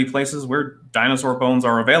been to many places where dinosaur bones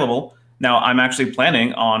are available. Now, I'm actually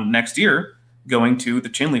planning on next year going to the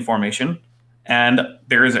Chinle Formation, and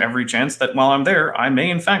there is every chance that while I'm there, I may,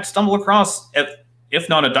 in fact, stumble across, if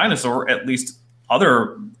not a dinosaur, at least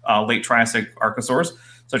other late Triassic archosaurs,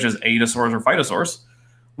 such as Aedosaurs or Phytosaurs,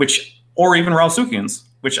 or even Rausuchians,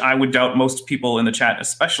 which I would doubt most people in the chat,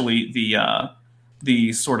 especially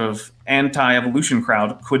the sort of anti-evolution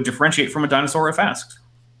crowd, could differentiate from a dinosaur if asked.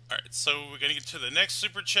 All right, so we're going to get to the next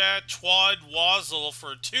super chat. Twad Wazzle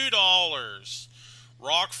for $2.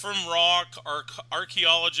 Rock from rock.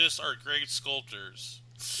 Archaeologists are great sculptors.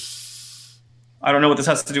 I don't know what this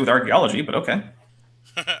has to do with archaeology, but okay.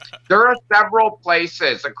 There are several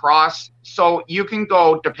places across, so you can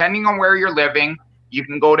go, depending on where you're living, you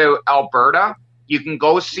can go to Alberta. You can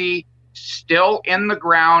go see still in the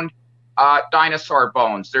ground dinosaur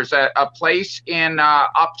bones. There's a place in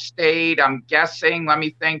upstate, I'm guessing. Let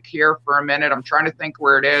me think here for a minute. I'm trying to think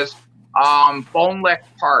where it is. Bone Lick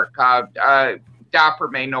Park. Dapper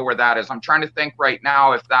may know where that is. I'm trying to think right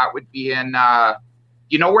now if that would be in,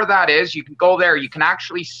 you know where that is? You can go there. You can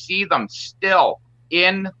actually see them still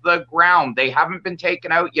in the ground. They haven't been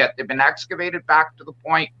taken out yet. They've been excavated back to the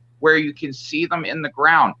point where you can see them in the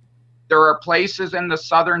ground. There are places in the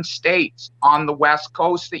southern states on the west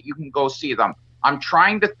coast that you can go see them. I'm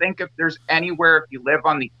trying to think if there's anywhere if you live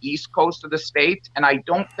on the east coast of the states, and I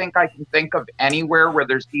don't think I can think of anywhere where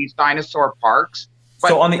there's these dinosaur parks.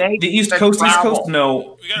 So on the east coast,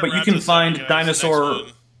 no, but you can find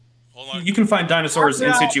Hold on. You can find dinosaurs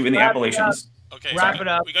in situ in the Appalachians. Okay, Wrap it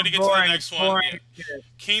up. We got to get to the next one. Yeah.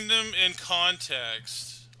 Kingdom in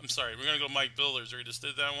Context. I'm sorry, we're going to go Mike Billers. We just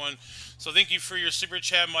did that one. So thank you for your super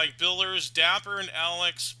chat, Mike Billers. Dapper and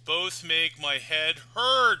Alex both make my head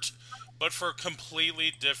hurt, but for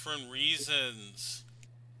completely different reasons.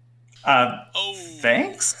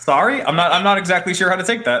 Thanks. Sorry, I'm not exactly sure how to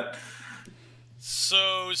take that.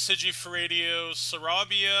 So, Sigifredio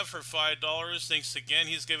Sarabia for $5. Thanks again.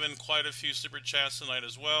 He's given quite a few super chats tonight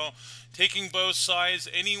as well. Taking both sides,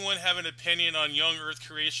 anyone have an opinion on young Earth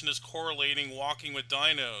creation is correlating walking with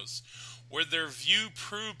dinos? Would their view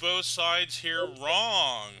prove both sides here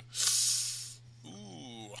wrong?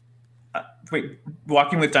 Ooh. Wait,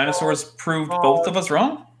 walking with dinosaurs proved both of us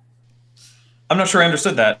wrong? I'm not sure I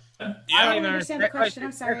understood that. I don't even understand the question.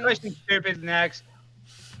 I'm sorry. Question stupid next.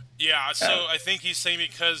 Yeah, so I think he's saying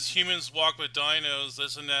because humans walk with dinos,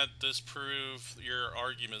 doesn't that disprove your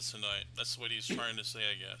arguments tonight? That's what he's trying to say,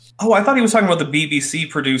 I guess. Oh, I thought he was talking about the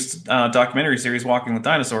BBC-produced documentary series Walking with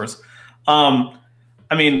Dinosaurs. I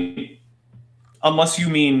mean, unless you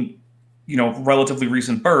mean, relatively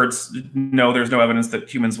recent birds, no, there's no evidence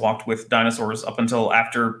that humans walked with dinosaurs up until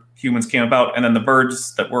after humans came about. And then the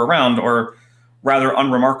birds that were around are rather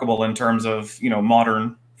unremarkable in terms of,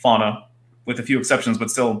 modern fauna, with a few exceptions, but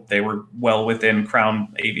still they were well within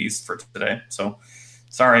crown aves for today. So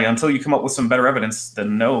sorry, until you come up with some better evidence,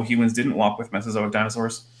 then no, humans didn't walk with Mesozoic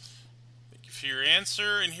dinosaurs. Thank you for your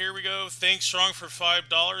answer. And here we go. Thanks, Strong, for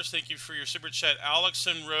 $5. Thank you for your super chat, Alex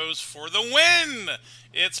and Rose, for the win.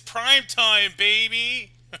 It's prime time,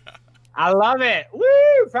 baby. I love it.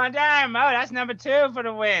 Woo! Prime time. Oh, that's number 2 for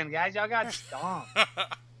the win, guys. Y'all got stomped.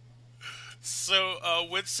 So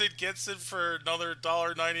Winston gets it for another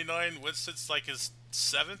 $1.99. Winston's like his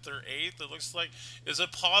 7th or 8th, it looks like. Is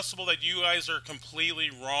it possible that you guys are completely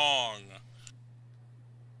wrong?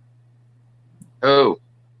 Who?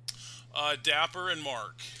 Dapper and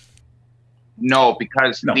Mark. No,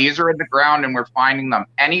 because these are in the ground and we're finding them.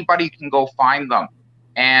 Anybody can go find them.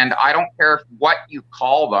 And I don't care what you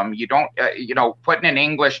call them. You don't, putting an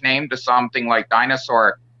English name to something like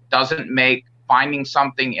dinosaur doesn't make finding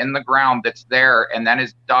something in the ground that's there and then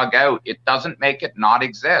is dug out. It doesn't make it not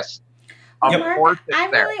exist. Of course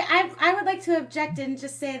it's there. I would like to object and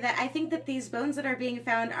just say that I think that these bones that are being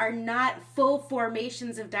found are not full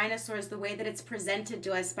formations of dinosaurs the way that it's presented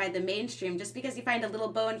to us by the mainstream. Just because you find a little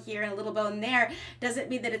bone here and a little bone there doesn't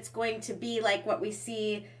mean that it's going to be like what we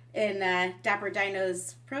see in Dapper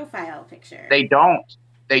Dino's profile picture. They don't.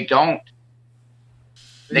 They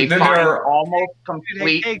find almost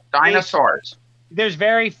complete dinosaurs. There's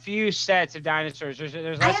very few sets of dinosaurs.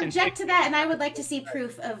 There's I object to that, and I would like to see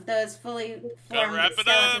proof of those fully formed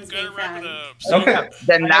skeletons being found. Okay,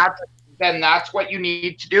 then that's what you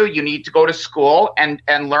need to do. You need to go to school and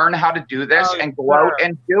learn how to do this and go out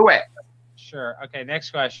and do it. Sure. Okay,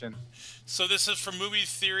 next question. So this is from Movie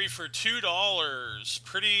Theory for $2.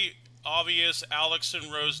 Pretty obvious Alex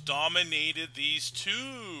and Rose dominated these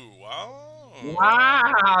two.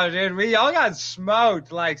 Wow, dude. Y'all got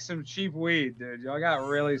smoked like some cheap weed, dude. Y'all got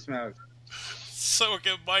really smoked. So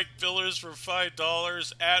get Mike Billers for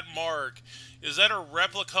 $5 at Mark. Is that a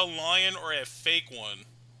replica lion or a fake one?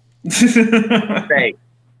 Fake.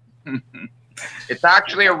 It's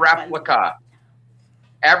actually a replica.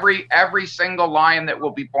 Every single lion that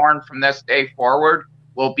will be born from this day forward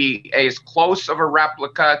will be as close of a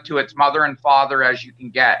replica to its mother and father as you can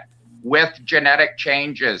get, with genetic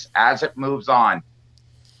changes as it moves on.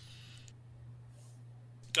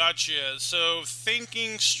 Gotcha. So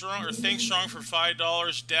Think Strong for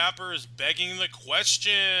 $5. Dapper is begging the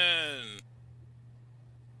question.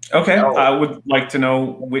 Okay, I would like to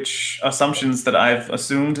know which assumptions that I've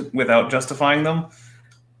assumed without justifying them.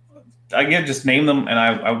 Again, just name them, and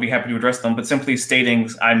I would be happy to address them. But simply stating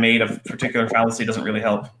I made a particular fallacy doesn't really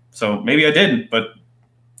help. So maybe I didn't, but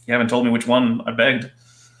you haven't told me which one I begged.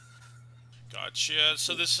 Gotcha.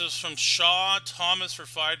 So this is from Shaw Thomas for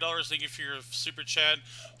 $5. Thank you for your super chat.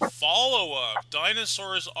 Follow-up.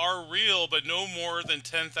 Dinosaurs are real, but no more than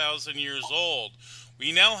 10,000 years old.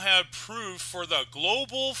 We now have proof for the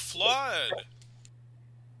global flood.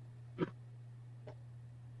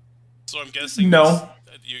 So I'm guessing no.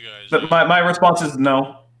 You guys. But my response is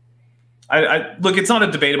no. I look, it's not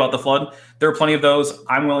a debate about the flood. There are plenty of those.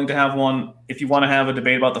 I'm willing to have one. If you want to have a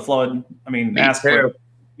debate about the flood, I mean, ask for it.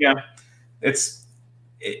 Yeah. It's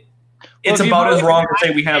about as wrong to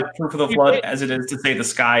say we have proof of the flood as it is to say the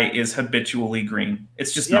sky is habitually green.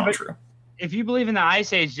 It's just not true. If you believe in the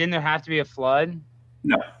Ice Age, didn't there have to be a flood?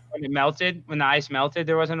 No. When it melted, when the ice melted,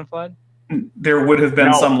 there wasn't a flood? There would have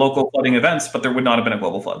been some local flooding events, but there would not have been a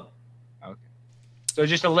global flood. Okay. So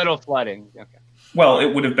just a little flooding. Okay. Well,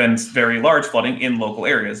 it would have been very large flooding in local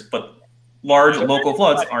areas, but large local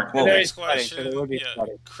floods aren't global. Next question.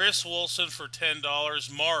 Chris Wilson for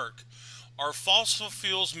 $10. Mark, are fossil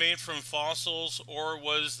fuels made from fossils, or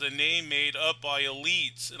was the name made up by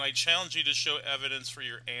elites? And I challenge you to show evidence for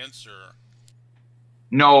your answer.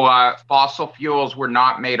 No, fossil fuels were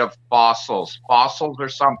not made of fossils. Fossils are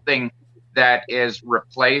something that is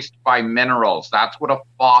replaced by minerals. That's what a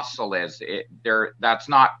fossil is. That's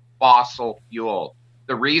not fossil fuel.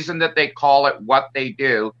 The reason that they call it what they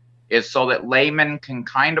do is so that laymen can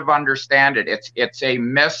kind of understand it. It's a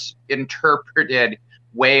misinterpreted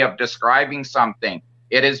way of describing something.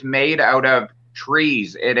 It is made out of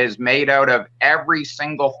trees. It is made out of every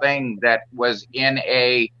single thing that was in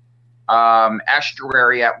a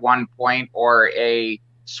estuary at one point, or a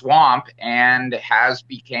swamp and has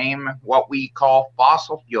became what we call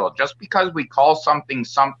fossil fuel. Just because we call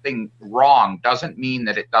something wrong doesn't mean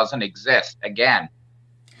that it doesn't exist again.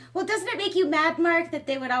 Well, doesn't it make you mad, Mark, that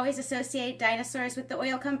they would always associate dinosaurs with the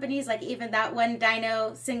oil companies, like even that one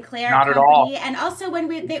Dino Sinclair Not company? at all. And also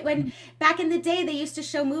when back in the day they used to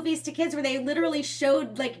show movies to kids where they literally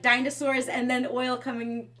showed like dinosaurs and then oil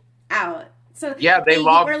coming out. So yeah, they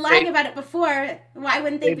were lying about it before. Why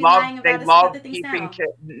wouldn't they be lying about other things now?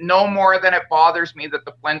 No more than it bothers me that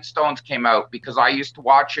the Flintstones came out, because I used to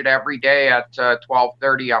watch it every day at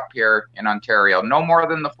 12:30 up here in Ontario. No more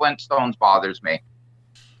than the Flintstones bothers me.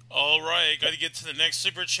 All right, got to get to the next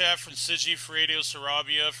super chat from Sigi for Radio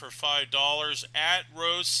Sarabia for $5 at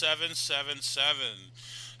Rose777.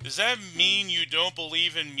 Does that mean you don't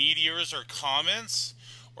believe in meteors or comets,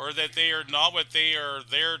 or that they are not what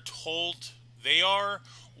they're told they are?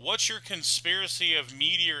 What's your conspiracy of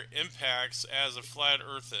meteor impacts as a flat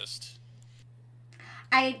earthist?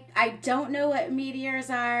 I don't know what meteors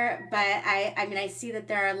are, but I mean I see that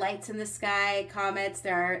there are lights in the sky, comets,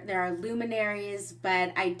 there are luminaries,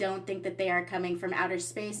 but I don't think that they are coming from outer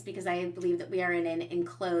space, because I believe that we are in an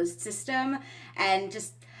enclosed system. And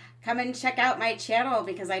just come and check out my channel,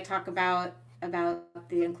 because I talk about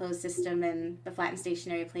the enclosed system and the flat and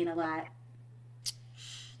stationary plane a lot.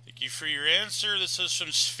 Thank you for your answer. This is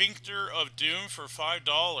from Sphincter of Doom for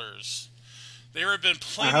 $5. There have been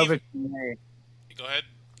plenty. I hope it's for me. Go ahead.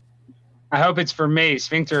 I hope it's for me.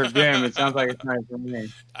 Sphincter of Doom. It sounds like it's not for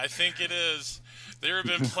me. I think it is. There have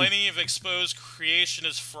been plenty of exposed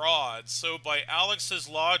creationist frauds. So by Alex's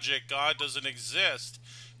logic, God doesn't exist.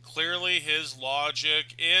 Clearly his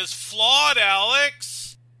logic is flawed,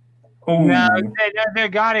 Alex. No,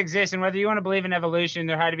 God exists, and whether you want to believe in evolution,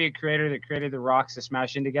 there had to be a creator that created the rocks to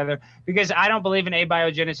smash in together. Because I don't believe in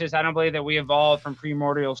abiogenesis. I don't believe that we evolved from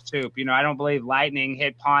primordial soup. You know, I don't believe lightning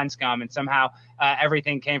hit pond scum and somehow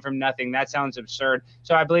everything came from nothing. That sounds absurd.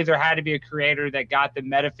 So I believe there had to be a creator that got the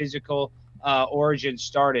metaphysical origin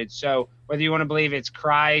started. So whether you want to believe it's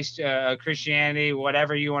Christ, Christianity,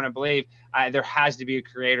 whatever you want to believe, there has to be a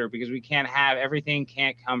creator, because we can't have everything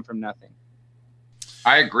can't come from nothing.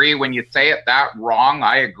 I agree. When you say it that wrong,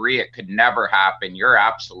 I agree. It could never happen. You're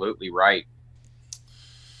absolutely right.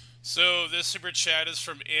 So this super chat is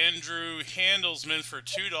from Andrew Handelsman for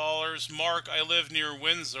 $2. Mark, I live near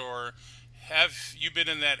Windsor. Have you been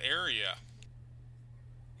in that area?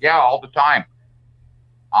 Yeah, all the time.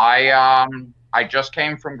 I just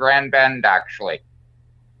came from Grand Bend, actually.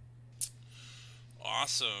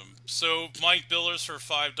 Awesome. So Mike Billers for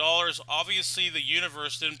 $5. Obviously, the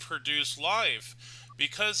universe didn't produce life.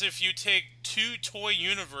 Because if you take two toy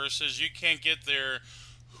universes, you can't get there.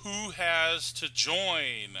 Who has to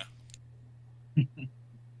join?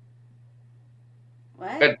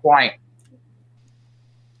 What? Good point.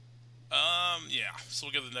 Yeah. So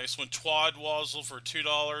we'll get the next one. Twad Wazzle for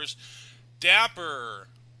 $2. Dapper.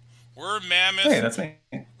 We're mammoth. Hey, that's me.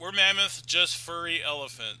 We're mammoth, just furry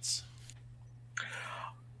elephants.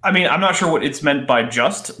 I mean, I'm not sure what it's meant by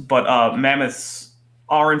just, but mammoths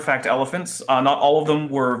are in fact elephants. Not all of them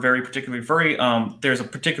were very particularly furry. There's a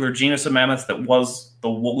particular genus of mammoths that was the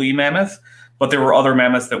woolly mammoth, but there were other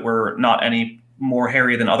mammoths that were not any more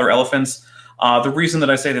hairy than other elephants. The reason that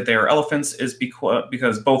I say that they are elephants is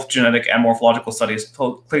because both genetic and morphological studies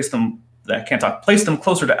place them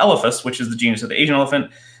closer to Elephas, which is the genus of the Asian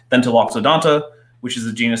elephant, than to Loxodonta, which is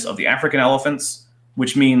the genus of the African elephants.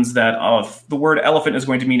 Which means that if the word elephant is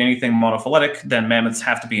going to mean anything monophyletic, then mammoths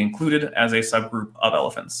have to be included as a subgroup of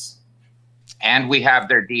elephants. And we have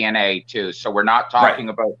their DNA too. So we're not talking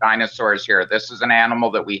about dinosaurs here. This is an animal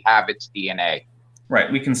that we have its DNA. Right.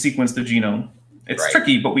 We can sequence the genome. It's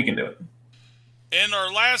tricky, but we can do it. And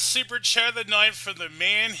our last super chat of the night from the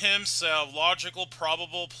man himself, Logical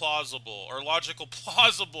Probable Plausible, or Logical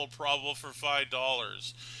Plausible Probable for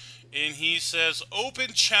 $5. And he says,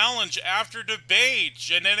 open challenge after debate.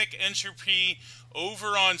 Genetic entropy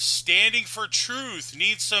over on Standing for Truth.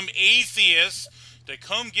 Need some atheists to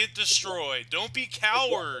come get destroyed. Don't be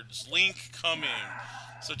cowards. Link coming.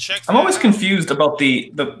 So check that I'm always out. confused about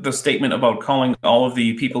the statement about calling all of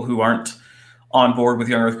the people who aren't on board with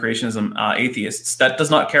young Earth creationism atheists. That does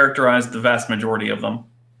not characterize the vast majority of them.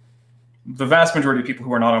 The vast majority of people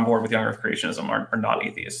who are not on board with young Earth creationism are not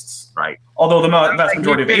atheists. Right. Although the vast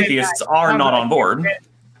majority of atheists are not on board.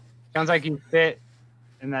 Sounds like you fit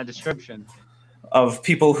in that description. Of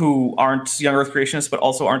people who aren't young Earth creationists but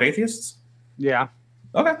also aren't atheists? Yeah.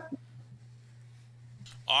 Okay.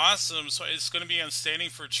 Awesome. So it's going to be on Standing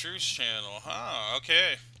for Truth's channel. Huh,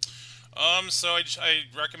 okay. So I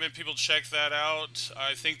recommend people check that out.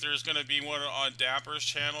 I think there's going to be one on Dapper's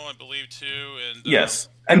channel, I believe, too. And yes,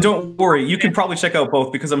 and don't worry, you can probably check out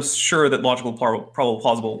both because I'm sure that Logical Probable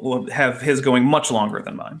Plausible will have his going much longer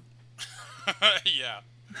than mine. Yeah.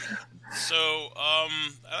 So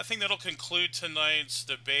I think that'll conclude tonight's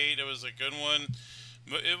debate. It was a good one.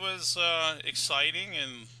 It was exciting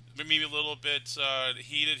and maybe a little bit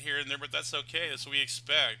heated here and there, but that's okay. That's what we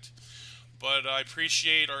expect. But I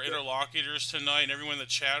appreciate our interlocutors tonight and everyone in the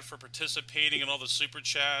chat for participating in all the super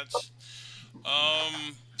chats.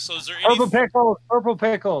 So is there any... Purple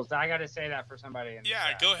pickles. I got to say that for somebody.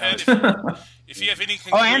 Yeah, go ahead. If you have any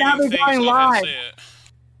and I'll be things, going go live. ahead and say it.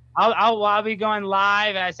 I'll be going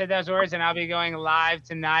live. I said those words, and I'll be going live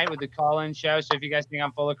tonight with the call-in show. So if you guys think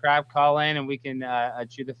I'm full of crap, call in, and we can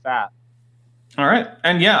chew the fat. All right.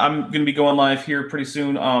 And yeah, I'm going to be going live here pretty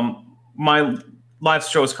soon. My live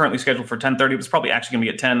show is currently scheduled for 10:30. It was probably actually going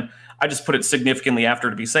to be at 10. I just put it significantly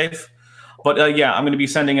after to be safe. But yeah, I'm going to be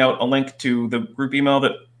sending out a link to the group email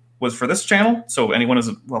that was for this channel. So anyone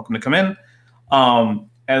is welcome to come in.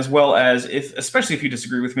 As well as, especially if you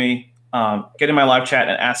disagree with me, get in my live chat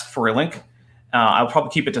and ask for a link. I'll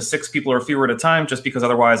probably keep it to 6 people or fewer at a time, just because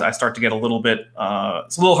otherwise I start to get a little bit,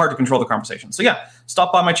 it's a little hard to control the conversation. So yeah,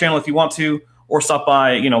 stop by my channel if you want to, or stop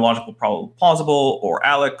by, Logical Probable Plausible or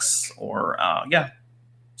Alex, or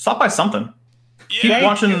stop by something. Yeah. Keep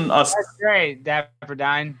watching us. That's great, Dapper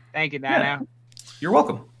Dine. Thank you, Dino. Yeah. You're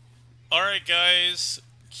welcome. All right, guys.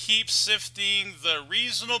 Keep sifting the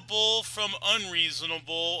reasonable from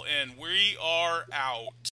unreasonable, and we are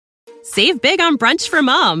out. Save big on brunch for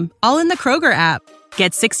mom, all in the Kroger app.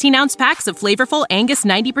 Get 16-ounce packs of flavorful Angus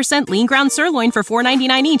 90% lean ground sirloin for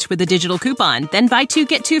 $4.99 each with a digital coupon. Then buy 2,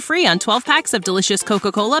 get 2 free on 12 packs of delicious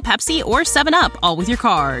Coca-Cola, Pepsi, or 7-Up, all with your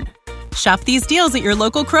card. Shop these deals at your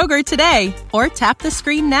local Kroger today, or tap the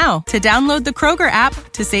screen now to download the Kroger app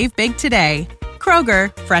to save big today.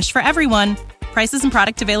 Kroger, fresh for everyone. Prices and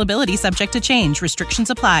product availability subject to change. Restrictions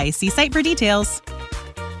apply. See site for details.